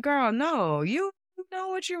 It was like, girl, no, you know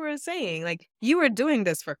what you were saying. Like you were doing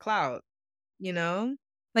this for clout, you know?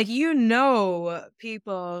 Like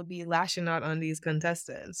people be lashing out on these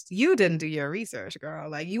contestants. You didn't do your research, girl.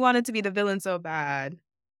 Like you wanted to be the villain so bad.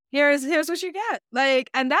 Here's what you get. Like,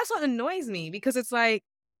 and that's what annoys me because it's like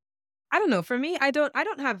I don't know. For me, I don't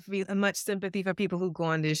have much sympathy for people who go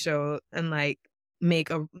on this show and like make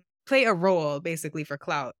a play a role basically for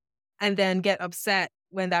clout, and then get upset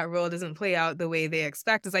when that role doesn't play out the way they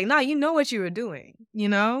expect. It's like, nah, you know what you were doing. You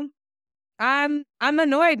know, I'm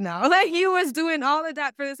annoyed now. Like you was doing all of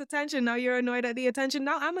that for this attention. Now you're annoyed at the attention.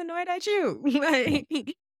 Now I'm annoyed at you.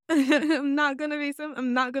 Like I'm not gonna be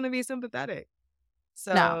sympathetic.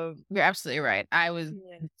 No, So you're absolutely right. yeah.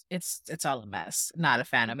 It's all a mess. Not a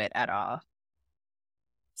fan of it at all. Not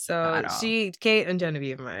So at all. Kate and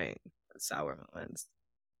Genevieve are my sour moments.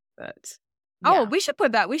 But oh, Yeah.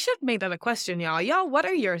 we should make that a question, y'all. Y'all, what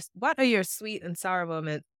are your sweet and sour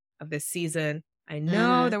moments of this season? I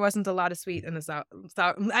know Mhm. there wasn't a lot of sweet and sour.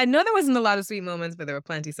 I know there wasn't a lot of sweet moments, but there were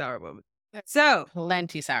plenty sour moments. So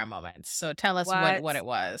Plenty sour moments. So tell us what? what it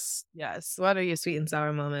was. Yes, what are your sweet and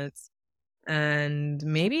sour moments? And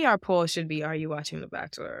maybe our poll should be: Are you watching The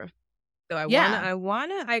Bachelor? So Yeah.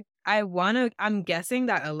 I'm guessing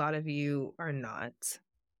that a lot of you are not.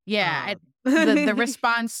 Yeah. Um, The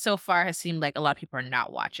response so far has seemed like a lot of people are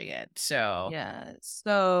not watching it. So yeah.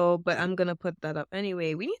 So, but I'm gonna put that up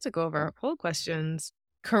anyway. We need to go over our poll questions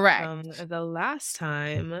from correct. the last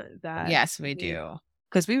time that Yes, we do.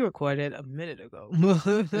 because we recorded a minute ago.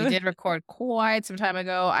 We did record quite some time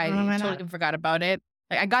ago. I totally forgot about it.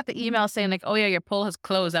 Like I got the email saying like, "Oh yeah, your poll has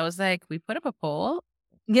closed." I was like, "We put up a poll?"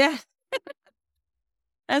 Yeah.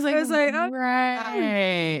 I was I like, was like, oh.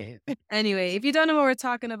 "Right." Anyway, if you don't know what we're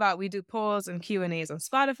talking about, we do polls and Q&As on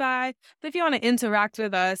Spotify. So if you want to interact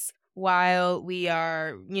with us while we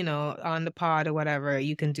are, on the pod or whatever,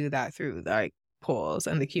 you can do that through the polls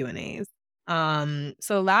and the Q&As.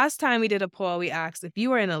 So last time we did a poll, we asked if you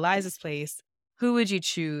were in Eliza's place, who would you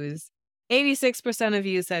choose? 86% of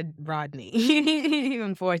you said Rodney.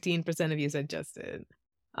 Even 14% of you said Justin.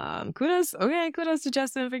 Kudos to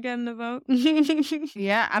Justin for getting the vote.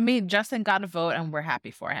 Yeah, I mean, Justin got a vote, and we're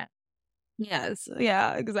happy for him. Yes.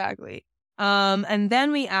 Yeah, exactly. And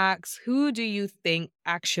then we ask, who do you think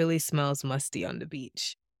actually smells musty on the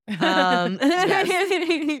beach? Yes.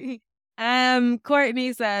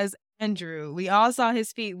 Courtney says, Andrew, we all saw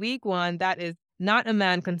his feet week 1. That is not a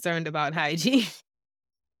man concerned about hygiene.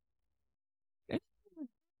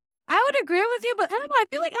 I would agree with you, but I don't know. I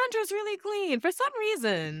feel like Andrew's really clean for some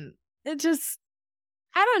reason. It just,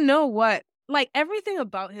 I don't know what, like everything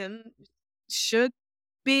about him should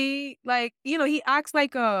be like, he acts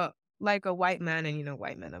like a white man, and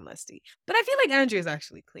white men are musty. But I feel like Andrew is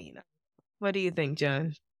actually clean. What do you think,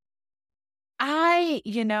 John?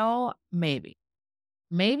 Maybe.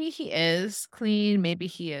 Maybe he is clean, maybe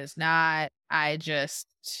he is not. I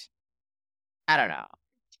don't know.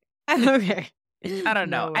 Okay. I don't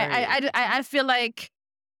know. No worries. I feel like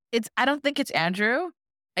I don't think it's Andrew.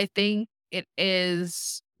 I think it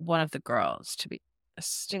is one of the girls, to be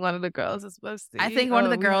must. I think one of the girls is musty. I think one of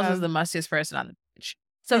the girls is the mustiest person on the beach.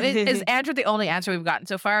 So is Andrew the only answer we've gotten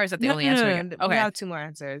so far? Or is that the only answer we got? We Okay. have 2 more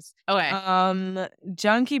answers. Okay.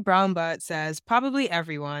 Junkie Brown Butt says probably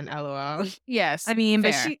everyone. LOL. Yes. I mean,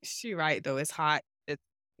 fair. but she right though. It's hot. It's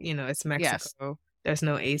it's Mexico. Yes. There's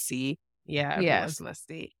no AC. Yeah, everyone's Yes.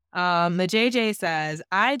 musty. The JJ says,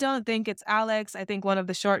 I don't think it's Alex. I think one of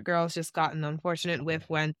the short girls just got an unfortunate whiff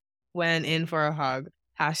when in for a hug.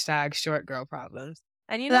 # short girl problems.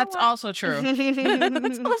 And that's also true.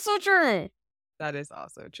 That's also true. That is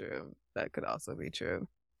also true. That could also be true.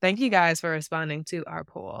 Thank you guys for responding to our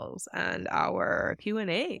polls and our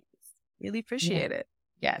Q&As. Really appreciate it.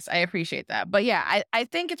 Yes, I appreciate that. But yeah, I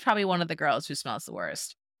think it's probably one of the girls who smells the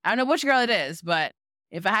worst. I don't know which girl it is, but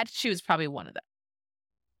if I had to choose, probably one of them.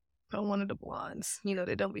 But one of the blondes.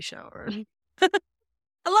 They don't be showering.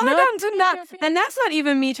 A lot of them do not. And that's not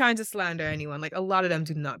even me trying to slander anyone. Like, a lot of them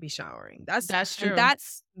do not be showering. That's true. And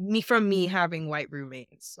that's me having white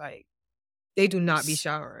roommates. Like, they do not be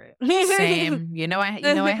showering. Same.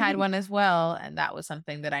 I had one as well. And that was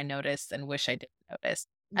something that I noticed and wish I didn't notice.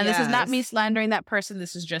 And this is not me slandering that person.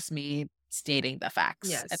 This is just me stating the facts.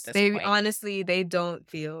 Yes. At this point. Honestly, they don't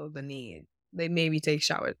feel the need. They maybe take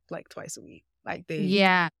showers like twice a week. Like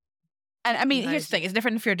yeah. And I mean, here's the thing. It's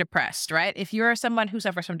different if you're depressed, right? If you're someone who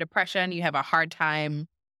suffers from depression, you have a hard time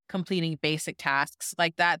completing basic tasks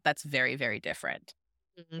like that. That's very, very different.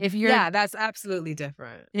 Mm-hmm. If you're that's absolutely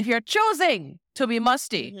different. If you're choosing to be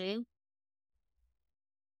musty. Mm-hmm.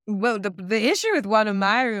 Well, the issue with one of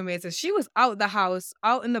my roommates is she was out the house,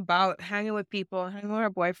 out and about, hanging with people, hanging with her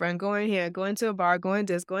boyfriend, going here, going to a bar, going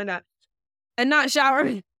this, going that, and not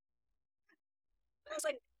showering. I was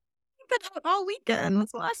like, you've been out all weekend.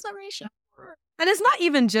 What's the last time you showered? And it's not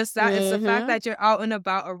even just that. It's the fact that you're out and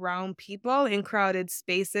about around people in crowded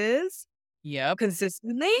spaces. Yep.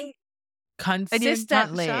 Consistently.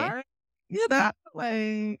 Yeah, that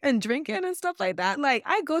way. And drinking and stuff like that. Like,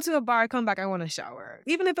 I go to a bar, I come back, I want to shower.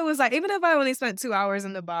 Even if I only spent 2 hours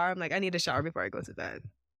in the bar, I'm like, I need a shower before I go to bed.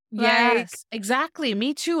 Yes, exactly.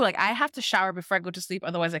 Me too. Like, I have to shower before I go to sleep.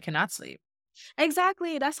 Otherwise, I cannot sleep.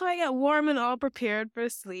 Exactly. That's how I get warm and all prepared for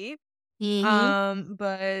sleep. Mm-hmm.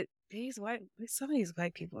 But some of these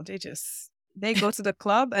white people, they go to the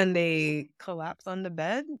club and they collapse on the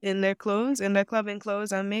bed in their clubbing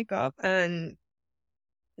clothes and makeup, and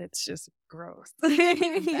it's just gross.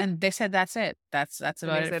 And they said that's it. That's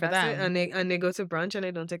about it for them. And they go to brunch and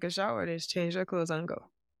they don't take a shower. They just change their clothes and go.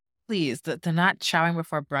 Please, the not showering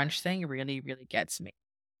before brunch thing really, really gets me.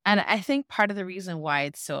 And I think part of the reason why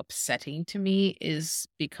it's so upsetting to me is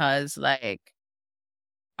because, like,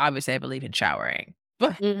 obviously I believe in showering,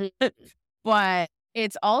 but but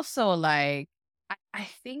it's also like, I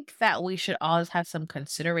think that we should always have some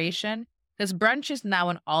consideration, because brunch is now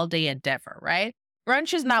an all-day endeavor, right?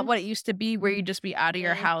 Brunch is not what it used to be, where you just be out of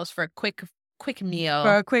your house for a quick meal.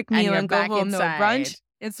 For a quick meal and go home. Inside. No, brunch.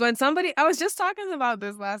 It's when I was just talking about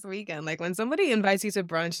this last weekend. Like, when somebody invites you to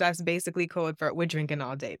brunch, that's basically code for we're drinking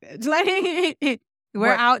all day, bitch. Like,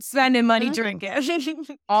 we're out spending money drinking.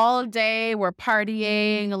 All day, we're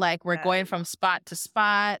partying, like, we're going from spot to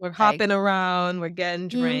spot. We're hopping around, we're getting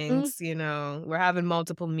drinks, we're having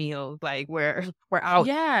multiple meals. Like, we're out.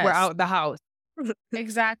 Yes. We're out the house.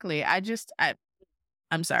 Exactly.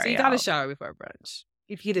 I'm sorry. So you gotta shower before brunch.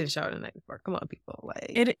 If you didn't shower the night before, come on, people.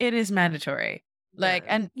 Like, it is mandatory. Like,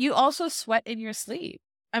 and you also sweat in your sleep.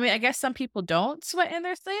 I mean, I guess some people don't sweat in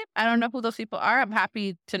their sleep. I don't know who those people are. I'm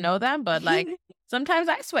happy to know them, but like, sometimes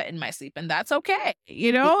I sweat in my sleep and that's okay.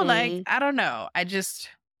 Like, I don't know.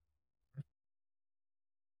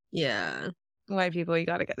 Yeah. White people, you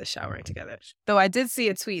got to get the showering together. Though I did see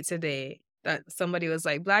a tweet today that somebody was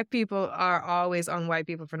like, Black people are always on white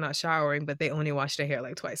people for not showering, but they only wash their hair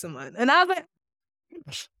like twice a month. And I was like,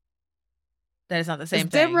 that is not the same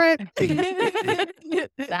thing. Different.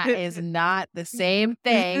 That is not the same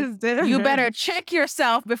thing. You better check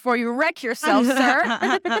yourself before you wreck yourself,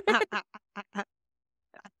 sir.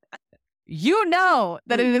 You know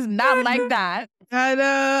that it is not like that. I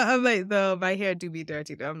know. I'm like, though, my hair do be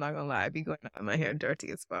dirty, though. I'm not gonna lie. I be going out with my hair dirty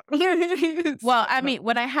as fuck. Well, I mean,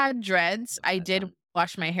 when I had dreads, I did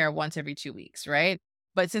wash my hair once every 2 weeks, right?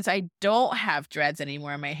 But since I don't have dreads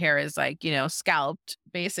anymore, my hair is like, scalped,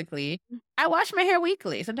 basically. I wash my hair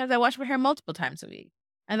weekly. Sometimes I wash my hair multiple times a week.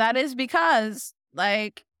 And that is because,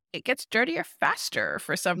 like, it gets dirtier faster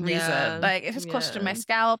for some reason. Like, it's just closer to my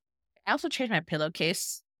scalp. I also change my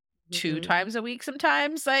pillowcase 2 times a week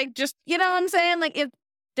sometimes. Like, just, you know what I'm saying? Like,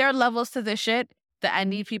 there are levels to this shit that I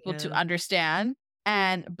need people to understand.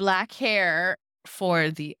 And Black hair, for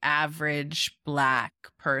the average Black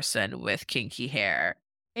person with kinky hair,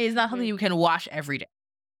 It's not something you can wash every day.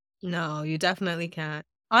 No, you definitely can't.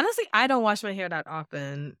 Honestly, I don't wash my hair that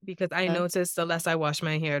often because I notice the less I wash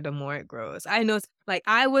my hair, the more it grows. I know, like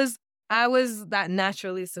I was that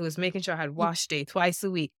naturalist who was making sure I had wash day twice a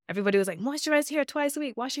week. Everybody was like, moisturize your hair twice a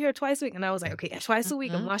week, wash your hair twice a week. And I was like, okay, twice a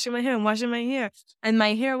week, I'm washing my hair, I'm washing my hair. And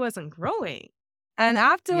my hair wasn't growing. And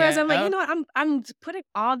afterwards, I'm like, you know what? I'm putting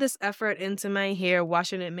all this effort into my hair,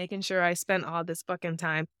 washing it, making sure I spend all this fucking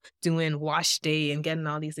time doing wash day and getting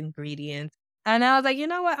all these ingredients. And I was like, you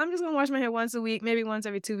know what? I'm just gonna wash my hair once a week, maybe once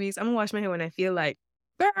every 2 weeks. I'm gonna wash my hair when I feel like.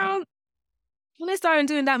 Girl, when I started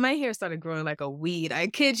doing that, my hair started growing like a weed. I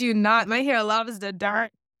kid you not. My hair loves the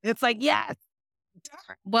dirt. It's like, yes,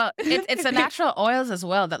 dirt. Well, it's the natural oils as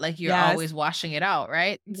well that like you're always washing it out,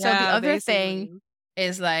 right? So the Yeah, other thing basically.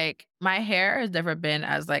 is like my hair has never been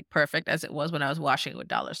as like perfect as it was when I was washing it with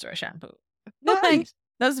dollar store shampoo. Like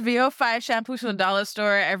those VO5 shampoos from the dollar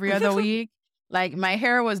store every other week. Like my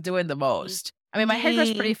hair was doing the most. I mean, my hair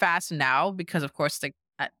grows pretty fast now because, of course, like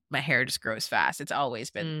my hair just grows fast. It's always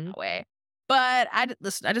been that way. But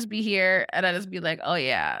listen, I just be here and I just be like, oh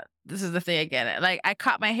yeah, this is the thing again. Like I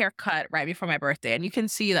caught my hair cut right before my birthday, and you can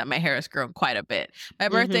see that my hair has grown quite a bit. My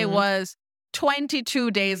birthday was 22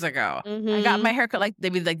 days ago. I got my hair cut like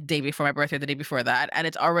maybe like the day before my birthday, the day before that, and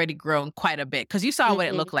it's already grown quite a bit. Because you saw what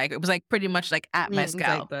it looked like. It was like pretty much like at my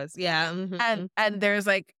scalp. Like this. Yeah. And there's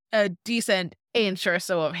like a decent inch or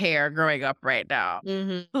so of hair growing up right now.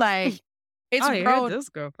 Like it's Oh, your hair grown. does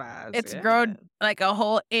grow fast. It's yeah. grown like a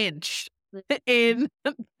whole inch in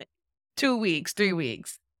 2 weeks, 3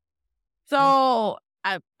 weeks. So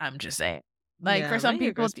I'm just saying, like for some my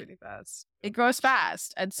hair people, grows pretty fast. it grows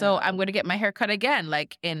fast, and so I'm going to get my hair cut again,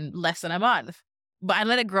 like in less than a month. But I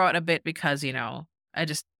let it grow out a bit because I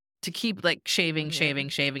just to keep like shaving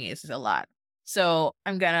is a lot. So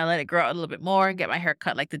I'm gonna let it grow out a little bit more and get my hair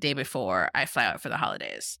cut like the day before I fly out for the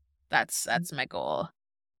holidays. That's my goal.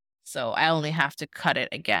 So I only have to cut it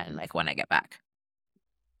again like when I get back.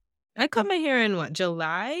 I cut my hair in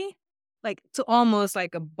July? Like to almost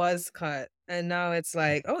like a buzz cut. And now it's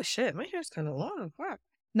like, oh shit, my hair's kind of long. Fuck.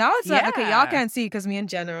 Now it's like, okay, y'all can't see because me and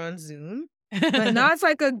Jen are on Zoom. But now it's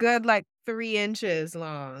like a good 3 inches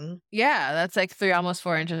long. Yeah, that's like 3, almost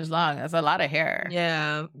 4 inches long. That's a lot of hair.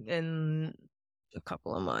 Yeah, in a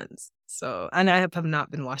couple of months. So, and I have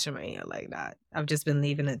not been washing my hair like that. I've just been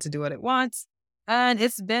leaving it to do what it wants. And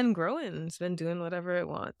it's been growing. It's been doing whatever it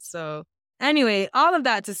wants. So anyway, all of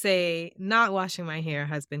that to say, not washing my hair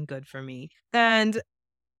has been good for me. And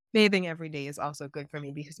bathing every day is also good for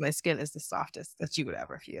me because my skin is the softest that you would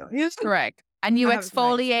ever feel. Correct. And you I have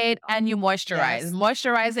exfoliate and you moisturize. Yes.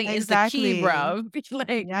 Moisturizing is the key, bro.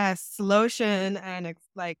 Like, Yes, lotion and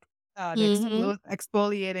the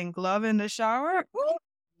exfoliating glove in the shower.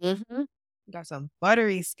 Got some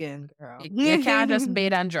buttery skin, girl. you can't just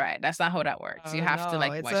bathe and dry. That's not how that works. You have to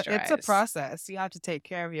like moisturize. It's a process. You have to take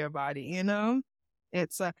care of your body,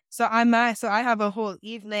 It's so I have a whole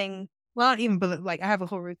evening, well, not even, but I have a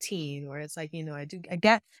whole routine where it's like,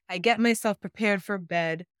 I get myself prepared for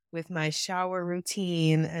bed with my shower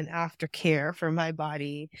routine and aftercare for my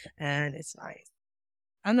body, and it's nice.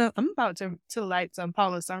 I'm about to light some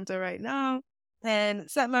Palo Santo right now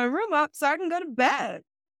and set my room up so I can go to bed.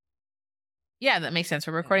 Yeah, that makes sense.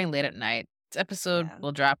 We're recording late at night. This episode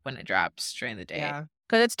will drop when it drops during the day. Yeah.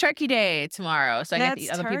 Because it's Turkey Day tomorrow, so I get to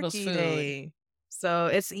eat other people's Turkey food. Day. So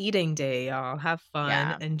it's eating day, y'all. Have fun.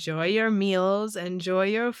 Yeah. Enjoy your meals. Enjoy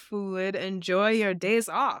your food. Enjoy your days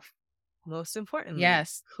off. Most importantly.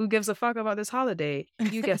 Yes. Who gives a fuck about this holiday?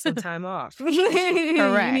 You get some time off. Correct.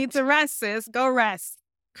 You need to rest, sis. Go rest.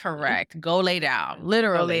 Correct. Go lay down.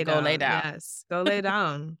 Literally, go lay down. Yes. Go lay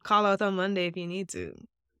down. Call out on Monday if you need to.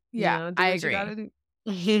 Yeah, I agree.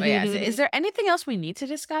 But yeah, is there anything else we need to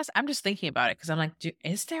discuss? I'm just thinking about it because I'm like,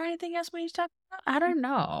 is there anything else we need to talk about? I don't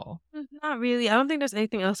know. Not really. I don't think there's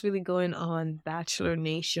anything else really going on Bachelor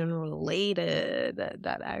Nation related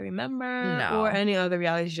that I remember. No. Or any other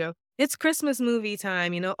reality show. It's Christmas movie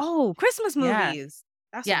time, Oh, Christmas movies.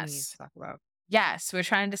 That's what we need to talk about. Yes, we're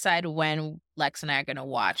trying to decide when Lex and I are going to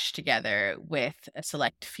watch together with a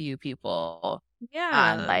select few people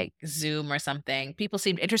on like Zoom or something. People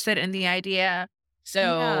seemed interested in the idea,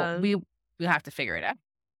 so we'll have to figure it out.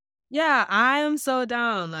 Yeah, I am so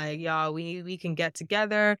down. Like, y'all, we can get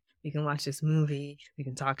together. We can watch this movie. We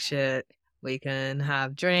can talk shit. We can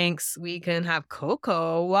have drinks. We can have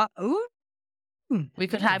cocoa. Ooh. We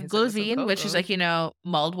could have glühwein, which is like,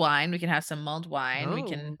 mulled wine. We can have some mulled wine. We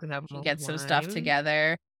can get some stuff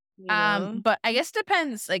together. But I guess it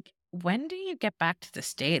depends. Like, when do you get back to the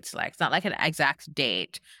States? Like, it's not like an exact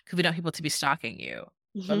date because we don't want people to be stalking you.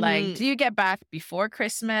 But like, do you get back before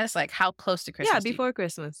Christmas? Like, how close to Christmas? Yeah, before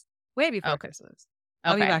Christmas. Way before Okay. Christmas.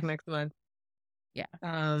 I'll be Okay. back next month. Yeah.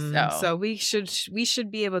 So we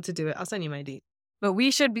should be able to do it. I'll send you my date. But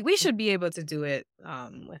we should be able to do it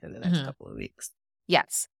within the next couple of weeks.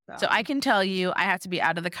 Yes. So I can tell you I have to be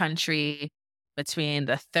out of the country between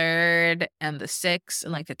the 3rd and the 6th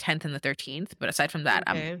and like the 10th and the 13th. But aside from that,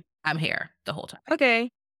 I'm here the whole time.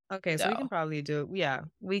 Okay. So we can probably do it. Yeah,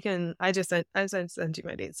 we can. I sent you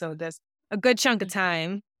my date. So there's a good chunk of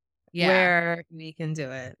time where we can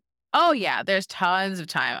do it. Oh, yeah. There's tons of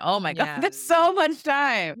time. Oh, my God. There's so much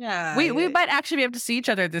time. Yeah. We might actually be able to see each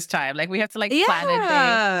other this time. Like, we have to, like, plan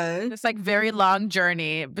a day. This, like, very long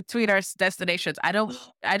journey between our destinations. I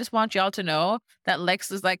just want y'all to know that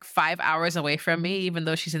Lex is, like, 5 hours away from me, even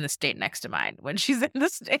though she's in the state next to mine. When she's in the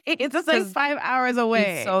state, it's just, like, 5 hours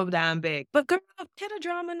away. It's so damn big. But, girl, get a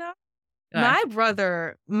drama now. My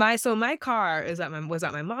brother, my car was at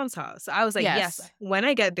my mom's house. So I was like, yes, when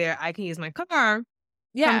I get there, I can use my car.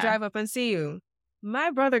 Come drive up and see you.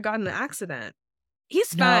 My brother got in an accident.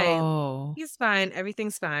 He's fine. No. He's fine.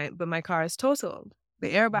 Everything's fine. But my car is totaled.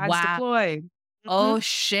 The airbag's deployed. Oh,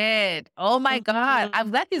 shit. Oh, my God.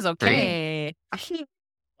 I'm glad he's okay. It's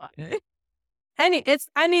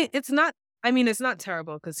not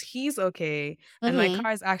terrible because he's okay. And my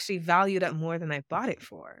car is actually valued at more than I bought it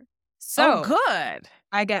for. So good.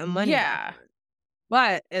 I get money. Yeah.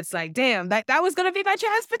 But it's like, damn, that was going to be my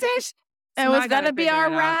transportation. It was going to be our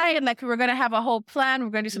ride. And like, we were going to have a whole plan.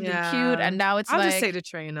 We're going to do something cute. And now I'll just take the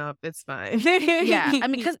train up. It's fine. Yeah. I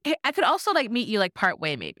mean, because I could also like meet you like part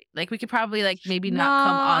way, maybe. Like we could probably like maybe not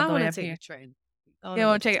come all the way up here. Train. You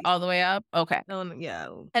won't take it all the way up? Okay. Yeah.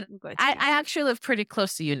 And I actually live pretty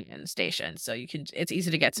close to Union Station. So it's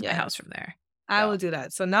easy to get to my house from there. I will do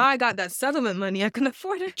that. So now I got that settlement money. I can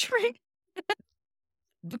afford a train.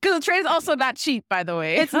 Because the train's also not cheap, by the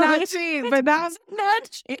way. It's not cheap, but that's not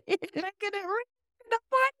cheap. I get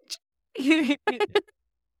it.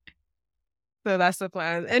 So that's the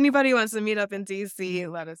plan. Anybody wants to meet up in DC,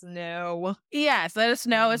 let us know. Yes, let us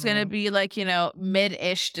know. It's going to be like,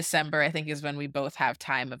 mid-ish December, I think, is when we both have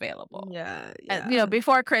time available. Yeah. And,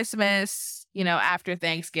 before Christmas, after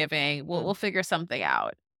Thanksgiving, we'll figure something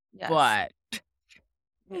out. Yes. But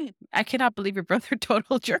I cannot believe your brother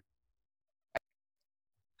totaled your...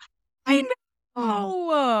 I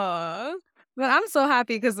know. But I'm so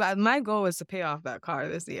happy because my goal was to pay off that car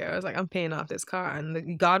this year. I was like, I'm paying off this car.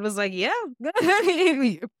 And God was like, yeah, you're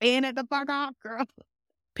paying it the fuck off, girl.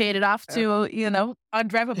 Paid it off to,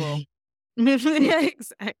 undrivable. Yeah,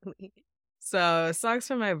 exactly. So it sucks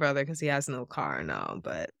for my brother because he has no car now,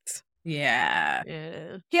 but... Yeah.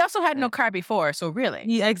 He also had no car before, so really.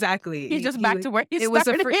 Yeah, exactly. He's just back to where he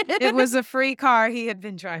started. It was a free car he had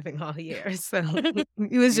been driving all year, so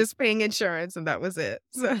he was just paying insurance, and that was it.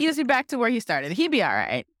 So he was back to where he started. He'd be all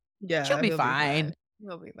right. Yeah, he'll be fine.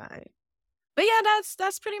 He'll be fine. But yeah,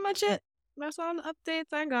 that's pretty much it. That's all the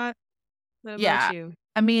updates I got. What about you?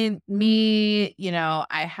 I mean, me,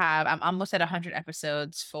 I'm almost at 100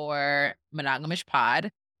 episodes for Monogamish Pod,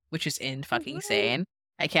 which is insane.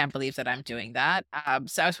 I can't believe that I'm doing that.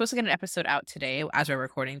 So I was supposed to get an episode out today as we're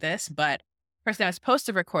recording this, but the person I was supposed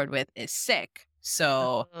to record with is sick.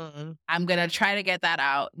 So I'm going to try to get that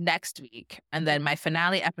out next week. And then my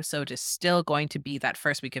finale episode is still going to be that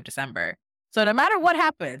first week of December. So no matter what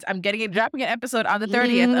happens, I'm dropping an episode on the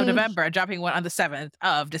 30th of November, dropping one on the 7th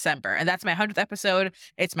of December. And that's my 100th episode.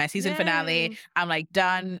 It's my season finale. I'm like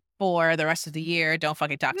done for the rest of the year. Don't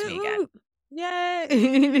fucking talk to me again.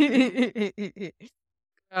 Yay.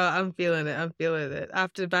 Oh, I'm feeling it.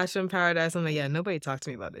 After Bachelor in Paradise, I'm like, yeah, nobody talk to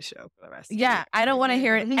me about this show for the rest of the year. I don't want to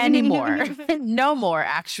hear it anymore. No more,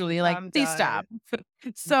 actually. Like, please stop.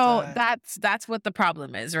 So that's what the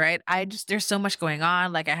problem is, right? There's so much going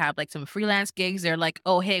on. Like, I have like some freelance gigs. They're like,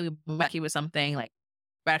 oh, hey, we're lucky with something like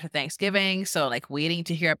right after Thanksgiving. So like waiting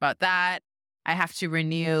to hear about that. I have to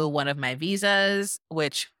renew one of my visas,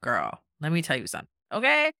 which, girl, let me tell you something.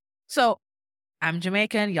 Okay. So I'm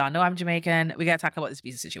Jamaican. Y'all know I'm Jamaican. We got to talk about this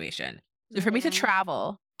visa situation. So for me to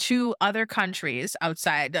travel to other countries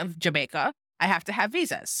outside of Jamaica, I have to have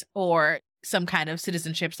visas or some kind of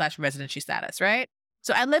citizenship/residency status, right?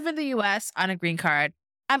 So I live in the U.S. on a green card.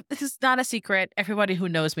 This is not a secret. Everybody who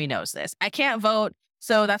knows me knows this. I can't vote.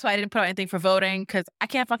 So that's why I didn't put out anything for voting because I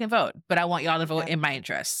can't fucking vote. But I want y'all to vote in my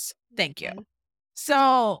interests. Thank you.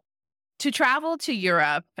 So to travel to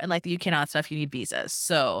Europe and like the UK and all that stuff, you need visas.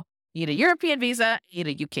 So you need a European visa, you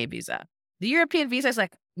need a UK visa. The European visa is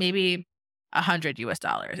like maybe $100 US.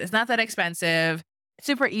 It's not that expensive. It's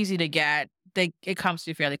super easy to get. It comes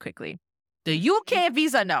to you fairly quickly. The UK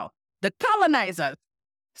visa, no. The colonizers.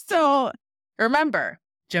 So Remember,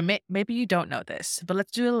 Jamaica, maybe you don't know this, but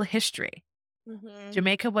let's do a little history. Mm-hmm.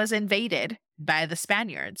 Jamaica was invaded by the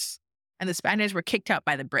Spaniards, and the Spaniards were kicked out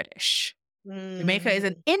by the British. Jamaica is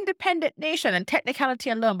an independent nation and technicality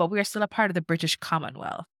alone, but we are still a part of the British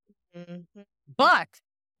Commonwealth. Mm-hmm. But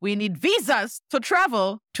we need visas to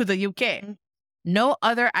travel to the UK. Mm-hmm. No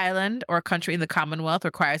other island or country in the Commonwealth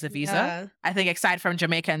requires a visa. Yeah. I think aside from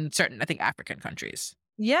Jamaica and certain, I think, African countries.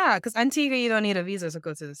 Yeah, because Antigua, you don't need a visa to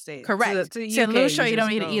go to the States. Correct. To St. UK, Lucia, you don't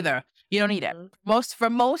just need it either. You don't need it. For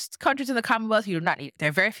most countries in the Commonwealth, you do not need it. There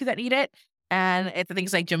are very few that need it. And it's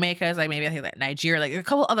things like Jamaica, is like maybe I think like Nigeria, like a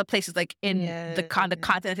couple other places like in the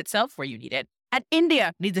continent itself where you need it. And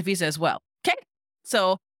India needs a visa as well. Okay?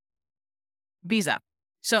 So, visa.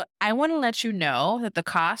 So I want to let you know that the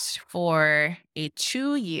cost for a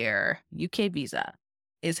 2-year UK visa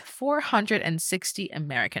is $460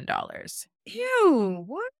 American. Ew,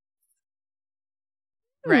 what?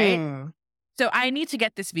 Right? So I need to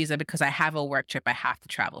get this visa because I have a work trip. I have to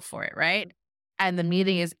travel for it, right? And the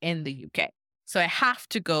meeting is in the UK. So I have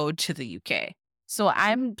to go to the UK. So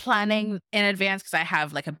I'm planning in advance because I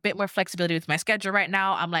have like a bit more flexibility with my schedule right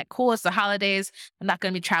now. I'm like, cool, it's the holidays. I'm not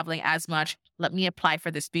going to be traveling as much. Let me apply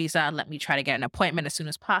for this visa. Let me try to get an appointment as soon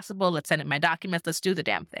as possible. Let's send in my documents. Let's do the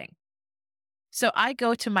damn thing. So I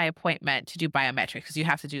go to my appointment to do biometrics because you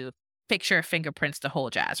have to do picture, fingerprints, the whole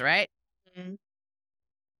jazz, right? Mm-hmm.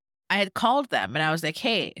 I had called them and I was like,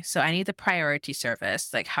 hey, so I need the priority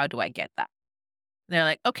service. Like, how do I get that? And they're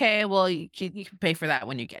like, okay, well, you can pay for that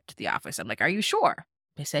when you get to the office. I'm like, are you sure?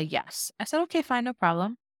 They say, yes. I said, okay, fine, no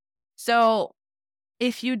problem. So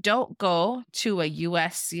if you don't go to a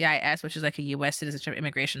USCIS, which is like a U.S. Citizenship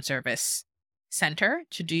Immigration Service center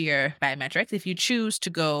to do your biometrics, if you choose to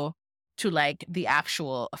go to like the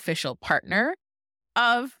actual official partner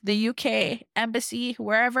of the UK embassy,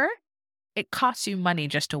 wherever, it costs you money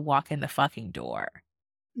just to walk in the fucking door.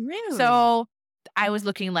 Really? So I was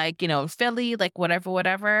looking like, Philly, like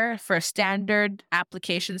whatever, for standard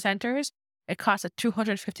application centers, it costs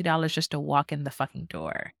 $250 just to walk in the fucking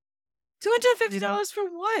door. $250 for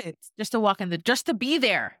what? Just to walk in just to be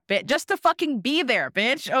there, bitch. Just to fucking be there,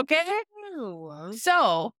 bitch. Okay? Ew.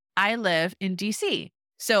 So I live in DC.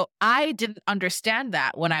 So I didn't understand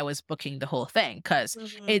that when I was booking the whole thing because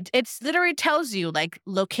it's literally tells you like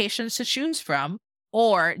locations to choose from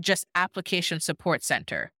or just application support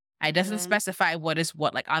center. It doesn't specify what is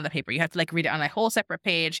what like on the paper. You have to like read it on a whole separate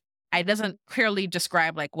page. It doesn't clearly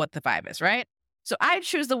describe like what the vibe is, right? So I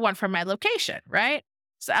choose the one for my location, right?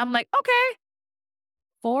 So I'm like, okay,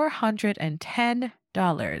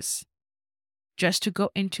 $410 just to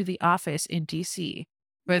go into the office in DC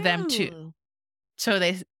for them to. So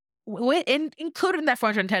they, included in that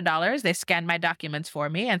 $410, they scan my documents for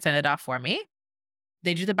me and send it off for me.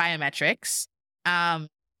 They do the biometrics. I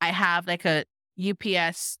have like a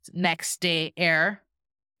UPS next day air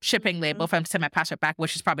shipping label for them to send my passport back,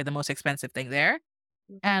 which is probably the most expensive thing there.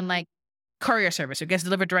 And like courier service, it gets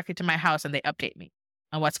delivered directly to my house and they update me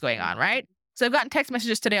on what's going on, right? So I've gotten text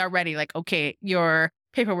messages today already like, okay, your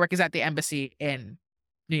paperwork is at the embassy in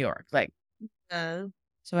New York. Like, so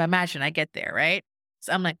imagine I get there, right?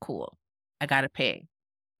 So I'm like, cool, I got to pay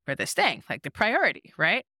for this thing, like the priority,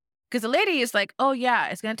 right? Because the lady is like, oh yeah,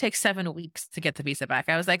 it's going to take 7 weeks to get the visa back.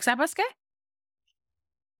 I was like, ¿sabes qué?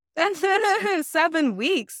 That's 7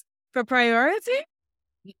 weeks for priority?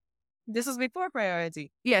 This was before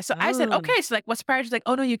priority. Yeah, so I said, okay, so like what's priority? She's like,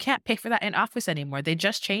 oh no, you can't pay for that in office anymore. They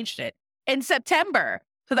just changed it in September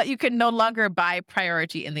so that you can no longer buy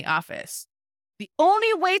priority in the office. The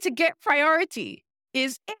only way to get priority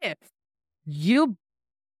is if you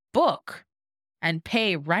book and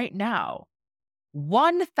pay right now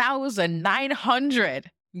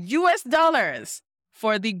 $1,900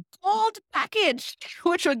 for the gold package,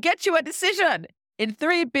 which will get you a decision in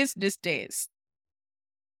 3 business days.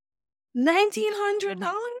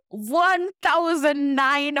 $1,900?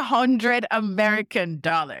 $1,900 American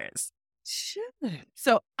dollars. Shit.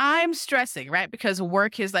 So I'm stressing, right? Because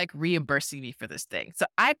work is like reimbursing me for this thing. So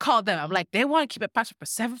I called them. I'm like, they want to keep it passport for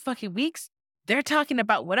 7 fucking weeks. They're talking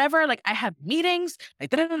about whatever. Like I have meetings.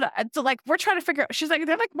 Like And so like we're trying to figure out. She's like,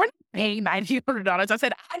 they're like, we're not paying $1,900. I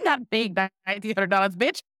said, I'm not paying $1,900,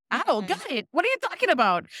 bitch. I don't got it. What are you talking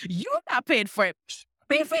about? You're not paying for it.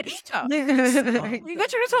 Pay for it either. You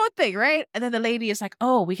got this whole thing, right? And then the lady is like,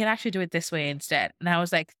 oh, we can actually do it this way instead. And I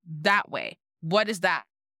was like, that way. What is that?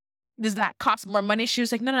 Does that cost more money? She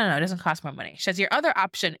was like, no, it doesn't cost more money. She says, your other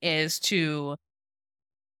option is to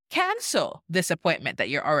cancel this appointment that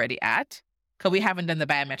you're already at, because we haven't done the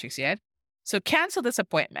biometrics yet. So cancel this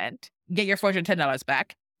appointment, get your $410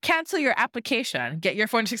 back, cancel your application, get your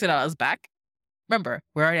 $460 back, Remember,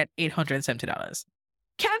 we're already at $870.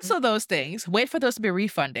 Cancel those things, wait for those to be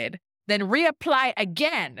refunded, then reapply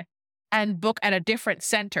again and book at a different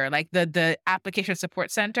center, like the application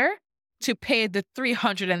support center, to pay the pay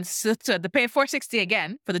 $460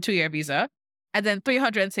 again for the 2-year visa, and then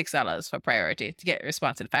 $306 for priority to get a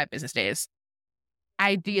response in 5 business days.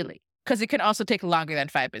 Ideally, because it can also take longer than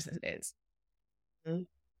 5 business days.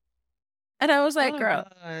 And I was like, girl,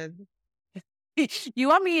 you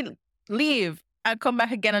want me to leave and come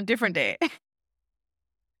back again on a different day? You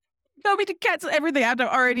want me to cancel everything after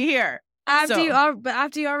I'm already here? After you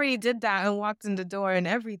already did that and walked in the door and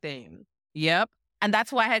everything. Yep. And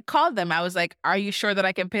that's why I had called them. I was like, are you sure that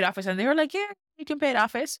I can pay it office? And they were like, yeah, you can pay it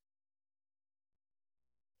office.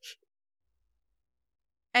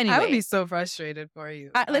 Anyway. I would be so frustrated for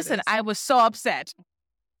you. Listen, I was so upset.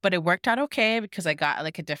 But it worked out okay because I got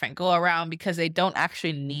like a different go around because they don't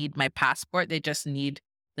actually need my passport. They just need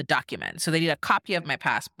the document. So they need a copy of my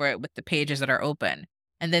passport with the pages that are open.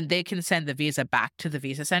 And then they can send the visa back to the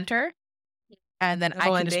visa center. And then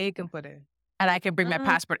they can put it. And I can bring my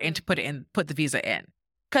passport in to put the visa in.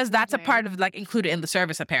 Because that's a part of like included in the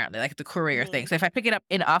service, apparently, like the courier thing. So if I pick it up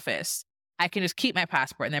in office, I can just keep my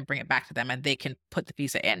passport and then bring it back to them and they can put the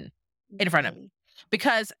visa in front of me.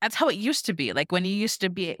 Because that's how it used to be. Like when you used to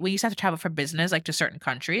have to travel for business, like to certain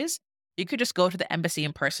countries, you could just go to the embassy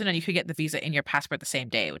in person and you could get the visa in your passport the same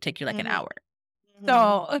day. It would take you like an hour.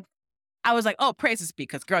 So I was like, oh, praises be,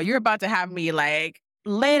 because girl, you're about to have me like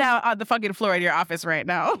laid out on the fucking floor in your office right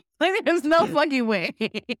now. Like there's no fucking way.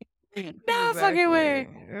 No fucking way.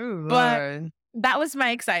 Ooh, but that was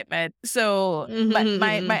my excitement. So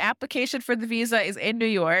my application for the visa is in New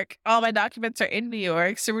York. All my documents are in New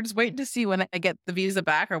York. So we're just waiting to see when I get the visa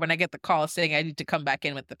back or when I get the call saying I need to come back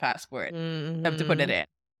in with the passport. I have to put it in.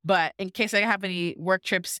 But in case I have any work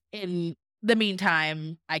trips in the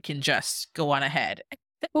meantime, I can just go on ahead.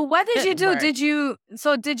 Well, what did you do? Did you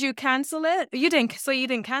cancel it? You didn't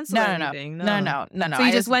cancel anything? No. So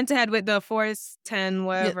you just went ahead with the 410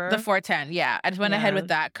 whatever? The 410, yeah. I just went ahead with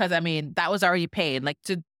that because, I mean, that was already paid. Like,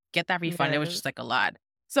 to get that refund, it was just like a lot.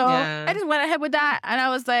 So I just went ahead with that and I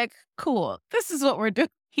was like, cool, this is what we're doing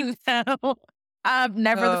now.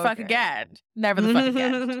 Never the fuck again. Never the fuck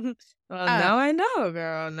again. Well, now I know,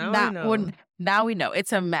 girl. I know. Now we know.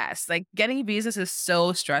 It's a mess. Like, getting visas is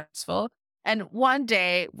so stressful. And one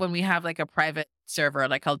day when we have like a private server,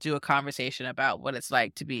 like I'll do a conversation about what it's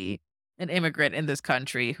like to be an immigrant in this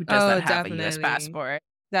country who does not have a U.S. passport.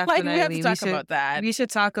 Definitely. Like, we have to talk about that. We should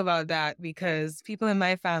talk about that because people in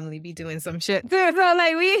my family be doing some shit. So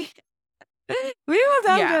like we will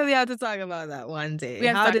definitely have to talk about that one day.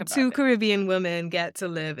 How did 2 Caribbean women get to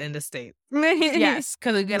live in the States? Yes,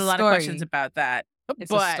 because we get a lot of questions about that. It's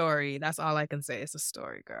a story. That's all I can say. It's a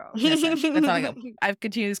story, girl. That's all I got. I've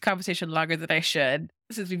continued this conversation longer than I should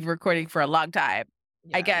since we've been recording for a long time.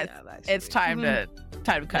 I guess it's time to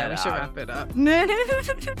cut it out. We should wrap it up.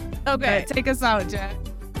 Okay. Take us out, Jen.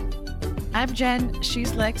 I'm Jen.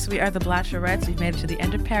 She's Lex. We are the Bachelorettes. We've made it to the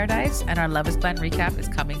end of paradise, and our Love is Blind recap is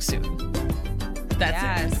coming soon.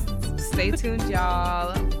 That's it. Stay tuned,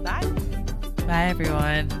 y'all. Bye. Bye,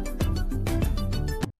 everyone.